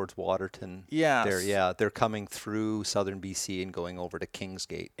over towards Waterton. Yeah. They're coming through southern BC and going over to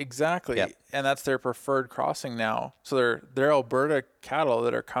Kingsgate. Exactly. Yep. And that's their preferred crossing now. So they're Alberta cattle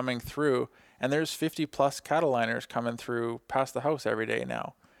that are coming through, and there's 50 plus cattle liners coming through past the house every day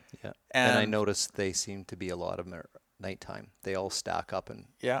now. Yeah. And I noticed they seem to be a lot of them are nighttime. They all stack up and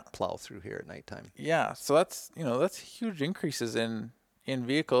plow through here at nighttime. Yeah. So that's huge increases in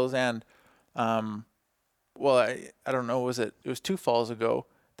vehicles. And well, I don't know, it was 2 falls ago,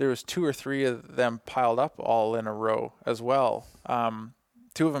 there was 2 or 3 of them piled up all in a row as well.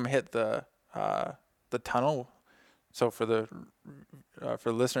 2 of them hit the tunnel. So for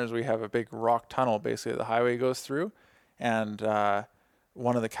listeners, we have a big rock tunnel basically the highway goes through, and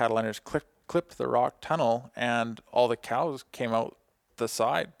one of the cattle liners clipped the rock tunnel, and all the cows came out the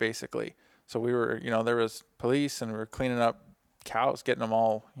side basically. So we were, there was police, and we were cleaning up cows, getting them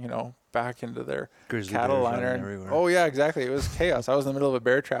all, back into their Grizzly cattle bears liner. running everywhere. Oh yeah, exactly. It was chaos. I was in the middle of a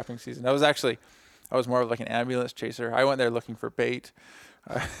bear trapping season. I was more of like an ambulance chaser. I went there looking for bait.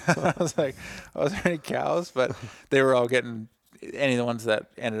 I was like, I wasn't any cows, but they were all getting, any of the ones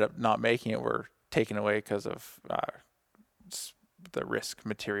that ended up not making it were taken away because of the risk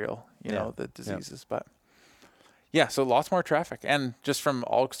material, the diseases. But yeah, so lots more traffic, and just from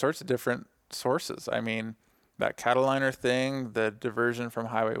all sorts of different sources. I mean, that cattle liner thing, the diversion from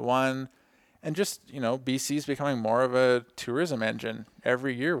Highway 1, and just, BC's becoming more of a tourism engine.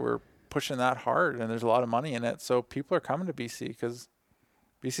 Every year we're pushing that hard, and there's a lot of money in it. So people are coming to BC because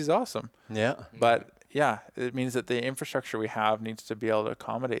BC's awesome. Yeah. But yeah, it means that the infrastructure we have needs to be able to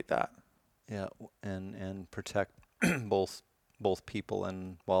accommodate that. Yeah, and protect both people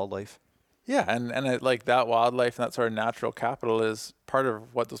and wildlife. Yeah, and like that wildlife and that sort of natural capital is part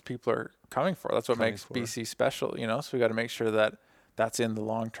of what those people are coming for. That's what makes BC special, So we got to make sure that that's in the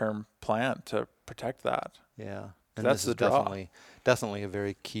long-term plan to protect that. Yeah, and that's this the is draw. definitely a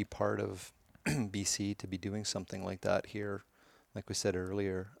very key part of BC to be doing something like that here. Like we said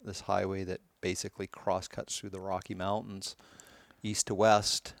earlier, this highway that basically cross-cuts through the Rocky Mountains, east to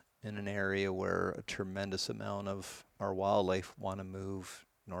west, in an area where a tremendous amount of our wildlife want to move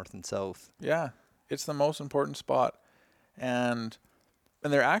north and south. Yeah, it's the most important spot. And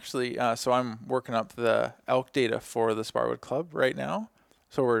they're actually, so I'm working up the elk data for the Sparwood Club right now.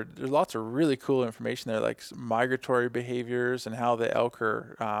 So there's lots of really cool information there, like migratory behaviors and how the elk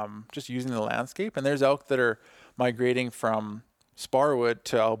are just using the landscape. And there's elk that are migrating from Sparwood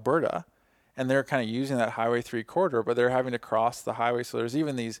to Alberta, and they're kind of using that Highway 3 corridor, but they're having to cross the highway. So there's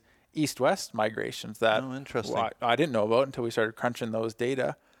even these east-west migrations that interesting. I didn't know about until we started crunching those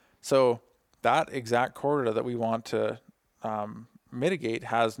data. So that exact corridor that we want to mitigate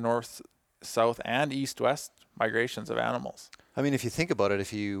has north, south, and east-west migrations of animals. I mean, if you think about it,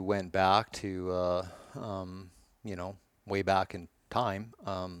 if you went back to, way back in time,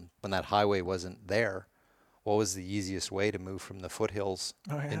 when that highway wasn't there, what was the easiest way to move from the foothills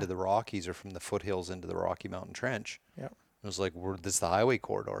into the Rockies, or from the foothills into the Rocky Mountain Trench? Yeah. It was like, this is the highway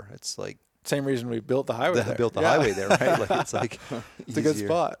corridor. It's like same reason we built the highway. Highway there, right? Like it's like it's a good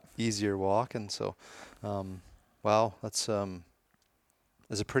spot, easier walking. So, wow, that's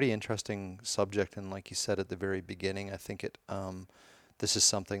a pretty interesting subject. And like you said at the very beginning, I think this is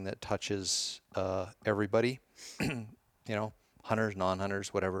something that touches everybody. Hunters,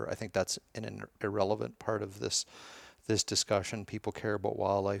 non-hunters, whatever. I think that's an irrelevant part of this discussion. People care about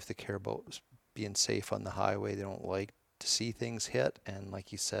wildlife. They care about being safe on the highway. They don't like to see things hit. And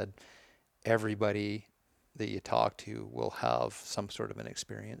like you said, everybody that you talk to will have some sort of an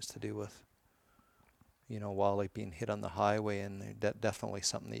experience to do with, wildlife being hit on the highway. And definitely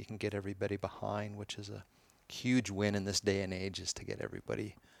something that you can get everybody behind, which is a huge win in this day and age, is to get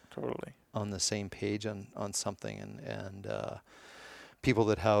everybody totally on the same page on something. And people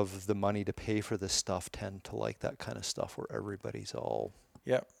that have the money to pay for this stuff tend to like that kind of stuff where everybody's all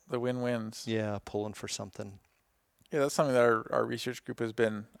the win-wins. Yeah, pulling for something. Yeah, that's something that our research group has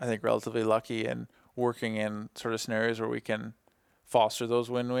been, I think, relatively lucky in working in sort of scenarios where we can foster those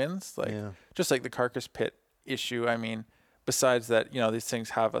win-wins. Just like the carcass pit issue. I mean, besides that, these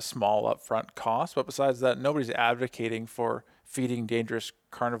things have a small upfront cost, but besides that, nobody's advocating for feeding dangerous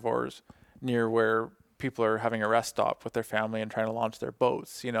carnivores near where people are having a rest stop with their family and trying to launch their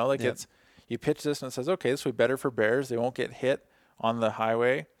boats. It's, you pitch this and it says, okay, this will be better for bears. They won't get hit on the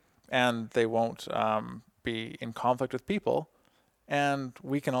highway, and they won't be in conflict with people, and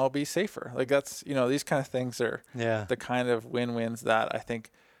we can all be safer. Like that's, these kind of things are the kind of win-wins that I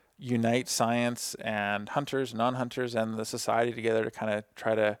think unite science and hunters, non-hunters, and the society together to kind of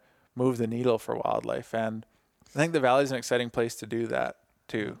try to move the needle for wildlife. And I think the Valley is an exciting place to do that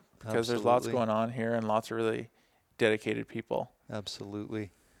too, because there's lots going on here and lots of really dedicated people.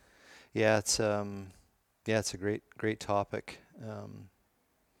 Absolutely. Yeah, it's a great topic.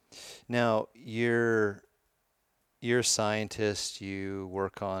 Now you're a scientist. You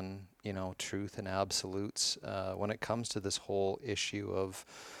work on truth and absolutes. When it comes to this whole issue of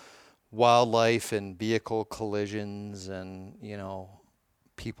wildlife and vehicle collisions, and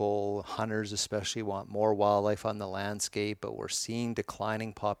people, hunters especially, want more wildlife on the landscape, but we're seeing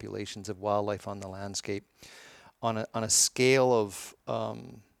declining populations of wildlife on the landscape on a scale of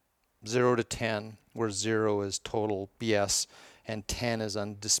 0 to 10, where 0 is total BS and 10 is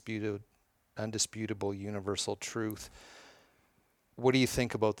undisputable universal truth. What do you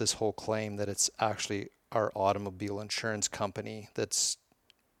think about this whole claim that it's actually our automobile insurance company that's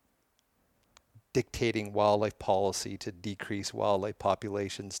dictating wildlife policy to decrease wildlife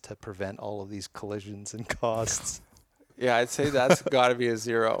populations to prevent all of these collisions and costs? Yeah, I'd say that's got to be a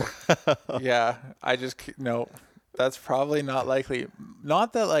 0. Yeah, no, that's probably not likely.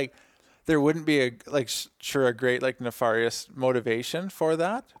 Not that like there wouldn't be a great like nefarious motivation for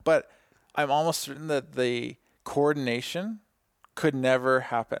that, but I'm almost certain that the coordination could never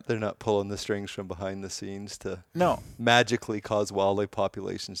happen. They're not pulling the strings from behind the scenes to No. magically cause wildlife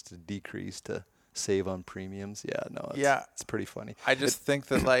populations to decrease to save on premiums. Yeah, no, it's pretty funny. I just think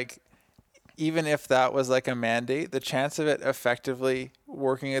that like even if that was like a mandate, the chance of it effectively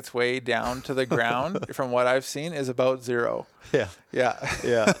working its way down to the ground from what I've seen is about 0. Yeah. Yeah.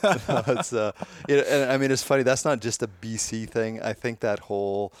 Yeah. No, it's and I mean, it's funny. That's not just a BC thing. I think that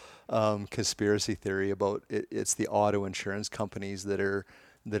whole conspiracy theory about it's the auto insurance companies that are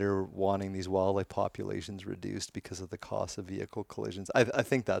wanting these wildlife populations reduced because of the cost of vehicle collisions. I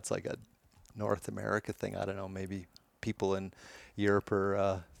think that's like a North America thing. I don't know. Maybe people in Europe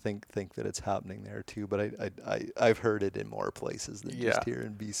are think that it's happening there too. But I've heard it in more places than just here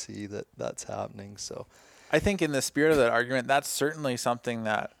in BC that's happening. So I think in the spirit of that argument, that's certainly something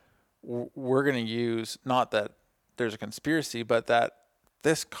that we're going to use. Not that there's a conspiracy, but that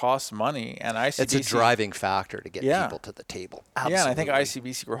this costs money, and ICBC. It's a driving factor to get people to the table. Absolutely. Yeah, and I think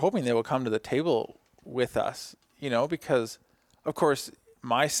ICBC, we're hoping they will come to the table with us, because, of course,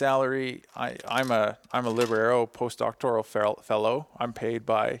 my salary, I'm a Librero postdoctoral fellow. I'm paid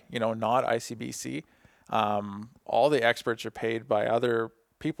by, not ICBC. All the experts are paid by other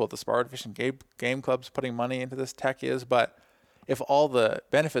people. The Sparrow Fish and Game Club's putting money into this, tech is, but if all the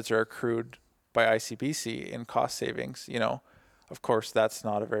benefits are accrued by ICBC in cost savings, of course, that's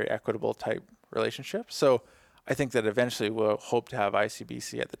not a very equitable type relationship. So I think that eventually we'll hope to have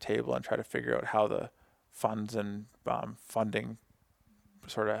ICBC at the table and try to figure out how the funds and funding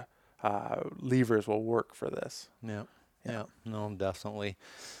sort of levers will work for this. Yeah. No, definitely.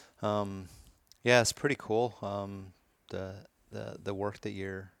 It's pretty cool. The work that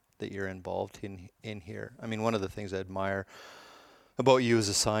you're involved in here. I mean, one of the things I admire about you as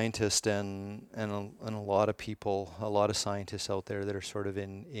a scientist and a lot of people, a lot of scientists out there that are sort of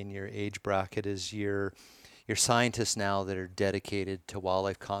in your age bracket is you're scientists now that are dedicated to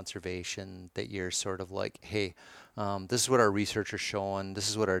wildlife conservation, that you're sort of like, hey, this is what our research is showing, this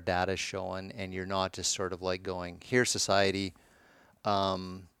is what our data is showing, and you're not just sort of like going, here's society,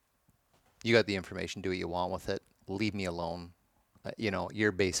 you got the information, do what you want with it, leave me alone.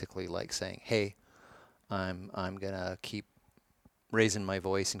 You're basically like saying, hey, I'm gonna keep raising my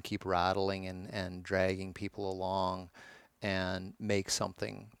voice and keep rattling and dragging people along and make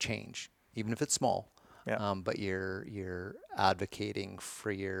something change, even if it's small. Yeah. But you're advocating for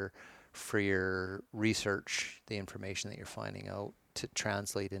your research, the information that you're finding out, to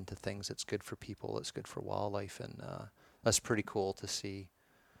translate into things that's good for people, that's good for wildlife, and that's pretty cool to see.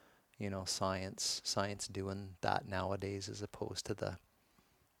 Science doing that nowadays, as opposed to the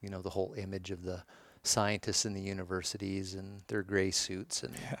whole image of the scientists in the universities and their gray suits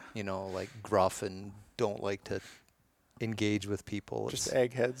and like gruff and don't like to engage with people. Just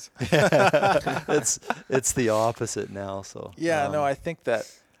eggheads. It's the opposite now. So no, I think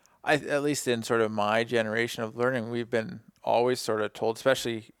that at least in sort of my generation of learning, we've been always sort of told,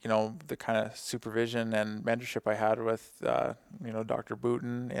 especially the kind of supervision and mentorship I had with Dr.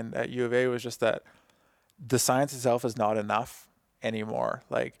 Booten and at U of A, was just that the science itself is not enough anymore.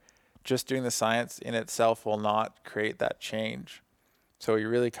 Like, just doing the science in itself will not create that change. So you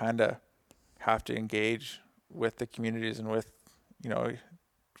really kind of have to engage with the communities and with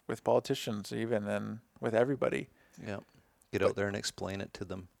politicians even, and with everybody. Yeah. Get out there and explain it to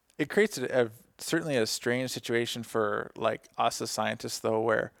them. It creates certainly a strange situation for like us as scientists, though,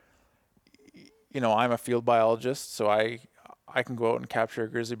 where, I'm a field biologist, so I can go out and capture a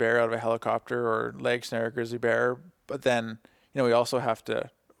grizzly bear out of a helicopter or leg snare a grizzly bear. But then, we also have to,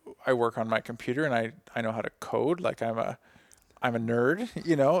 I work on my computer and I know how to code. Like I'm a nerd,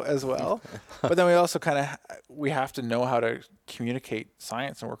 as well. But then we also we have to know how to communicate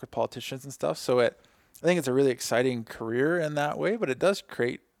science and work with politicians and stuff. So I think it's a really exciting career in that way, but it does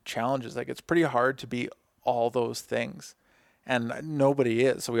create challenges. Like, it's pretty hard to be all those things, and nobody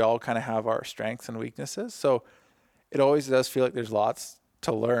is. So we all kind of have our strengths and weaknesses. So it always does feel like there's lots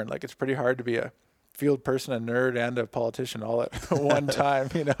to learn. Like, it's pretty hard to be a field person, a nerd, and a politician all at one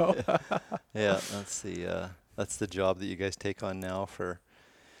time, Yeah, that's the job that you guys take on now for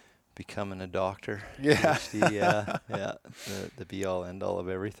Becoming a doctor. Yeah. PhD, yeah. The be all end all of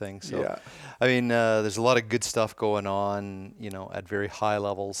everything. So, Yeah. I mean, there's a lot of good stuff going on, at very high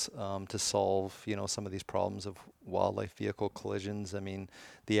levels to solve, some of these problems of wildlife vehicle collisions. I mean,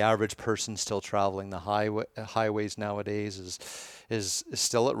 the average person still traveling the highways nowadays is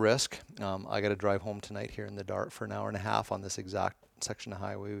still at risk. I got to drive home tonight here in the dark for an hour and a half on this exact section of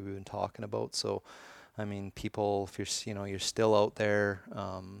highway we've been talking about. So, I mean, people, if you're still out there,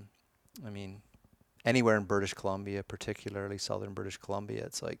 I mean, anywhere in British Columbia, particularly southern British Columbia,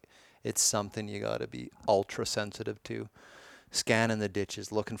 it's something you got to be ultra sensitive to. Scanning the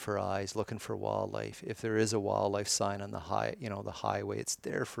ditches, looking for eyes, looking for wildlife. If there is a wildlife sign on the highway, it's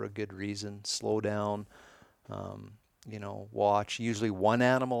there for a good reason. Slow down, watch. Usually one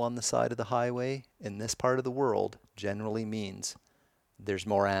animal on the side of the highway in this part of the world generally means there's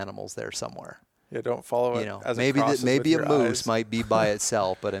more animals there somewhere. Yeah, don't follow it as it maybe crosses maybe with a your moose eyes. might be by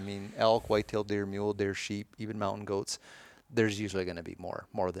itself, but I mean, elk, white-tailed deer, mule deer, sheep, even mountain goats, there's usually going to be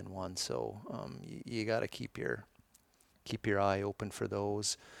more than one. So you got to keep your eye open for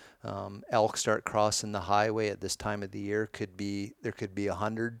those. Elk start crossing the highway at this time of the year. There could be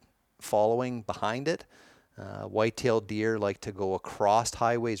 100 following behind it. White-tailed deer like to go across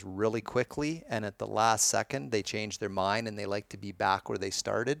highways really quickly, and at the last second they change their mind and they like to be back where they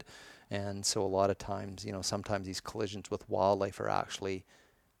started. And so a lot of times, sometimes these collisions with wildlife are actually,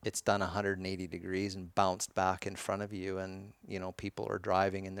 it's done 180 degrees and bounced back in front of you. And, people are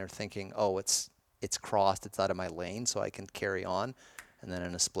driving and they're thinking, oh, it's crossed, it's out of my lane, so I can carry on. And then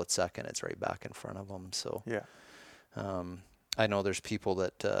in a split second, it's right back in front of them. So Yeah. I know there's people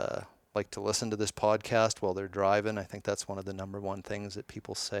that like to listen to this podcast while they're driving. I think that's one of the number one things that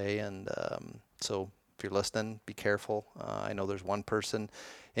people say. And so if you're listening, be careful. I know there's one person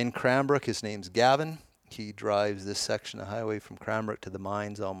in Cranbrook. His name's Gavin. He drives this section of highway from Cranbrook to the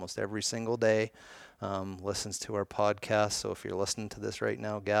mines almost every single day. Listens to our podcast. So if you're listening to this right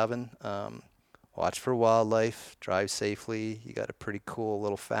now, Gavin, watch for wildlife. Drive safely. You got a pretty cool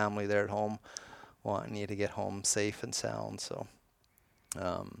little family there at home, wanting you to get home safe and sound. So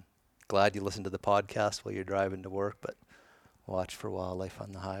glad you listened to the podcast while you're driving to work, but watch for wildlife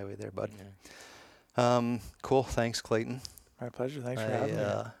on the highway there, bud. Yeah. Cool. Thanks, Clayton. My pleasure. Thanks for having me.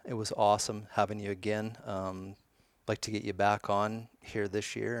 It was awesome having you again. Like to get you back on here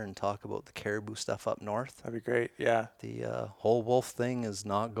this year and talk about the caribou stuff up north. That'd be great. Yeah. The whole wolf thing is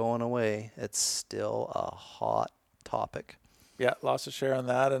not going away. It's still a hot topic. Yeah, lots to share on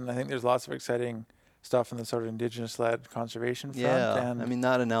that, and I think there's lots of exciting stuff in the sort of Indigenous-led conservation front. Yeah, and I mean,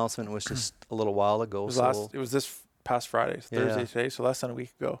 that announcement was just a little while ago. it was this past Friday, Thursday today, so less than a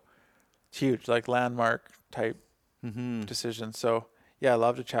week ago. It's huge, like landmark type decision. So yeah, I'd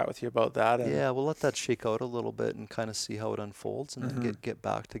love to chat with you about that. And yeah, we'll let that shake out a little bit and kind of see how it unfolds, and then get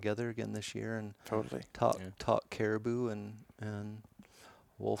back together again this year and totally talk caribou and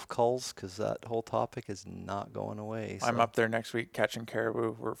wolf culls, because that whole topic is not going away. So. I'm up there next week catching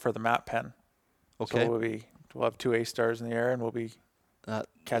caribou for the map pen. Okay. So we'll have 2 A-stars in the air, and we'll be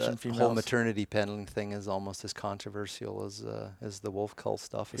catching females. The whole maternity penning thing is almost as controversial as the wolf cull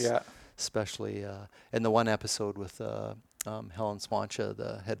stuff. Yeah. Especially in the one episode with Helen Swancha,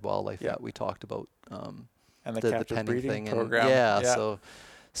 the head wildlife vet, we talked about and the captive penning breeding thing. program.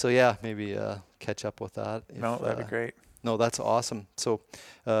 So yeah, maybe that'd That'd be great. No, that's awesome. So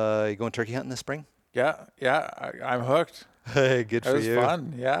you going turkey hunting this spring? Yeah, I'm hooked. Hey, good for you. It was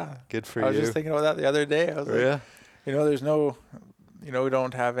fun, yeah. Good for you. I was just thinking about that the other day. I was like, there's no, we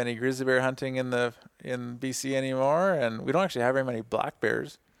don't have any grizzly bear hunting in BC anymore, and we don't actually have very many black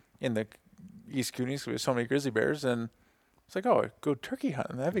bears in the East Coonies. We have so many grizzly bears, and it's like, oh, go turkey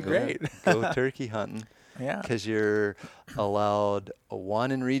hunting. That'd be great. Go turkey hunting. Yeah. Because you're allowed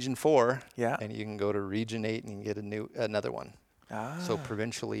one in Region 4. Yeah. And you can go to Region 8 and you can get another one. So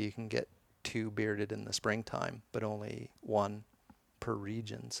provincially, you can get 2 bearded in the springtime, but only 1 per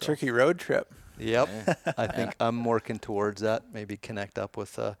region. So. Turkey road trip. Yep. I think I'm working towards that. Maybe connect up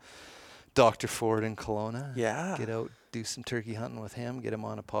with Dr. Ford in Kelowna. Yeah. Get out, do some turkey hunting with him, get him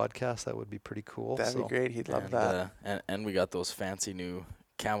on a podcast. That would be pretty cool. That'd be great. He'd love that. And we got those fancy new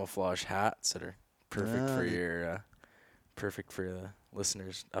camouflage hats that are perfect for the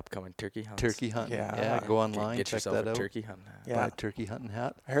listeners' upcoming turkey hunts. Turkey hunting. Yeah. Go online, get check yourself that a out. turkey hunting hat. Yeah. Buy a turkey hunting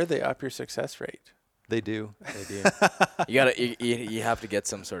hat. I heard they up your success rate. They do. You have to get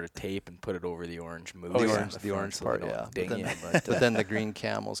some sort of tape and put it over the orange moose. The orange part, yeah. But But then the green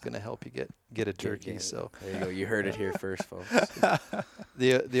camel's going to help you get a turkey. So there you go. You heard it here first, folks.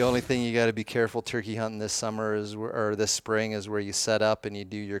 the only thing you got to be careful turkey hunting this summer or this spring is where you set up and you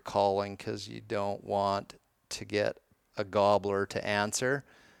do your calling, because you don't want to get a gobbler to answer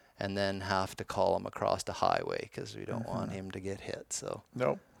and then have to call him across the highway because we don't want him to get hit. So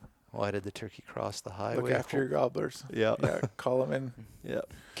Nope. why did the turkey cross the highway? Look after your gobblers. Yeah. Yeah. Call them in. Yeah.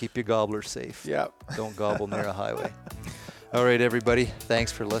 Keep your gobblers safe. Yeah. Don't gobble near a highway. All right, everybody.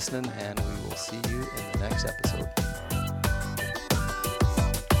 Thanks for listening, and we will see you in the next episode.